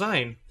helped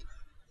design.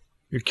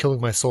 You're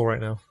killing my soul right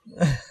now.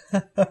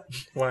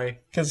 Why?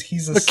 Because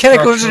he's a Mechanical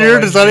structural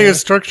engineer designing a engineer.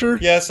 structure?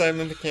 Yes,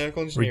 I'm a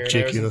mechanical engineer and I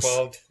was Ridiculous.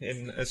 involved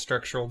in a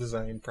structural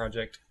design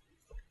project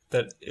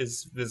that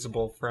is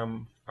visible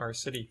from our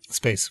city.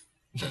 Space.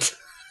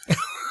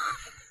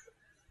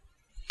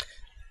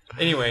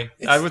 Anyway,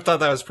 I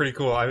thought that was pretty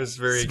cool. I was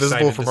very It's excited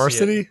visible to from our see it.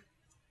 city?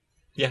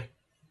 Yeah.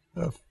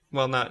 Oh.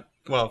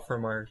 Well,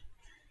 from our...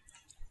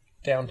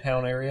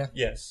 Downtown area.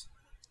 Yes.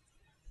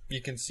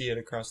 You can see it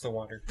across the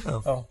water.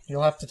 Oh,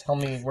 you'll have to tell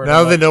me where. Now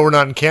to they look. know we're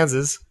not in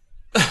Kansas.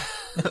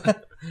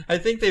 I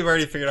think they've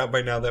already figured out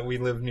by now that we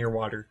live near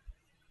water.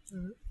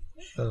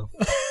 Oh.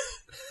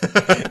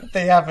 If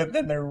they haven't,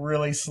 then they're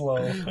really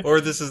slow.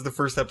 Or this is the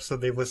first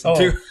episode they've listened Oh,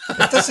 to.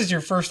 if this is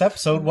your first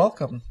episode,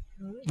 welcome.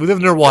 We live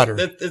near water.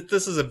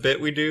 This is a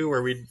bit we do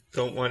where we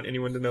don't want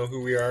anyone to know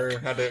who we are or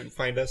how to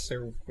find us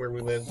or where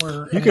we live.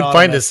 We're You can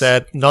find anonymous. us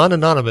at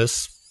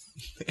non-anonymous.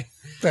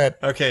 That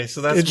Okay,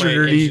 so that's my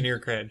Enginerdy engineer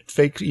cred.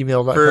 fake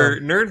email.com. For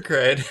nerd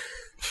cred,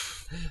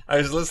 I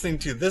was listening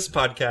to this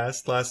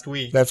podcast last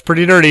week, That's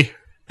pretty nerdy.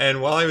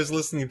 and while I was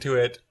listening to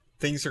it,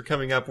 things are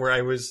coming up where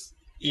I was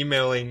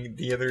emailing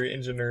the other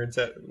engineers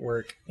at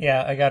work.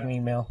 Yeah, I got an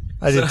email.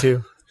 I did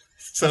too.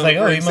 So, I was like,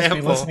 for oh, he must be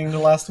example, listening to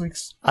last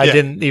week's I Yeah.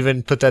 didn't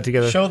even put that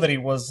together. show that he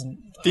wasn't.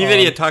 D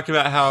Viddy had talked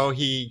about how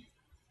he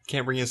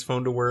can't bring his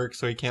phone to work,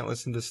 so he can't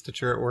listen to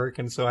Stitcher at work,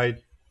 and so I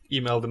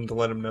emailed him to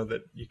let him know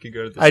that you could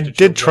go to the I Stitcher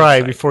did try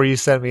website. before you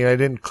sent me, and I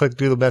didn't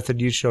do the method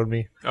you showed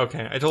me.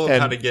 Okay, I told him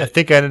And how to get. I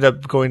think I ended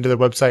up going to their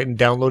website and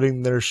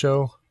downloading their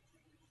show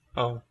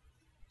Oh,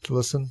 to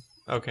listen.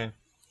 okay.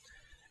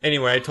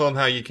 Anyway, I told him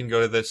how you can go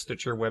to the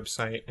Stitcher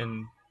website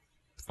and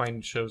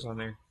find shows on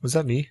there. Was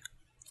that me?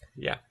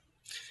 Yeah.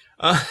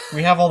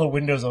 We have all the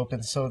windows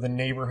open, so the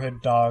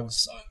neighborhood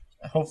dogs.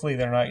 Hopefully,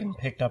 they're not getting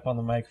picked up on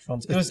the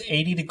microphones. It was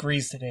 80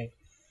 degrees today.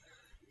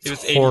 It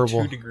was It's horrible.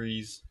 82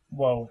 degrees.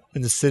 Whoa!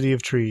 In the city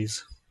of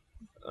trees.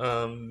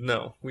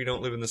 No, we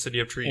don't live in the city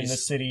of trees. In the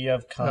city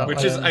of Compton,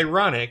 Which is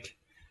ironic,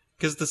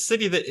 because the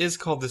city that is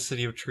called the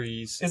city of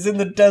trees. is in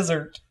the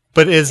desert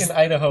But in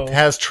Idaho.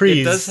 has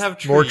trees. It does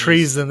have More trees.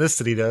 trees than this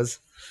city does.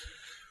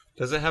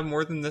 Does it have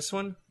more than this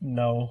one?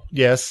 No.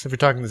 Yes, if you're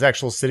talking this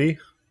actual city.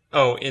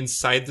 Oh,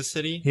 inside the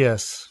city?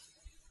 Yes.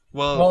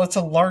 Well, it's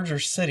a larger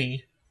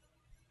city.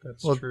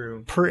 That's Well,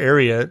 true. per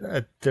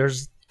area,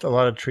 there's a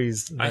lot of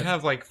trees. I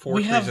have like 4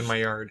 We trees have- in my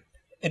yard.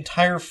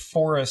 Entire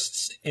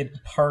forests in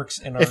parks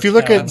in our If you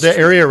look at towns. the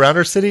area around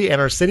our city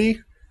and our city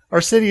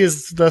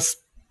is less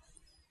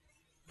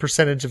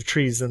percentage of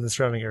trees than the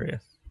surrounding area.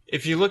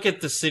 If you look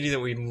at the city that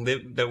we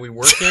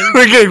work in,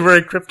 We're getting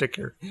very cryptic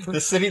here. the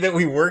city that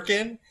we work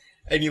in,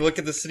 and you look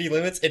at the city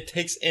limits, it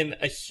takes in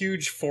a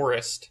huge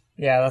forest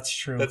Yeah, that's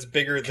true. that's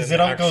bigger than Because the it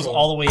all actual... goes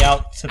all the way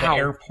out to the Ow.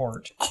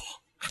 airport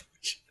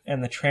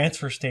and the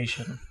transfer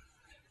station.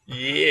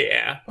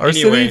 Yeah. Our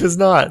Anyway, city does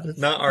not.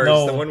 not ours.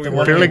 No, the one we the work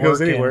one Barely we in. goes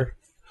work in. anywhere.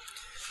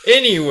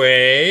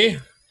 Anyway,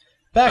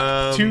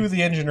 Back to the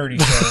Enginerdy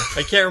Show.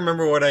 I can't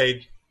remember what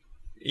I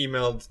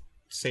emailed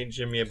St.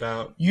 Jimmy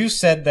about. You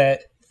said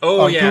that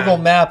Oh, on yeah. Google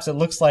Maps, it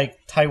looks like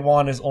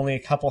Taiwan is only a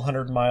couple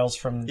hundred miles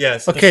from.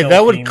 Yes. the Okay,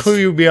 that would Philippines. clue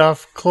you be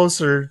off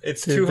closer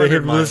It's to 200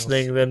 him miles.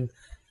 listening than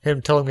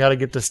him telling me how to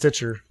get to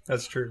Stitcher.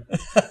 That's true.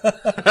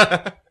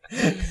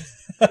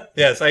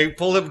 Yes, I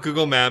pulled up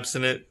Google Maps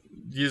and it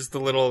used the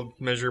little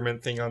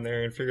measurement thing on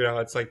there and figured out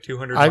it's like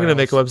 200 I'm going to miles.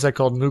 make a website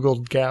called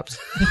Moogle Gaps.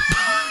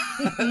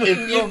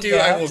 If you do,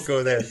 I will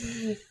go there.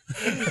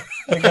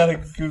 I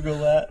gotta Google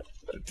that.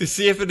 To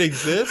see if it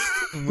exists,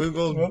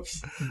 Moogle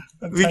Whoops.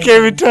 We can't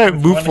even type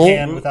With one Moofle.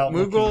 hand without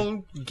looking.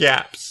 Moogle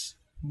Gaps.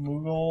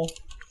 Moogle.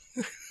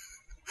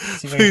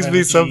 Please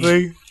be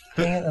something.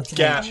 Dang it, that's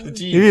Gap. an H.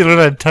 You need to learn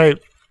how to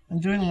type. I'm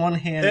doing one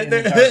hand in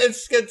the dark.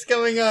 It's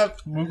coming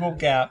up. Moogle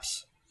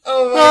Gaps.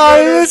 Oh my Oh,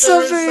 god, it's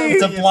something.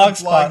 It's a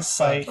blogspot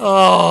site.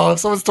 Oh,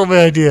 someone stole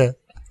my idea.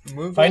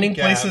 Finding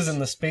places in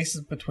the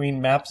spaces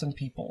between maps and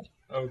people.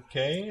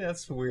 Okay,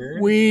 that's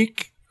weird.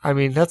 Weak. I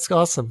mean, that's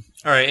awesome.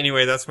 All right,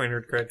 anyway, that's my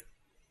nerd cred.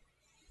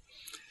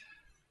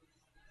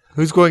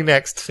 Who's going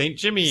next? St.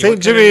 Jimmy. St.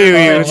 what kind of Jimmy,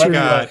 nerd what cred you you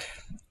got?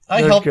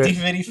 I Nerd helped cred. D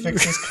Viddy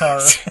fix his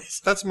car.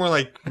 That's more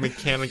like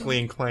mechanically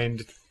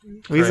inclined.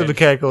 He's a cred.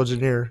 mechanical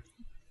engineer.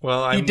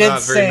 Well, I'm did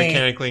not very say,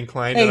 mechanically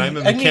inclined, Hey, and I'm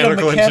a I need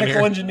mechanical, a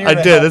mechanical engineer. I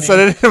to did. help That's me.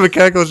 why I didn't have a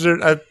mechanical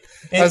engineer. I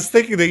It- was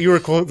thinking that you were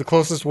the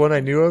closest one I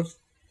knew of.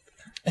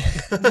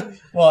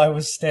 Well, I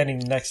was standing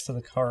next to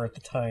the car at the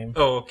time.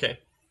 Oh, okay.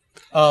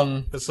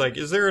 It's like,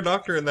 is there a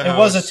doctor in the house? It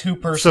was a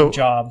two-person So-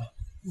 job.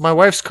 My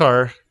wife's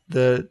car,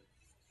 the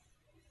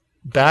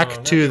back now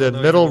to people the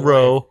know middle you're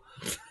row,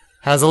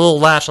 has a little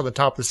latch on the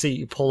top of the seat.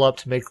 You pull up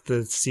to make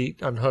the seat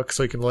unhook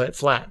so you can lay it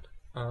flat.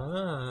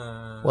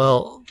 Ah.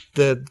 Well,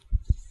 the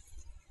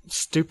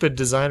stupid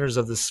designers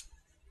of this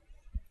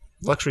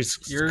luxury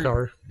You're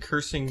car.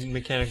 cursing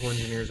mechanical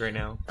engineers right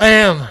now. I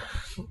am.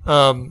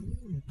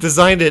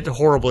 Designed it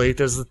horribly.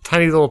 There's a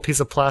tiny little piece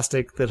of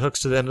plastic that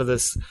hooks to the end of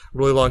this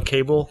really long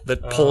cable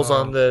that pulls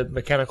on the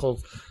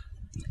mechanical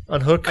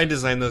unhook. I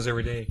design those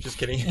every day. Just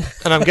kidding.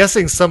 And I'm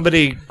guessing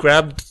somebody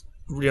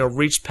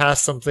reached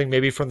past something,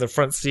 maybe from the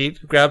front seat,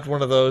 grabbed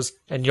one of those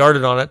and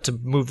yarded on it to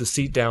move the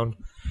seat down.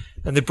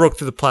 And they broke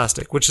through the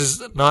plastic, which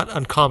is not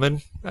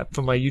uncommon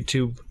from my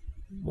YouTube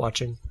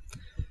watching.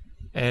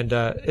 And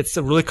it's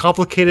a really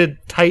complicated,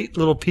 tight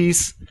little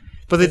piece.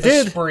 But they With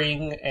did. a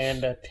spring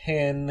and a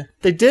pin.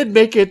 They did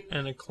make it.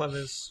 And a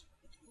clevis.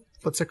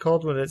 What's it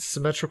called when it's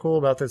symmetrical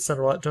about the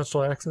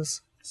central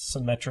axis?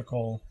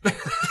 Symmetrical.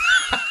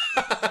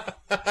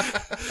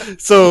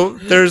 So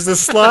there's a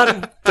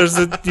slot. There's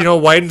a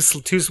widened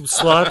two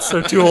slots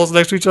or two holes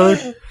next to each other.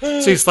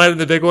 So you slide in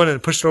the big one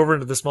and push it over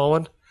into the small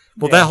one.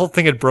 Well, that whole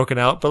thing had broken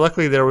out, but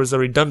luckily there was a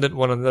redundant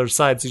one on the other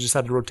side, so you just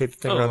had to rotate the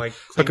thing around, like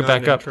hook it Klingon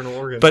back up. internal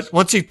organs. But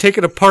once you take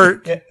it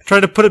apart,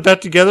 trying to put it back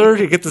together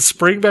to get the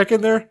spring back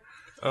in there,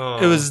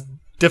 it was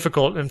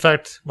difficult. In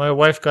fact, my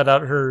wife got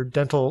out her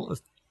dental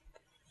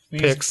We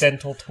picks. use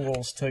dental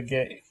tools to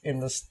get in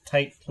the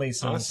tight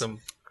places Awesome.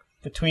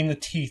 between the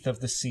teeth of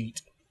the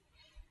seat.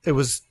 It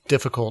was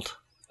difficult,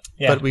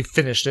 Yeah. but we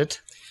finished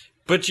it.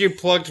 But you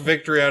plucked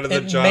victory out of the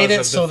It jaws made it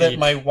of so defeat. that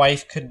my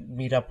wife could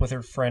meet up with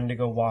her friend to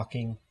go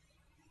walking.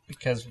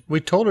 Because We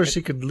told her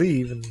she could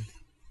leave, and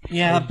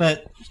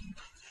but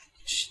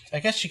I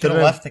guess she could have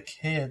Then I- left the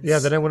kids.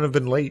 then I wouldn't have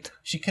been late.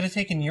 She could have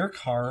taken your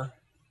car,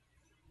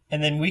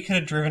 and then we could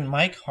have driven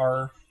my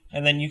car,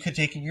 and then you could have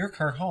taken your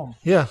car home.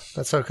 Yeah,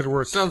 that's how it could have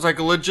worked. Sounds like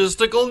a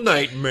logistical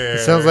nightmare.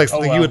 It sounds like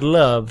something well. you would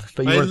love,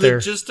 but you my weren't there.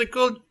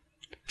 logistical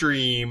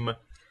dream.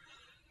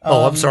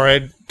 I'm sorry.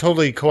 I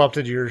totally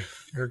co-opted your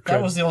That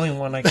cred. was the only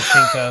one I could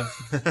think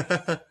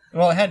of.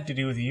 Well, it had to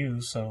do with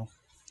you, so.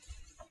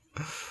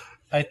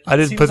 I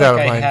didn't seems put that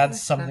like on I mine. had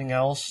something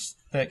else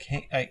that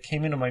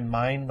came into my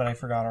mind, but I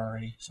forgot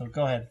already. So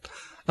go ahead.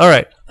 All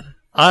right.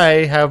 I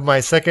have my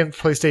second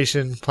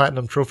PlayStation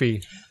Platinum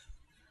trophy.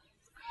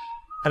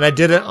 And I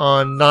did it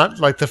on not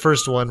like the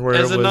first one where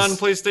As it a was...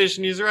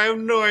 non-PlayStation user, I have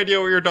no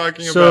idea what you're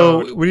talking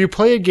So about. when you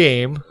play a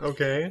game,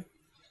 Okay.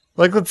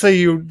 like let's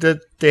say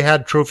they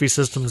had trophy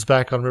systems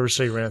back on River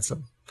City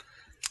Ransom.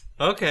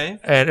 Okay.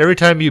 And every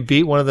time you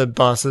beat one of the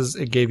bosses,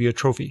 it gave you a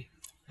trophy.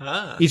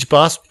 Ah. Each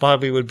boss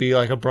probably would be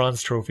like a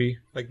bronze trophy.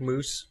 Like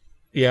Moose.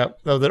 Yeah,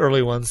 the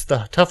early ones.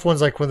 The tough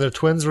ones, like when the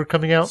twins were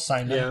coming out,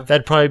 Signed Yeah. in.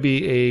 that'd probably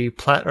be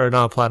or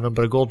not a platinum,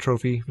 but a gold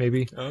trophy,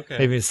 maybe. Okay.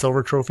 Maybe a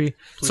silver trophy.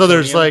 So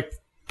there's Plutonium. like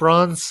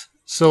bronze,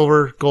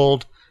 silver,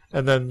 gold,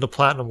 and then the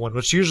platinum one,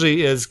 which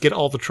usually is get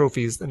all the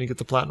trophies, then you get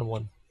the platinum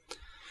one.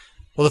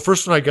 Well, the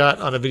first one I got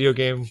on a video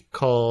game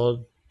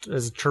called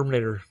as a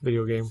Terminator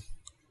video game.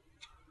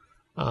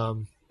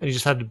 And you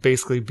just had to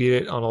basically beat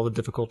it on all the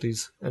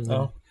difficulties, and then,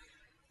 and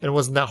it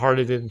wasn't that hard.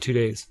 I did it in 2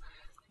 days.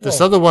 This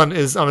other one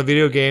is on a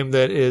video game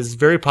that is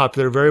very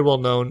popular, very well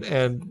known,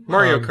 and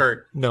Mario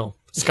Kart. No,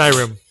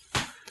 Skyrim.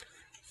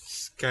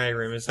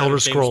 Skyrim. Is that Elder a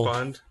James Scroll.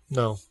 Bond?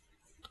 No,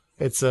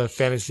 it's a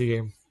fantasy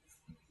game.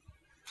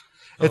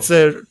 It's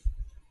a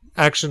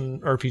action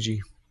RPG.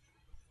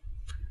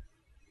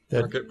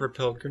 That- Rocket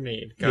propelled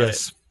grenade. Got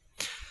yes.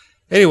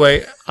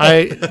 Anyway,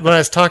 when I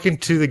was talking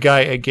to the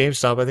guy at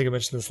GameStop, I think I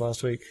mentioned this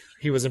last week.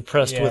 He was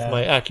impressed with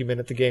my acumen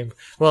at the game.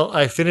 Well,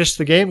 I finished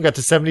the game, got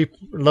to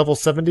level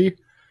 70,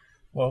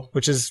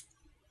 which is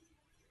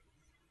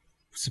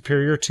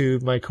superior to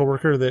my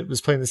coworker that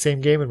was playing the same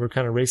game, and we're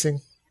kind of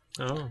racing.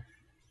 Oh.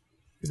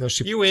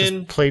 She You win.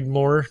 just played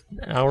more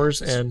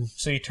hours, and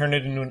So you turned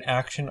it into an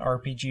action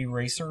RPG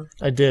racer?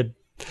 I did,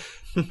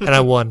 and I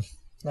won.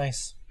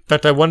 Nice. In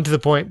fact, I won to the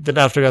point that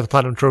after I got the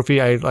platinum trophy,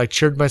 I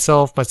cheered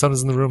myself. My son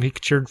was in the room; he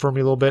cheered for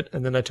me a little bit,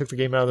 and then I took the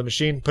game out of the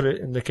machine, put it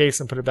in the case,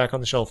 and put it back on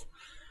the shelf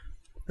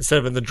instead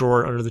of in the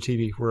drawer under the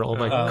TV where all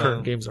my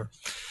current games are.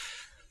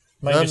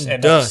 Might I'm just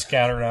end done. up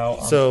scattered out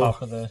on So,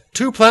 top of the...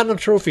 2 platinum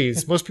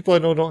trophies. Most people I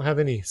know don't have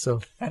any,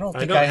 so I don't I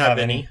think don't I have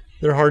any.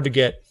 they're hard to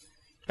get.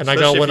 And I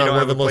Especially got if one you on don't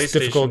one of have the a most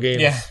difficult PlayStation.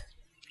 games.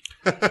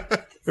 Yeah.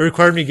 It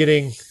required me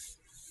getting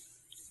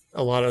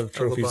a lot of A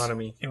trophies.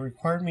 lobotomy. It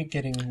required me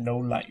getting no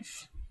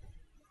life.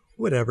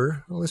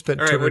 Whatever. I only spent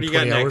All right, what do you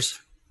got 220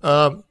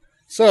 hours.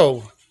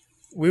 So,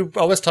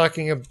 I was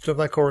talking to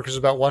my coworkers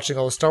about watching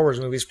all the Star Wars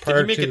movies Did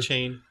prior you make to... a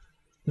chain?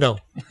 No.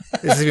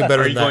 This is even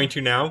better Are than you that. going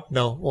to now?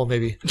 No, well,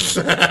 maybe.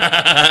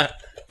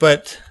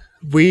 But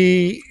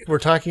we were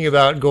talking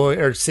about going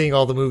or seeing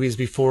all the movies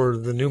before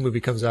the new movie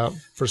comes out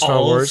for Star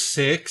All Wars.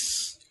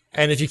 6?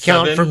 And if you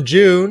count 7? from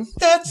June,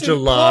 That's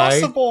July,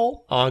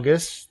 impossible.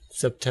 August,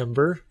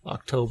 September,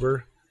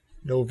 October,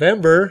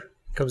 November,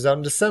 comes out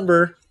in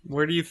December.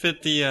 Where do you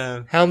fit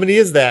the How many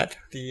is that?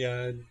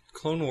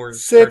 Clone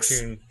Wars 6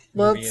 cartoon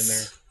movie in there?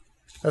 months.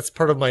 That's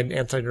part of my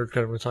anti-nerd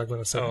credit we're talking about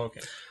in a second.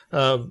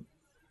 Oh, okay.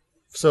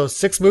 So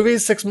 6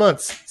 movies, 6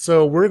 months.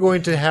 So we're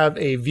going to have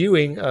a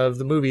viewing of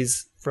the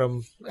movies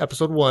from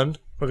episode 1.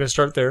 We're going to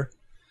start there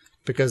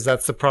because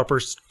that's the proper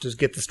to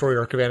get the story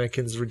arc of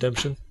Anakin's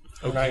redemption.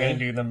 We're not going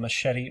to do the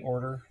machete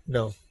order.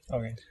 No.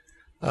 Okay.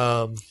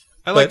 I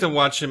like to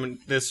watch them in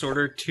this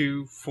order: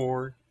 2,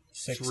 4,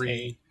 6, 3,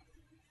 8.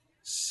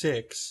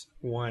 6,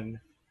 1.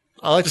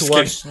 I like Just to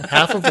watch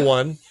half of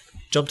 1,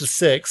 jump to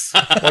 6,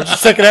 watch the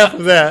second half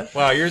of that.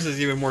 Wow, yours is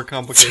even more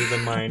complicated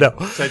than mine. No.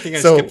 So I think I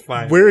So skipped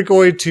 5. we're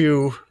going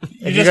to...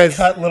 You just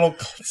cut little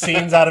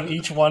scenes out of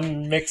each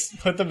one,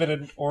 put them in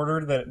an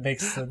order that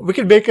makes them... We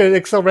can make an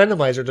Excel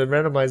randomizer to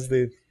randomize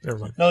the... Never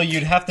mind. No,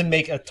 you'd have to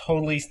make a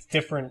totally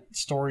different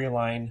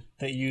storyline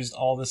that used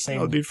all the same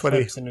That'd be funny.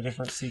 clips in a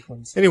different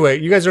sequence. Anyway,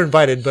 you guys are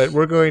invited, but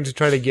we're going to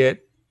try to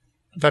get...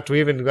 In fact, we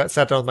even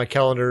sat down with my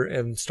calendar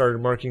and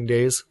started marking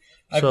days.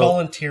 I So,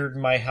 volunteered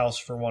my house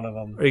for one of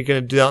them. are you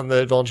going to do that on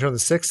the volunteer on the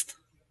 6th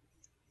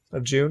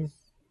of June?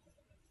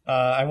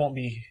 I won't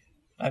be...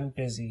 I'm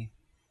busy.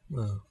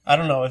 Oh. I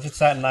don't know. If it's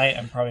that night,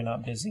 I'm probably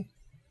not busy.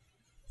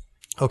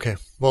 Okay.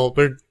 Well,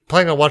 we're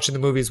planning on watching the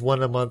movies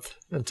 1 a month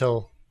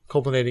until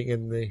culminating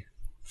in the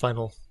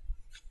final.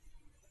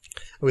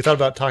 We thought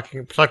about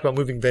talking about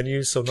moving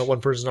venues, so not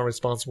one person's not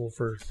responsible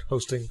for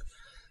hosting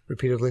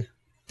repeatedly.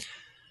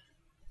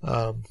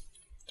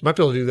 Might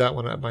be able to do that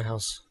one at my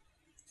house.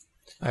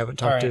 I haven't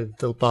talked to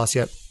the boss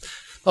yet.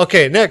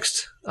 Okay,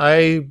 next.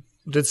 I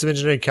did some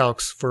engineering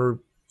calcs for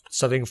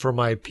studying for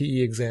my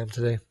PE exam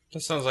today.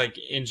 That sounds like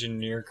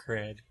engineer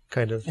cred.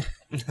 Kind of.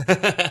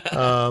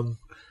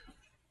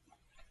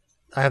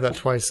 I have that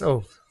twice. I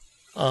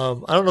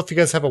don't know if you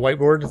guys have a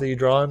whiteboard that you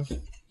draw on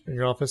in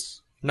your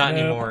office. Not No.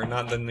 anymore.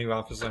 Not the new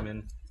office I'm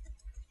in.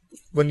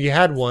 When you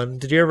had one,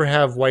 did you ever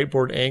have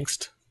whiteboard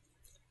angst?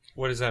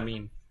 What does that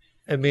mean?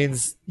 It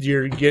means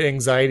you get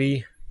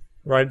anxiety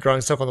drawing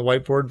stuff on the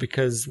whiteboard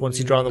because once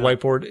you draw on the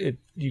whiteboard,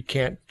 you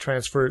can't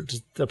transfer it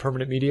to the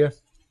permanent media.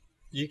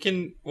 You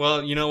can...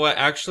 Well, you know what?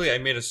 Actually, I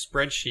made a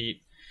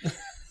spreadsheet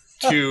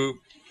to...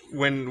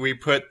 When we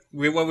put...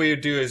 what we would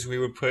do is we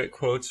would put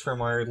quotes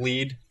from our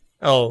lead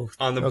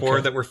on the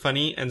board that were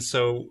funny, and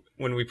so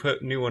when we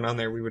put new one on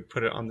there, we would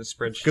put it on the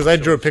spreadsheet. Because I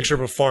drew a picture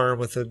of a farm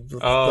with a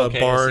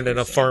barn and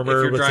a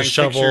farmer with a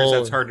shovel. Pictures,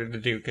 that's harder to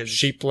do. Cause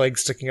sheep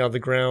legs sticking out of the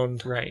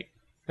ground. Right.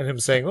 And him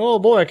saying, "Oh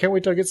boy, I can't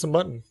wait till I get some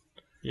mutton."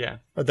 Yeah.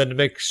 But then to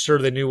make sure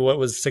they knew what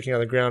was sticking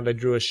out of the ground, I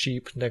drew a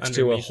sheep next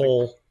to a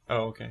hole.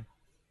 Oh, okay.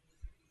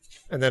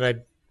 And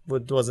then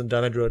wasn't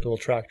done. I drew a little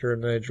tractor,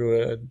 and then I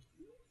drew a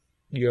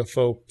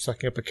UFO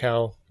sucking up a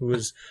cow who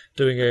was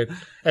doing a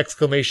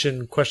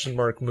exclamation question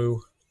mark moo.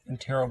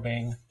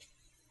 Interrobang.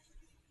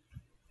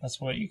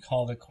 That's what you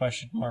call the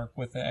question mark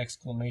with the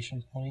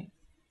exclamation point.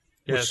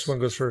 Yes. Which one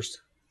goes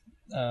first?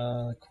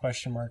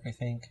 Question mark, I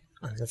think.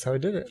 That's how I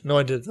did it. No,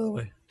 I did it the other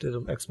way. Did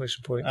an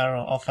exclamation point. I don't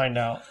know. I'll find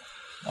out.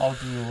 I'll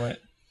Google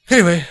it.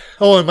 Anyway,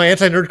 and my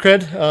anti-nerd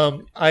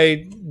cred.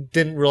 I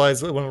didn't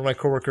realize that one of my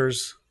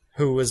coworkers,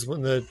 who was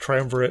in the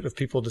triumvirate of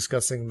people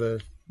discussing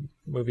the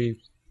movie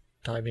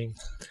timing,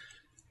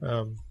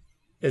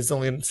 is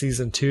only in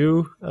season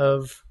 2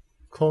 of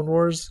Clone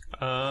Wars.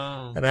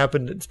 Oh.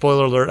 And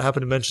spoiler alert, I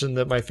happened to mention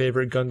that my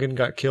favorite Gungan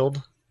got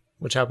killed,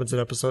 which happens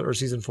in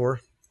season 4.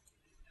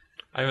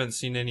 I haven't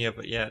seen any of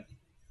it yet.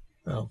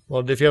 Oh,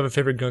 well, if you have a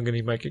favorite Gungan,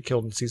 he might get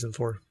killed in season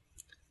 4.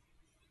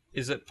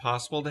 Is it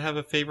possible to have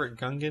a favorite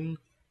Gungan?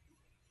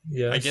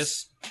 Yes. I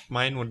guess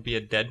mine would be a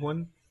dead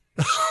one.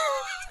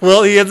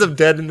 Well, he ends up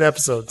dead in the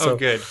episode. Oh,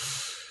 good.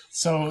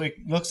 So it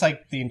looks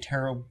like the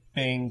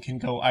interrobang can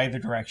go either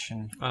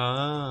direction.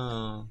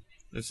 Oh.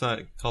 It's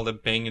not called a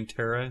bang and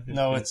terra?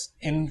 No, it's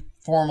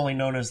informally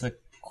known as the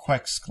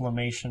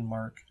exclamation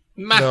mark.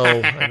 No,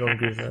 I don't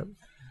agree with that.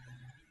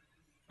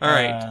 All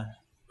right.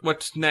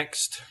 What's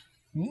next?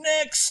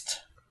 Next!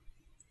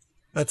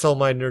 That's all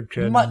my nerd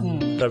cred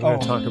Mutton. that I'm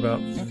going to talk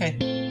about. Okay.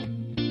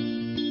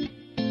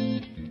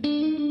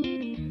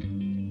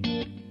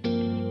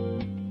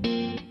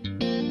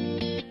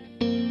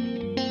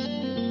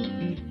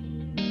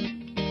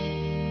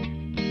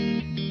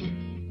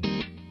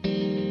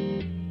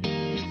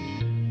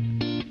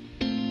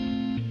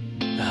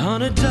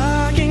 On a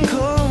dark and cold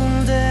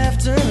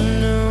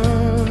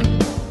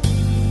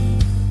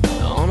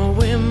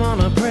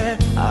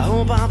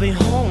be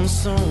home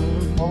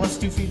soon. Well, let's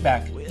do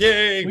feedback.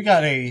 Yay! We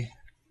got a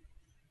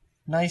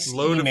nice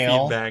Load of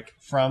email feedback.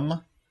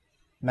 from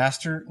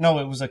Master. No,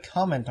 it was a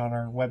comment on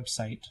our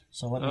website.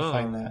 So let me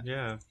find that.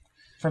 Yeah.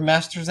 From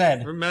Master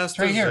Zed. From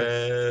Master Right here.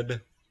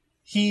 Zed.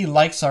 He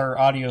likes our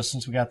audio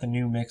since we got the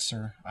new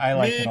mixer. I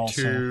like it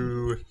also.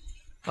 Too.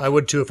 I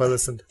would too if I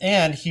listened.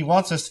 And he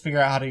wants us to figure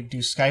out how to do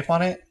Skype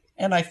on it,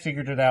 and I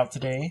figured it out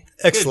today.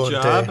 Excellent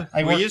Good job.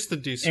 day. We used to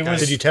do Skype.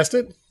 Did you test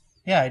it?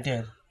 Yeah, I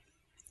did.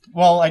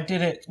 Well, I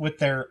did it with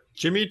their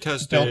Jimmy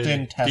tested.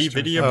 built-in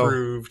tester. D Viddy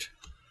approved.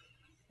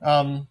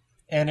 and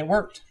it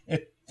worked.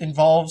 It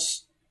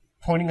involves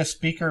pointing a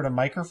speaker at a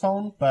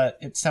microphone, but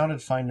it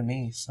sounded fine to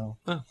me. So,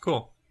 Oh,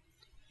 cool.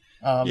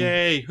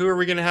 Yay! Who are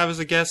we going to have as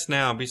a guest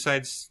now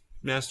besides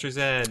Master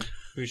Zed?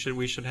 We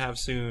should have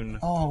soon.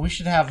 Oh, we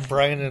should have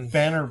Brian and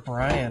Ben or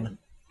Brian.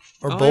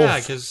 or Oh both. yeah,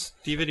 because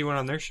D Viddy went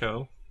on their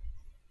show.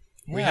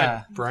 We Yeah.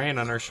 had Brian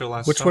on our show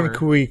last Which summer. one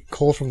could we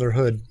cull from their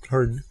herd?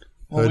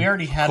 Well, we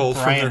already had Cold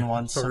from Brian their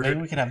once, so herd.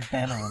 maybe we could have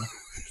Ben on.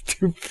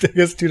 I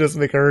guess two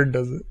doesn't make a herd,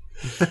 does it?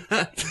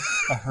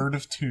 A herd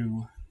of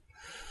two.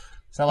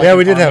 Is that like Yeah, an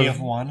we did army have-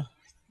 of one?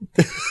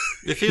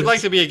 If you'd like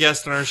to be a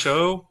guest on our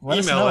show, Let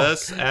us email know.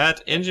 us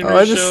at I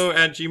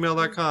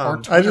engineeryshow@gmail.com. Or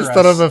I just Twitter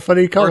thought us. of a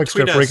funny Or comic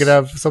strip tweet where you us. could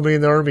have somebody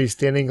in the army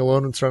standing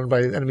alone and surrounded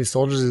by enemy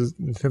soldiers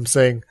and him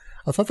saying,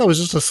 I thought that was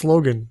just a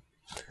slogan.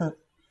 Or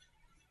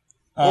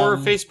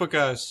Um, Facebook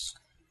us.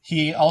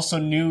 He also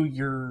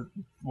knew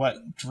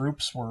what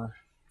droops were,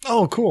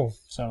 Oh, cool.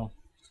 so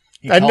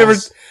he I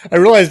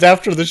realized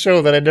after the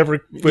show that I never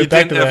You went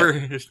back to didn't that. ever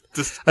A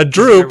describe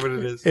droop what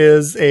it is.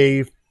 is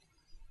a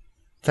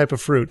type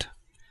of fruit.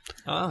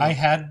 Oh. I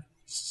had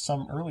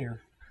some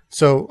earlier.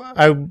 So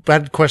I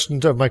had a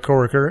question of my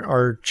coworker,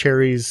 are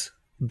cherries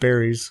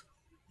berries?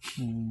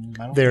 I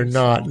don't They're think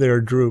not. so.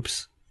 They're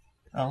droops.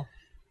 Oh,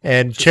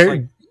 And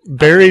like-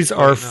 berries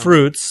are no.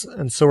 fruits,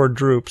 and so are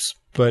droops.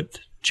 But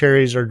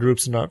cherries are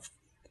droops and not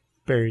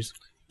berries.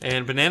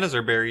 And bananas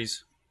are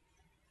berries.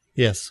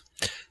 Yes.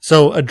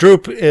 So a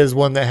drupe is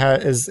one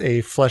that is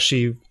a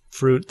fleshy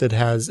fruit that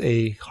has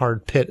a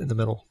hard pit in the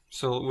middle.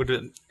 So would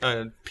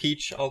a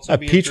peach also A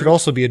be peach a would drupe?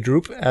 also be a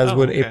drupe, as Oh,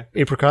 would okay.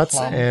 apricots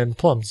Plum. and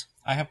plums.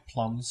 I have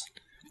plums.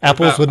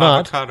 Apples What would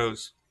about not.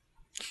 Avocados.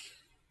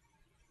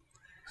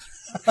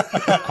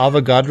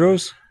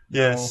 Avogadros?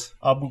 Yes.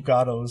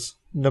 Avocados.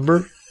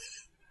 Number?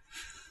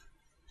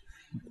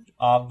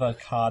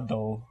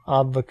 Avocado.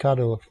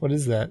 Avocado. What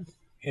is that?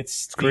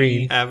 It's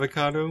green.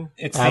 Avocado?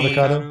 It's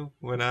Avocado?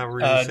 Whatever you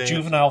the say.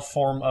 juvenile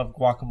form of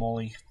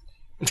guacamole.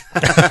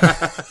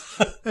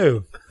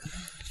 Oh,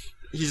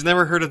 He's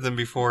never heard of them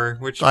before.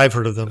 Which? I've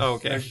heard of them. Oh,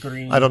 They're okay.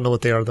 green. I don't know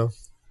what they are, though.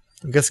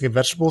 I'm guessing a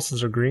vegetable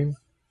since they're green.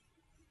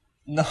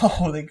 No,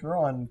 they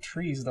grow on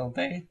trees, don't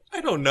they?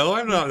 I don't know.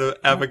 I'm not an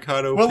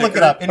avocado. We'll look picker.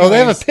 it up. Oh, they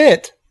have a Anyways,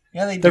 pit.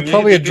 Yeah, they do. They're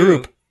probably a They do.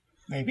 drupe.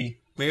 Maybe.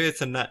 Maybe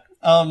it's a nut.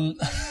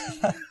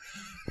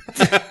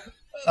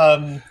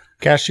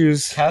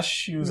 Cashews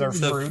Cashews are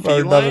The fruit. fe-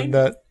 are not a Feline?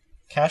 nut.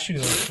 Cashews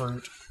are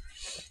fruit.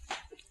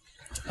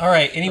 All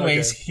right.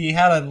 Anyways, he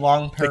had a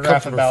long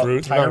paragraph from a about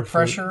fruit, not tire a fruit.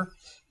 pressure,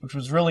 which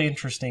was really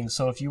interesting.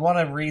 So if you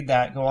want to read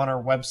that, go on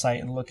our website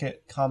and look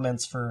at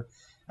comments for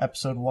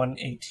episode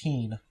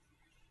 118.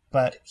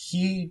 But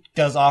he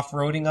does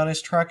off-roading on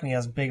his truck, and he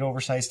has big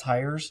oversized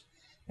tires,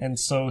 and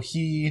so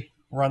he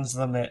runs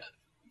them at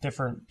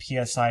different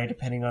PSI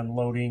depending on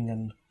loading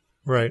and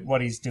Right.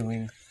 what he's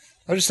doing.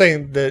 I'm just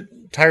saying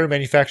that tire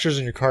manufacturers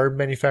and your car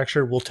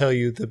manufacturer will tell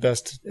you the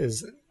best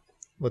is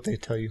what they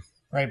tell you.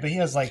 Right, but he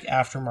has like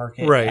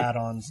aftermarket Right.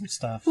 add-ons and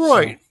stuff.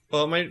 Right.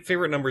 Well, my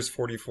favorite number is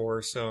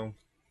 44, so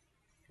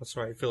that's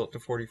why I fill it to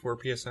 44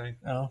 psi. So,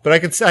 oh. But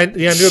I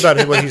knew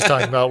about what he's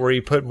talking about, where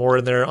you put more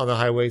in there on the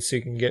highway so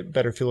you can get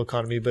better fuel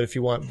economy. But if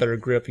you want better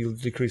grip, you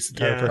decrease the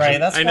tire Yeah, pressure. Right,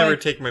 that's I why- never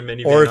take my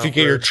minivan. Or if you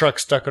get your off-road. truck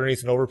stuck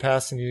underneath an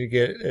overpass and you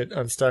get it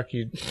unstuck,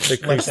 you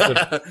decrease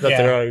the that Yeah.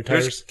 they're out of your Which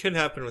tires. could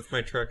happen with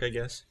my truck, I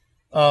guess.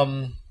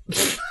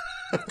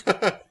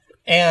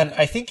 And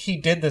I think he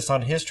did this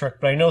on his truck,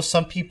 but I know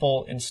some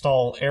people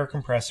install air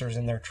compressors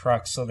in their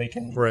trucks so they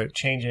can Right.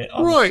 change it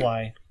on Right.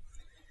 the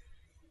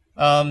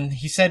fly.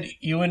 He said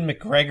Ewan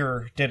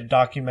McGregor did a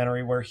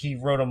documentary where he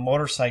rode a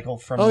motorcycle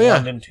from Oh, yeah.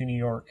 London to New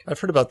York. I've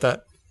heard about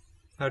that.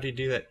 How do you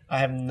do that? I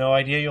have no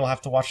idea. You'll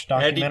have to watch the How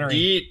do you documentary.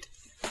 do it?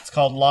 It's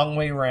called Long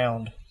Way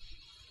Round.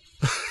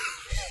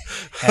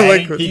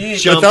 Like, How do you do it?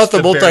 jumps without the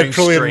to Bering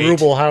multi-trillion Strait.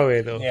 ruble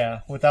highway, though. Yeah,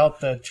 without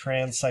the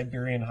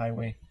Trans-Siberian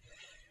Highway.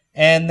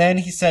 And then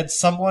he said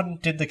someone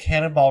did the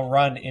Cannonball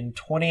Run in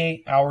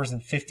 28 hours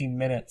and 50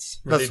 minutes.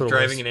 Were they what it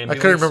driving was. an I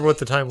ambulance? couldn't remember what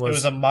the time It was.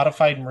 was a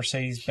modified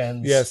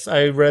Mercedes-Benz. Yes,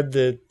 I read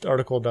the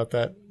article about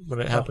that when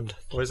it happened.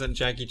 Wasn't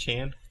Jackie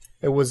Chan?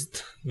 It was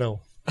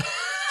no,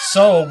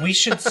 So we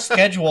should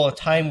schedule a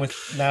time with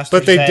Master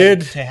But they Zen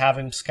did- to have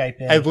him Skype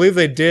in. I believe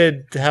they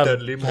did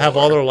Dudley have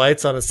Moore. all their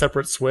lights on a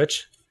separate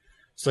switch,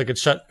 so they could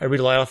shut every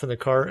light off in the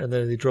car, and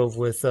then they drove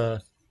with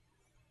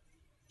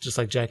just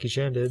like Jackie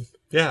Chan did.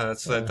 Yeah,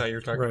 that's what I thought you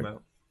were talking right.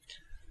 about.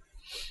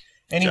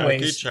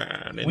 Anyways, Jackie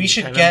Chan in we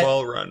should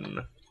Cannonball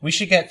Run. we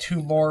should get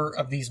 2 more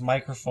of these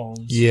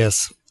microphones.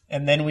 Yes,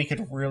 and then we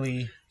could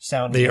really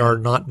sound They good. are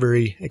not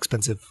very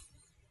expensive.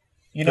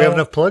 You Do we have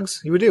enough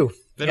plugs? You would do.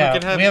 Then yeah, we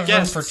can have room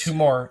guests. for 2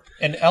 more.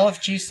 And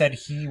LFG said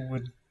he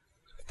would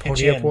pitch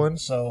Pony up in, one?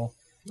 so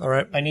All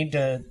right. I need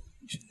to...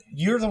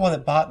 You're the one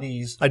that bought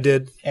these, I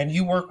did. and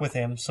you work with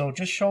him, so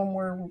just show him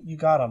where you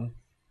got them.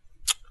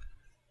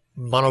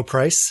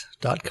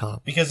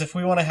 Monoprice.com. Because if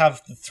we want to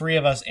have the 3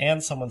 of us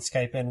and someone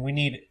Skype in, we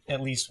need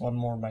at least 1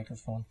 more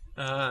microphone.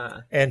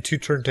 And 2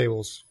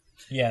 turntables.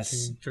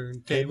 Yes.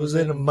 Tables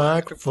and a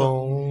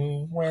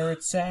microphone. Where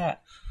it's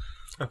at.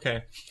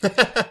 Okay.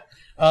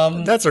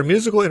 That's our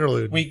musical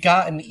interlude. We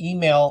got an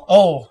email.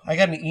 Oh, I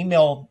got an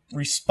email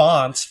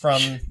response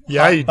from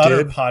Yeah, Hot you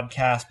Butter did.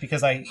 Podcast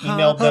because I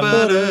emailed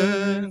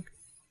them.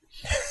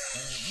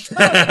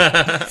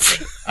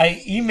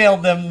 I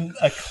emailed them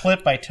a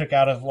clip I took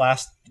out of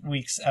last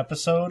week's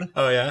episode,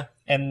 Oh, yeah?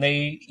 and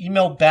they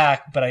emailed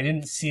back, but I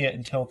didn't see it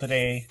until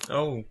today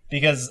Oh.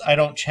 because I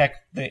don't check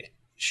the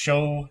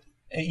show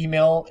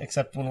email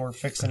except when we're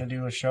fixing to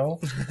do a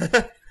show.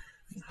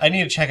 I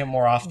need to check it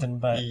more often,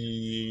 but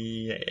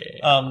Yeah.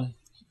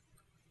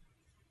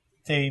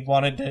 they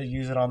wanted to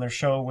use it on their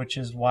show, which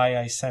is why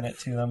I sent it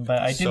to them.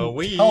 But I didn't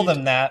Sweet. tell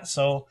them that,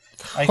 so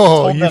I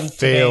Oh, told you them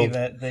today failed.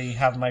 that they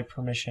have my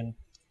permission.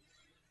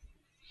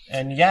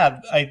 And yeah,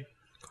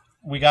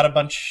 we got a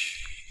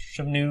bunch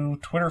of new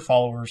Twitter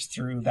followers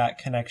through that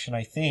connection,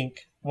 I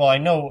think. Well, I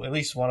know at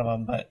least one of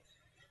them, but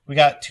we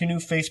got 2 new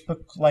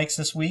Facebook likes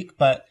this week,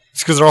 but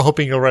It's because they're all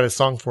hoping you'll write a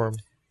song for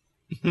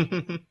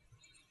them.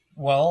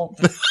 well,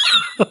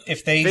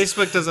 if they...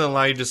 Facebook doesn't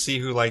allow you to see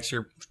who likes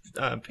your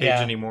page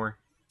Yeah. anymore.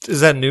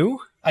 Is that new?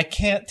 I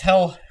can't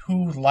tell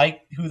who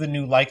the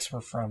new likes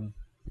were from.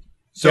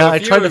 So yeah, I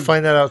if tried you- to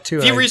find that out too.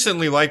 If you and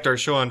recently liked our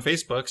show on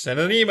Facebook, send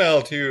an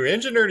email to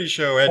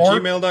engineerdyshow Or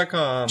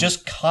 @gmail.com.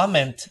 Just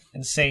comment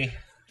and say,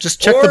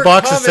 just check Or the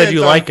box that said comment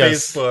you on like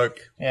us Facebook.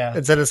 yeah.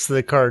 and send us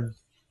the card.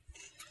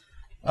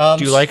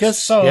 Do you like us?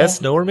 So,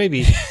 Yes, no, or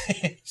maybe.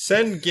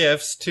 Send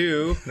gifts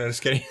to... No,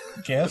 just kidding.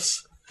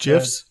 gifts,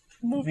 GIFs?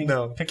 moving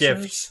No,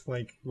 pictures. gifts.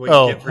 Like what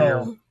Oh. you get for Oh.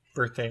 your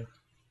birthday.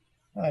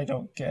 I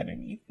don't get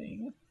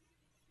anything.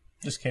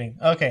 Just kidding.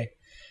 Okay.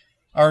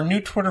 Our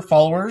new Twitter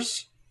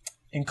followers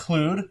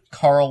include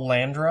Carl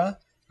Landra,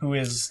 who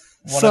is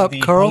one Sup, of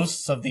the Carl?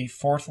 hosts of the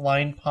Fourth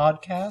Line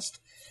podcast,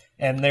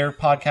 and their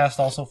podcast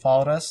also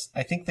followed us.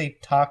 I think they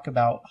talk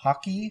about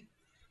hockey.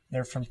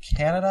 They're from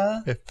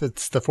Canada. If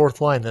it's the 4th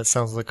line, that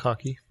sounds like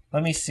hockey.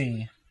 Let me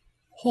see.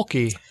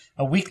 Hockey.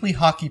 A weekly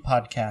hockey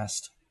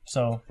podcast.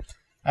 So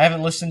I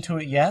haven't listened to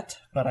it yet,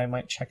 but I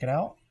might check it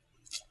out.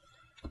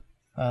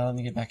 Let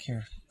me get back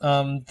here.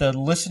 The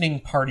Listening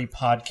Party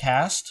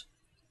podcast,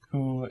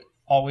 who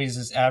always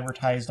is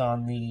advertised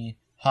on the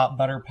Hot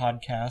Butter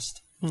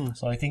podcast.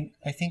 So I think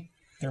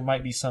there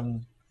might be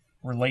some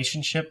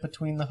relationship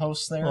between the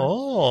hosts there.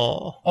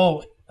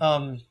 Oh.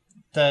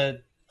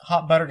 The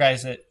Hot Butter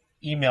guys that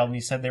emailed me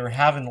said they were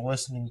having the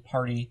Listening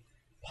Party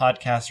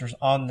podcasters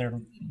on their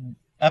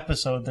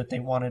episode that they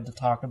wanted to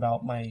talk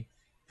about my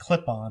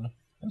clip-on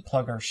and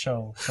plug our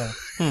show. So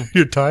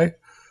Your tie?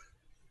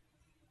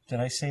 did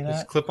I say Is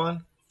that? clip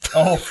on?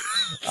 Oh,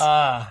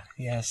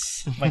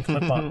 yes. My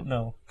clip-on.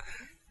 No.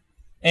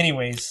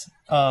 Anyways,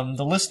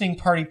 the Listening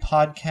Party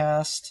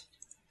podcast,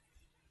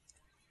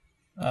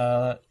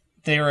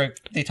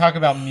 they talk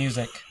about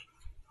music.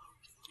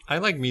 I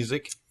like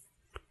music.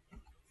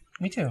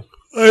 Me too.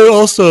 I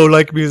also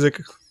like music.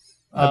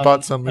 I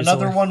bought some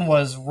recently. Another one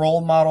was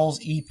Role Models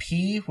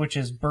EP, which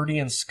is Birdie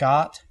and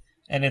Scott,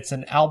 and it's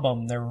an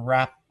album. They're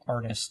rap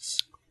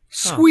artists,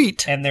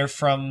 Sweet. and they're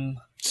from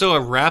So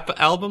a rap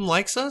album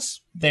likes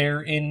us?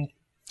 they're in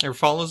Or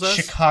follows us?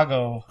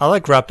 Chicago. I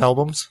like rap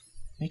albums.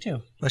 Me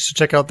too. I should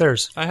check out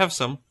theirs. I have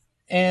some.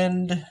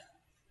 And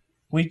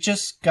we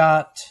just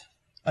got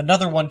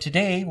another one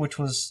today, which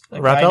was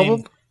a Rap guy album?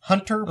 named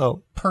Hunter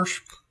Oh.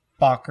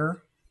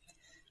 Perschbacher.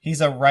 He's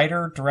a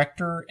writer,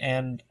 director,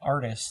 and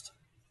artist.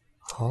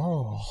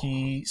 Oh.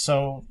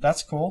 So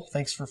that's cool.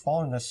 Thanks for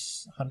following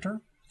us,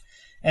 Hunter.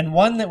 And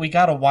one that we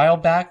got a while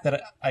back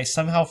that I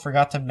somehow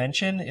forgot to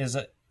mention is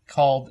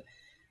called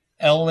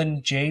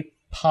L&J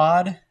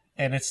Pod,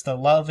 and it's the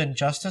Love and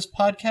Justice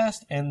podcast,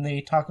 and they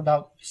talk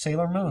about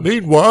Sailor Moon.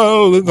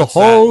 Meanwhile, in the What's that?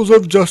 halls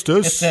of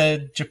justice. It's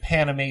a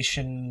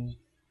Japanimation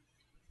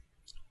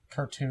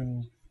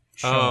cartoon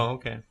show. Oh,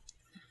 okay. For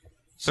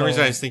some So-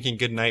 reason I was thinking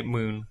Goodnight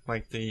Moon,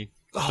 like the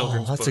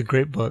children's that's book. a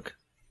great book.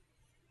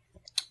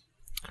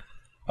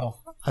 Oh.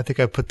 I think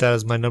I put that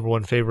as my number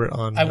one favorite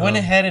on. I went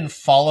ahead and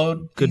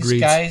followed these Goodreads.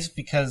 guys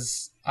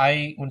because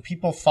when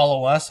people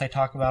follow us, I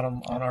talk about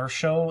them on our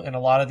show, and a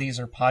lot of these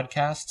are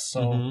podcasts.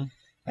 So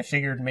I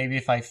figured maybe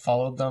if I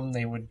followed them,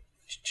 they would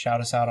shout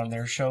us out on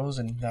their shows,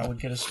 and that would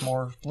get us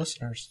more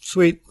listeners.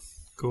 Sweet.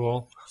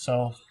 Cool.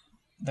 So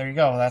there you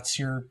go. That's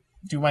your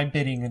do my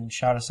bidding and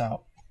shout us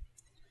out.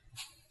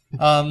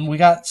 We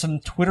got some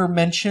Twitter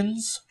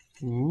mentions.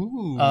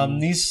 Ooh.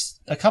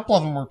 A couple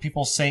of them were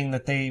people saying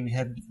that they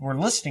were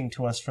listening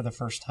to us for the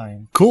first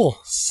time, Cool.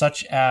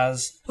 such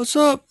as What's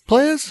up,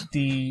 players?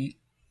 the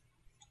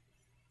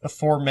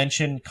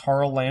aforementioned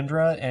Carl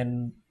Landra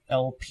and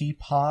LP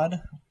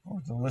Pod,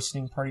 or the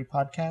Listening Party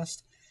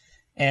Podcast,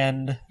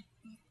 and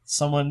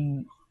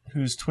someone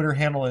whose Twitter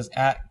handle is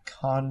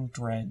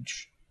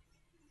 @Condredge.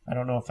 I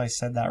don't know if I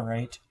said that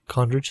right.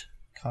 Condredge?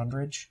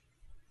 Condredge?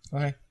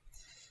 Okay.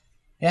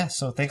 Yeah,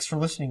 so thanks for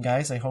listening,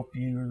 guys. I hope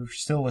you're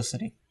still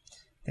listening.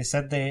 They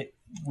said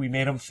we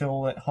made them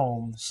feel at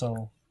home,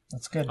 so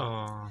that's good.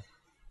 Aww.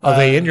 Are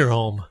they in your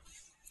home?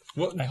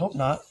 What? I hope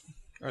not.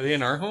 Are they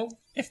in our home?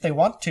 If they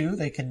want to,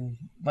 they can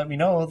let me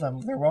know.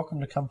 They're welcome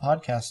to come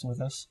podcast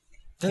with us.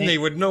 Then they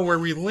would know where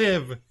we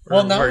live. Or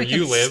Well, now where we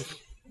you can live.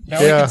 Now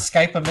we can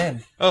Skype them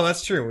in. Oh,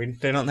 that's true.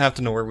 They don't have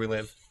to know where we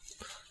live.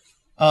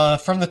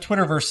 From the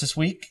Twitterverse this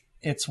week,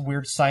 it's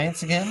Weird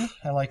Science again.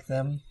 I like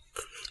them.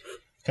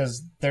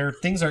 Because their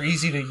things are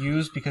easy to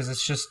use because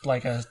it's just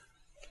like a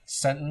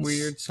sentence.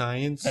 Weird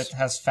Science. That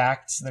has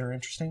facts that are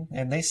interesting.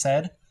 And they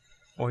said...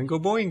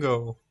 Boingo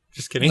boingo.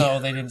 Just kidding. No,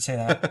 they didn't say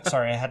that.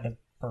 Sorry, I had to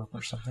burp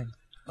or something.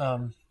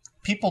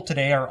 People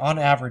today are on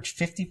average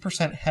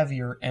 50%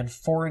 heavier and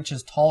 4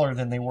 inches taller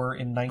than they were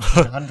in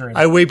 1900.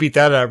 I way beat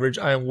that average.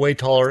 I am way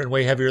taller and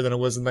way heavier than I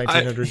was in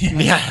 1900.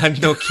 Yeah,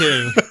 no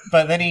kidding.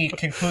 But then he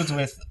concludes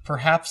with,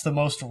 perhaps the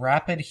most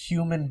rapid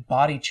human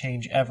body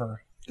change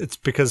ever. It's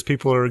because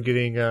people are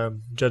getting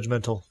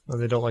judgmental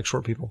and they don't like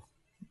short people.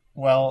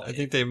 Well, I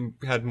think they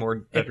had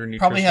better nutrition.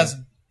 Probably has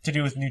to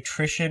do with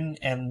nutrition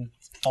and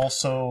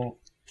also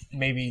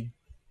maybe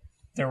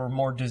there were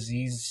more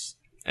disease.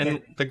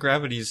 And the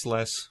gravity's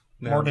less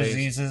nowadays. More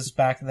diseases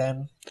back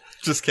then.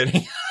 Just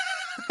kidding.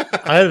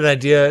 I had an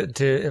idea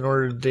in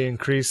order to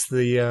increase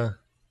the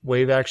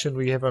wave action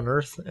we have on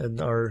Earth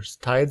and our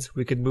tides,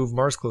 we could move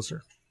Mars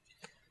closer.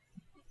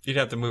 You'd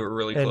have to move it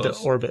really close. Into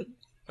orbit.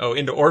 Oh,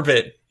 into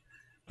orbit.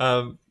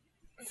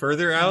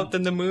 Further out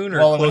than the moon or closer?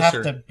 Well, it would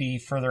have to be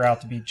further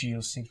out to be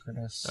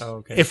geosynchronous. Oh,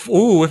 okay. If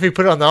we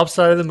put it on the opposite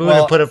side of the moon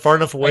and put it far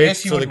enough away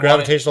so the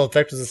gravitational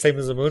effect is the same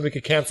as the moon, we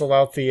could cancel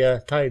out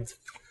the tides.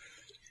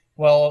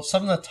 Well,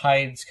 some of the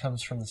tides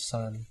comes from the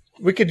sun.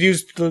 We could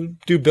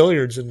do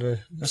billiards in the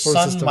solar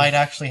sun system. might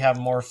actually have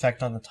more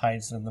effect on the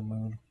tides than the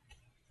moon.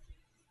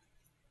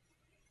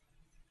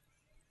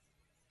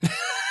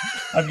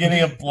 I'm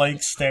getting a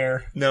blank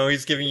stare. No,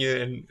 he's giving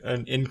you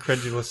an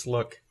incredulous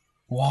look.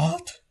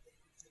 What?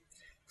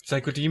 It's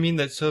like, what do you mean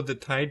that so the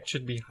tide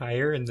should be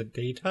higher in the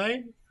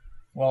daytime?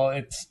 Well,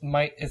 it's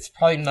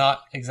probably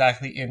not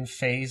exactly in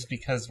phase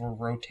because we're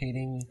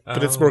rotating.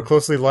 But it's more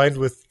closely aligned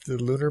with the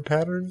lunar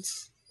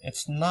patterns?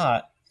 It's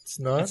not. It's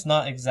not? It's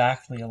not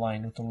exactly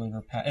aligned with the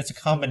lunar pattern. It's a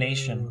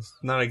combination.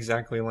 Not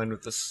exactly aligned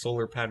with the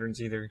solar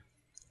patterns either.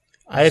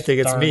 I think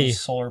it's me.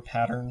 Solar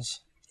patterns.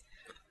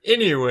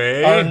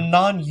 Anyway. Our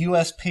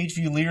non-US page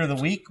view leader of the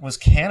week was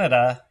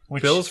Canada.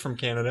 Which Bill's from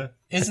Canada.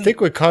 I think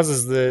what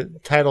causes the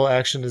tidal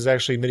action is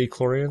actually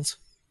midi-chlorians.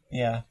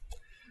 Yeah,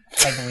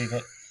 I believe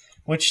it.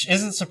 Which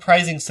isn't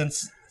surprising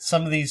since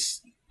some of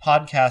these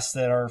podcasts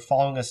that are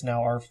following us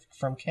now are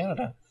from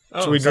Canada.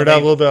 Oh, should we nerd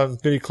out a little bit on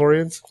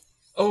midi-chlorians?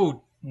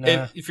 Oh,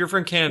 nah. If you're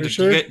from Canada,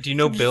 sure? do you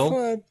know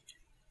Bill?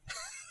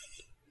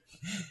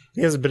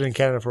 He hasn't been in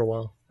Canada for a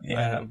while.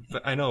 Yeah,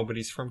 I know, but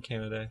he's from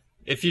Canada.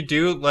 If you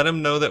do, let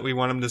him know that we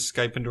want him to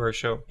Skype into our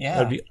show. Yeah,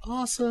 that'd be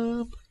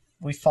awesome.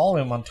 We follow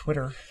him on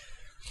Twitter.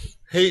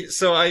 Hey,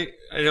 so I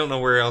don't know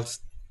where else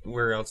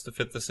to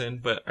fit this in,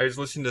 but I was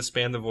listening to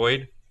Span the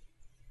Void,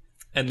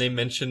 and they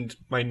mentioned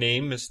my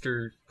name,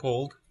 Mr.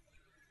 Pold.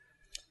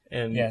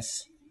 And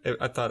yes,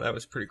 I thought that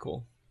was pretty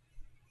cool.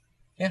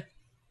 Yeah,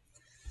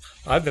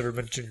 I've never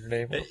mentioned your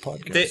name on a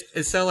podcast.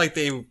 It sounded like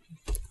they,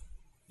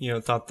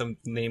 thought the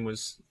name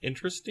was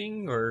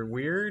interesting or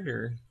weird,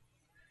 or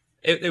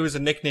it was a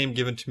nickname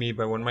given to me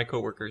by one of my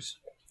coworkers.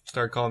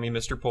 Started calling me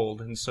Mr.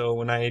 Pold, and so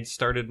when I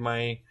started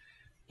my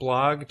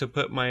blog to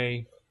put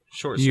my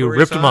short stories you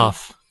ripped him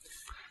off.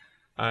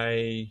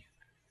 I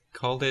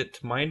called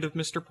it Mind of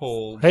Mr.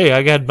 Pold. Hey,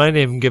 I got my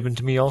name given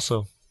to me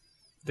also.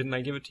 Didn't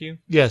I give it to you?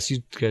 Yes,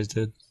 you guys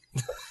did.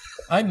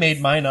 I made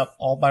mine up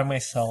all by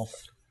myself.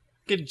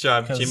 Good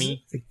job,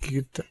 Jimmy.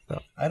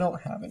 I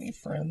don't have any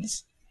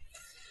friends.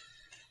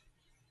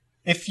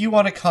 If you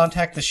want to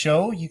contact the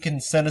show, you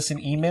can send us an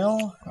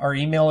email. Our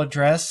email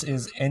address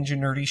is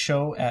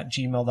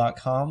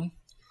enginerdyshow@gmail.com.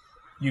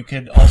 You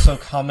could also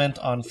comment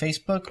on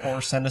Facebook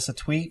or send us a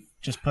tweet.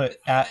 Just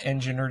put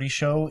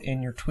 @EngineerdyShow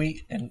in your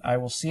tweet, and I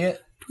will see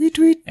it.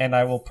 Tweet. And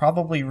I will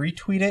probably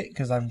retweet it,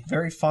 because I'm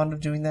very fond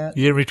of doing that.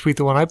 You didn't retweet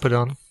the one I put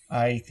on.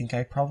 I think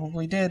I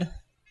probably did.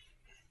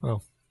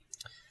 Oh.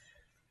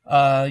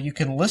 You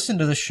can listen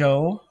to the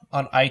show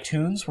on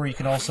iTunes, where you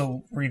can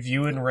also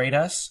review and rate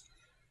us.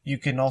 You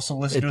can also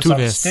listen to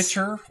us on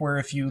Stitcher, where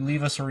if you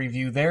leave us a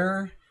review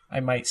there, I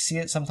might see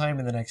it sometime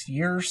in the next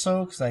year or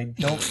so, because I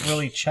don't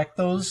really check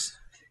those,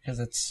 because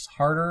it's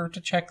harder to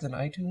check than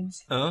iTunes.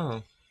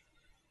 Oh.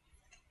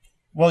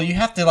 Well, you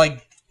have to,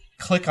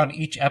 click on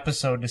each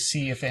episode to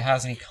see if it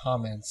has any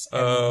comments.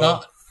 And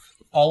not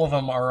all of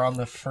them are on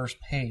the first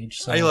page.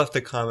 So. I left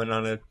a comment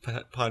on a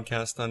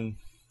podcast on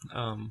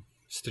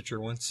Stitcher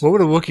once. What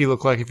would a Wookiee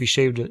look like if he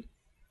shaved it?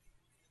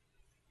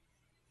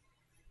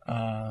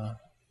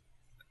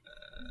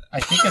 I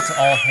think it's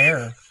all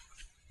hair.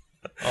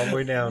 All the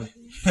way down.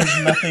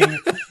 There's nothing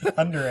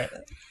under it.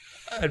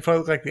 I'd probably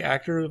look like the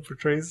actor that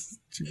portrays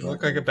You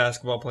look like a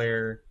basketball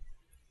player.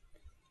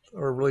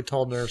 or a really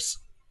tall nurse.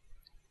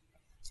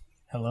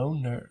 Hello,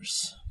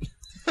 nurse.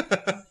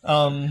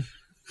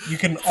 You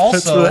can also...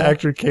 That's where the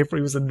actor came from.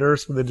 He was a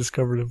nurse when they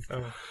discovered him.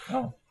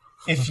 Oh.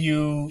 If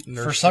you,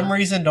 Nurse for some nurse.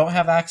 reason, don't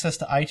have access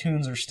to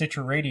iTunes or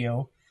Stitcher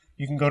Radio,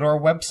 you can go to our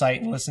website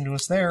and listen to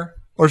us there.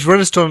 Or just run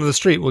us down to the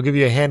street. We'll give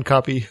you a hand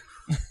copy.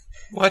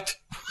 What?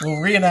 We'll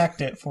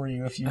reenact it for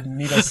you if you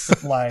need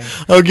us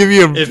live. I'll give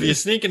you If you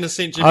sneak into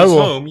St. I Jimmy's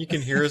will. home, you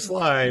can hear us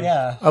live.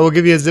 Yeah. I will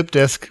give you a zip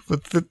disk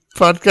with the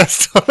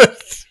podcast on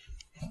it.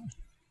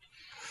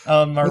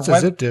 Our What's a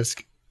zip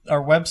disk?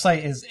 Our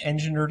website is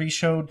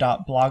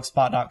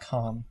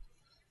enginerdyshow.blogspot.com.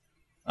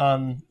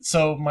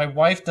 So my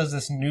wife does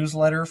this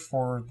newsletter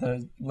for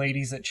the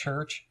ladies at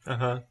church,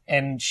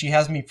 and she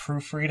has me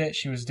proofread it.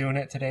 She was doing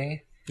it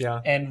today.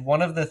 Yeah. And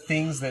one of the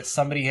things that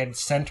somebody had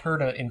sent her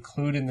to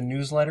include in the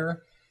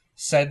newsletter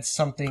said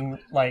something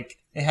like,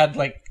 it had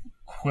like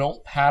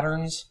quilt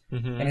patterns,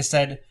 and it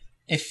said,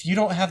 if you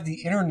don't have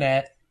the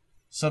internet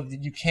so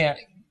that you can't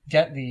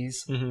get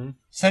these,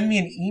 send me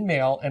an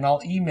email and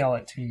I'll email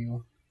it to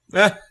you.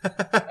 And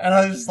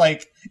I was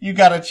like, you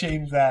gotta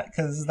change that,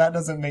 because that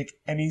doesn't make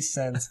any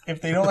sense.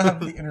 If they don't have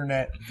the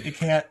internet, they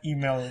can't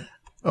email.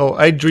 Oh,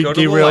 I Go to the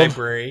derailed.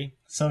 library.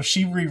 So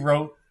she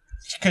rewrote,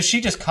 because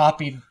she just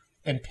copied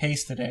and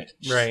pasted it.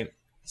 Right.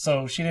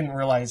 So she didn't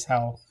realize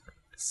how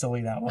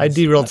silly that was. I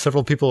derailed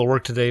several people at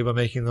work today by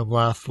making them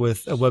laugh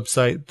with a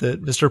website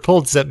that Mr.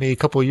 Pold sent me a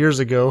couple of years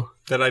ago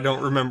That I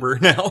don't remember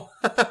now.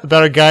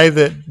 about a guy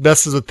that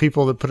messes with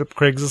people that put up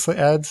Craigslist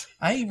ads.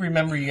 I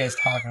remember you guys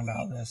talking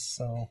about this,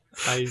 so...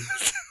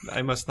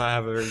 I must not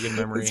have a very good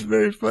memory. It's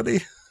very funny.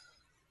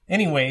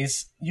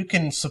 Anyways, you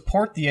can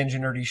support the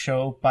Enginerdy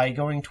Show by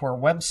going to our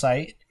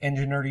website,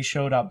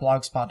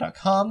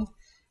 enginerdyshow.blogspot.com.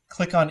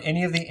 Click on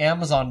any of the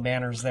Amazon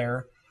banners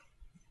there,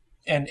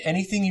 and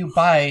anything you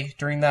buy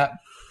during that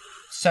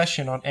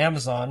session on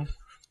Amazon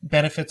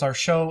benefits our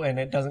show, and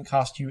it doesn't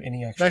cost you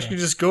any extra. Actually,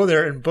 just go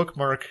there and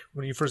bookmark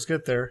when you first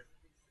get there.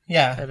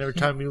 Yeah. And every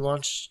time you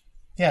launch...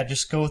 Yeah,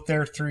 just go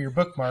there through your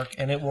bookmark,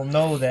 and it will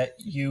know that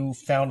you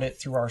found it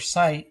through our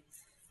site,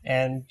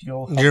 and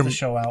you'll help the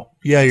show out.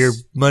 Yeah, your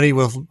money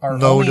will Our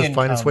know only to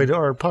find its income. way to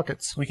our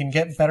pockets. We can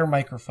get better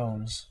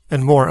microphones.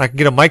 And more. I can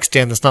get a mic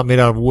stand that's not made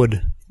out of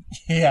wood.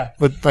 Yeah.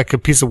 With like a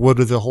piece of wood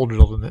with a hole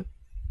drilled in it.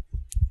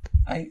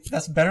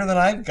 That's better than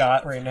I've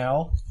got right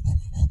now.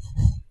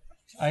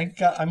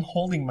 I'm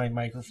holding my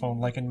microphone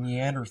like a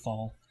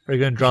Neanderthal. Are you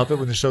going to drop it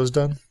when the show's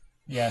done?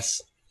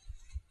 Yes.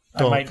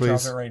 Don't, I might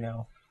please. drop it right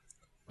now.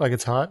 Like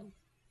it's hot?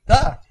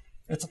 Ah!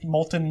 It's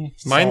molten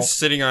salt. Mine's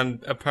sitting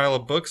on a pile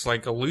of books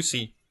like a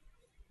Lucy.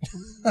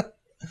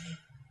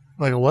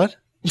 Like a what?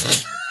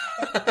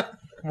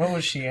 What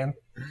was she?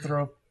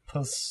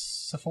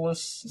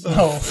 Anthroposyphilis?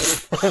 No.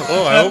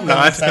 Oh, I hope That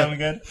not. sound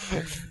good.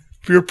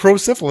 You're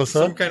pro-syphilis,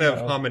 huh? Some kind of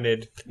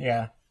hominid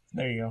Yeah.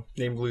 There you go.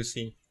 named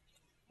Lucy.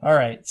 All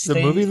right. The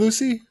movie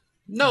Lucy?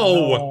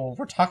 No.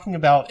 We're talking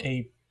about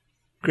a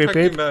Grape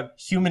Talking ape? about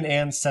human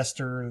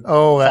ancestor.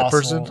 Oh, that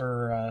fossil, person?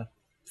 Or,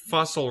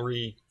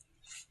 fossilry.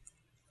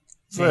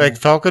 It's like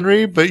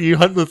falconry, but you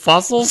hunt with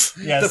fossils?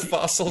 yes, The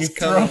fossils you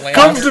come throw- and land.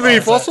 Come to me,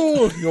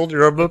 fossil! You hold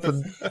your arm up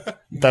and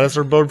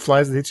dinosaur bone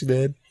flies and hits you in the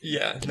head.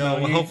 Yeah,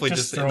 no, you hopefully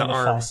just in throw the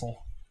arm.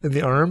 Fossil. In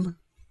the arm?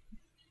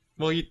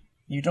 Well,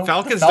 You don't.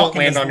 Falcons the don't falcon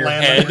land on your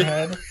doesn't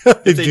head. They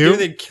if they do? do,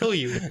 they'd kill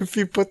you. If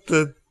you put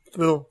the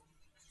little...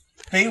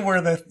 They wear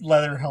the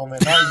leather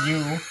helmet, not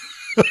you.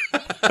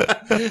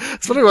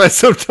 That's wondering why it's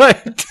so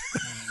tight.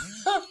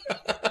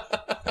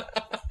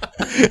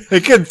 I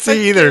couldn't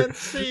see either. Can't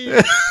see.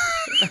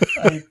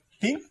 I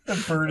think the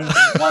bird is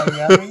flying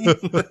at me.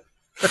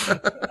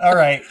 All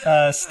right,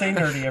 stay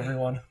nerdy,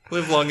 everyone.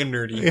 Live long and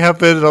nerdy. You have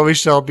been and always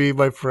shall be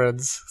my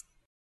friends.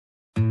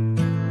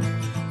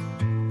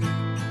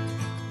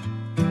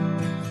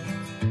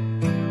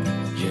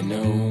 You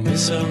know me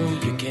so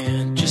you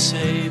can't just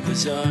say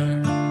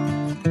bizarre.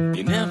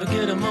 You never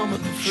get a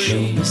moment for free. Show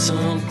me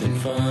something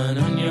fun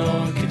on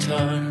your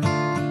guitar.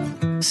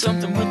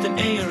 Something with an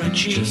A or a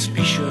G. Just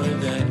be sure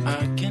that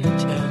I can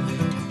tell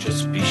it.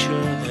 Just be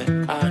sure that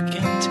I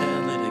can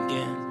tell it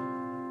again.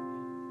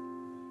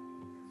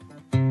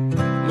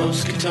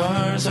 Most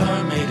guitars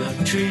are made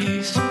of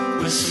trees,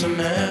 with some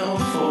L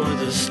for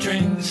the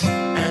strings,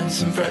 and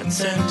some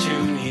frets and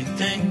tuney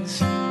things.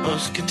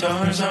 Most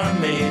guitars are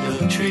made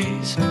of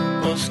trees.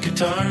 Most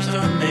guitars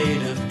are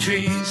made of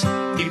trees.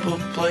 People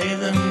play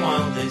them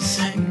while they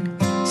sing.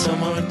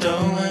 Some are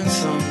dull and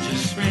some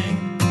just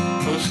ring.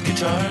 Most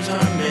guitars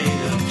are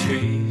made of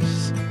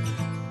trees.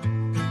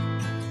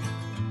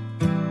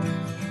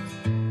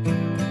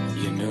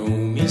 You know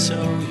me so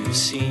you've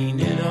seen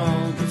it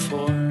all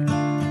before.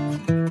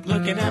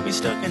 Looking at me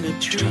stuck in a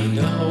tree, trying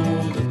to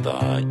hold a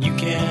thought you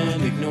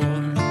can't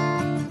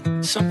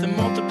ignore. Something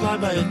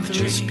multiplied by a 3.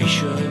 Just be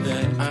sure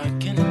that I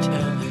can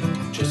tell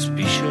it. Just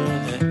be sure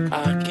that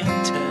I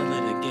can tell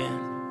it again.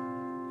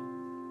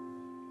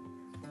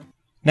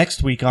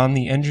 Next week on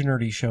the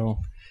Enginerdy Show.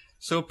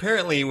 So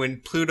apparently when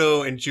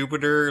Pluto and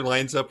Jupiter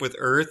lines up with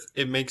Earth,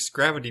 it makes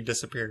gravity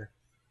disappear.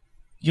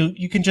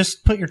 You can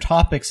just put your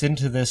topics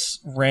into this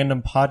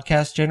random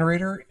podcast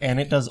generator, and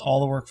it does all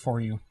the work for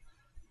you.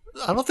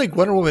 I don't think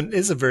Wonder Woman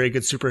is a very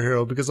good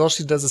superhero because all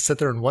she does is sit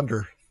there and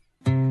wonder.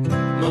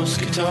 Most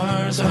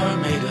guitars are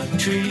made of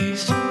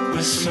trees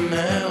with some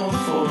metal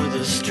for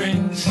the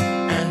strings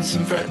and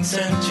some frets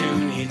and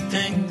tuney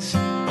things.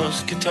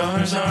 Most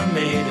guitars are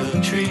made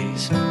of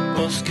trees.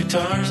 Most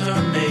guitars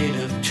are made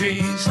of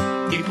trees.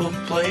 People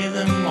play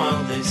them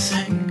while they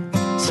sing.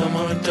 Some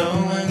are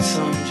dull and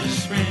some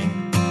just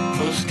ring.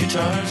 Most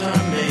guitars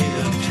are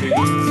made of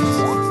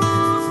trees.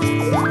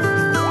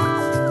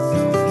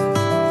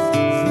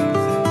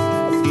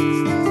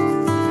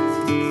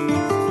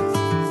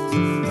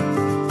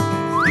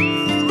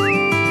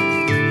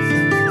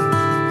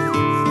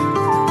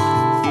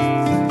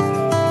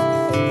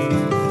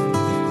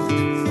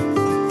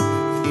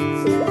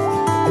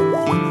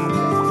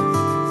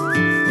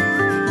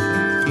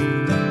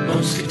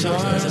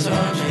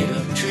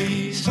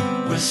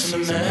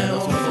 Some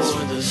metal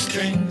for the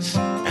strings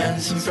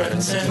and some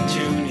frets and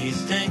tuney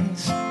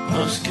things.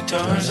 Most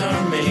guitars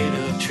are made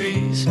of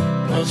trees.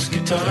 Most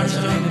guitars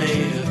are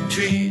made of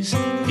trees.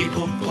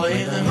 People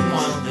play them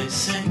while they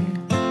sing.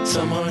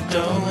 Some are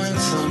dull and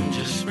some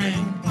just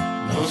ring.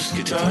 Most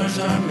guitars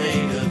are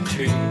made of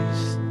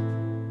trees.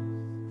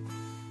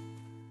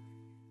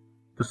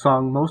 The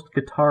song Most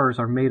Guitars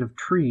Are Made of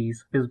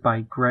Trees is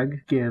by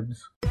Greg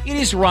Gibbs. It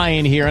is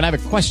Ryan here, and I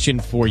have a question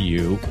for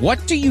you.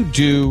 What do you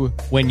do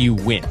when you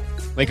win?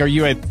 Like, are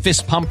you a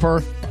fist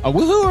pumper, a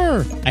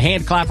woohooer, a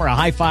hand clapper, a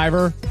high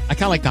fiver? I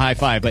kind of like the high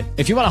five, but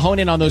if you want to hone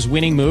in on those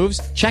winning moves,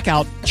 check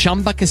out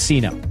Chumba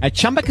Casino. At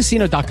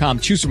ChumbaCasino.com,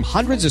 choose from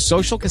hundreds of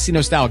social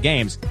casino-style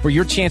games for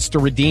your chance to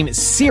redeem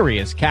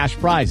serious cash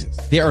prizes.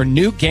 There are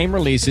new game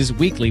releases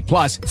weekly,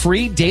 plus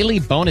free daily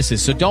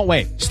bonuses, so don't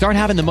wait. Start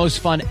having the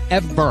most fun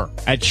ever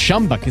at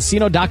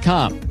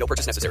ChumbaCasino.com. No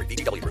purchase necessary.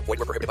 VGW Group. Void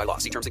where prohibited by law.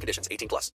 See terms and conditions. 18+.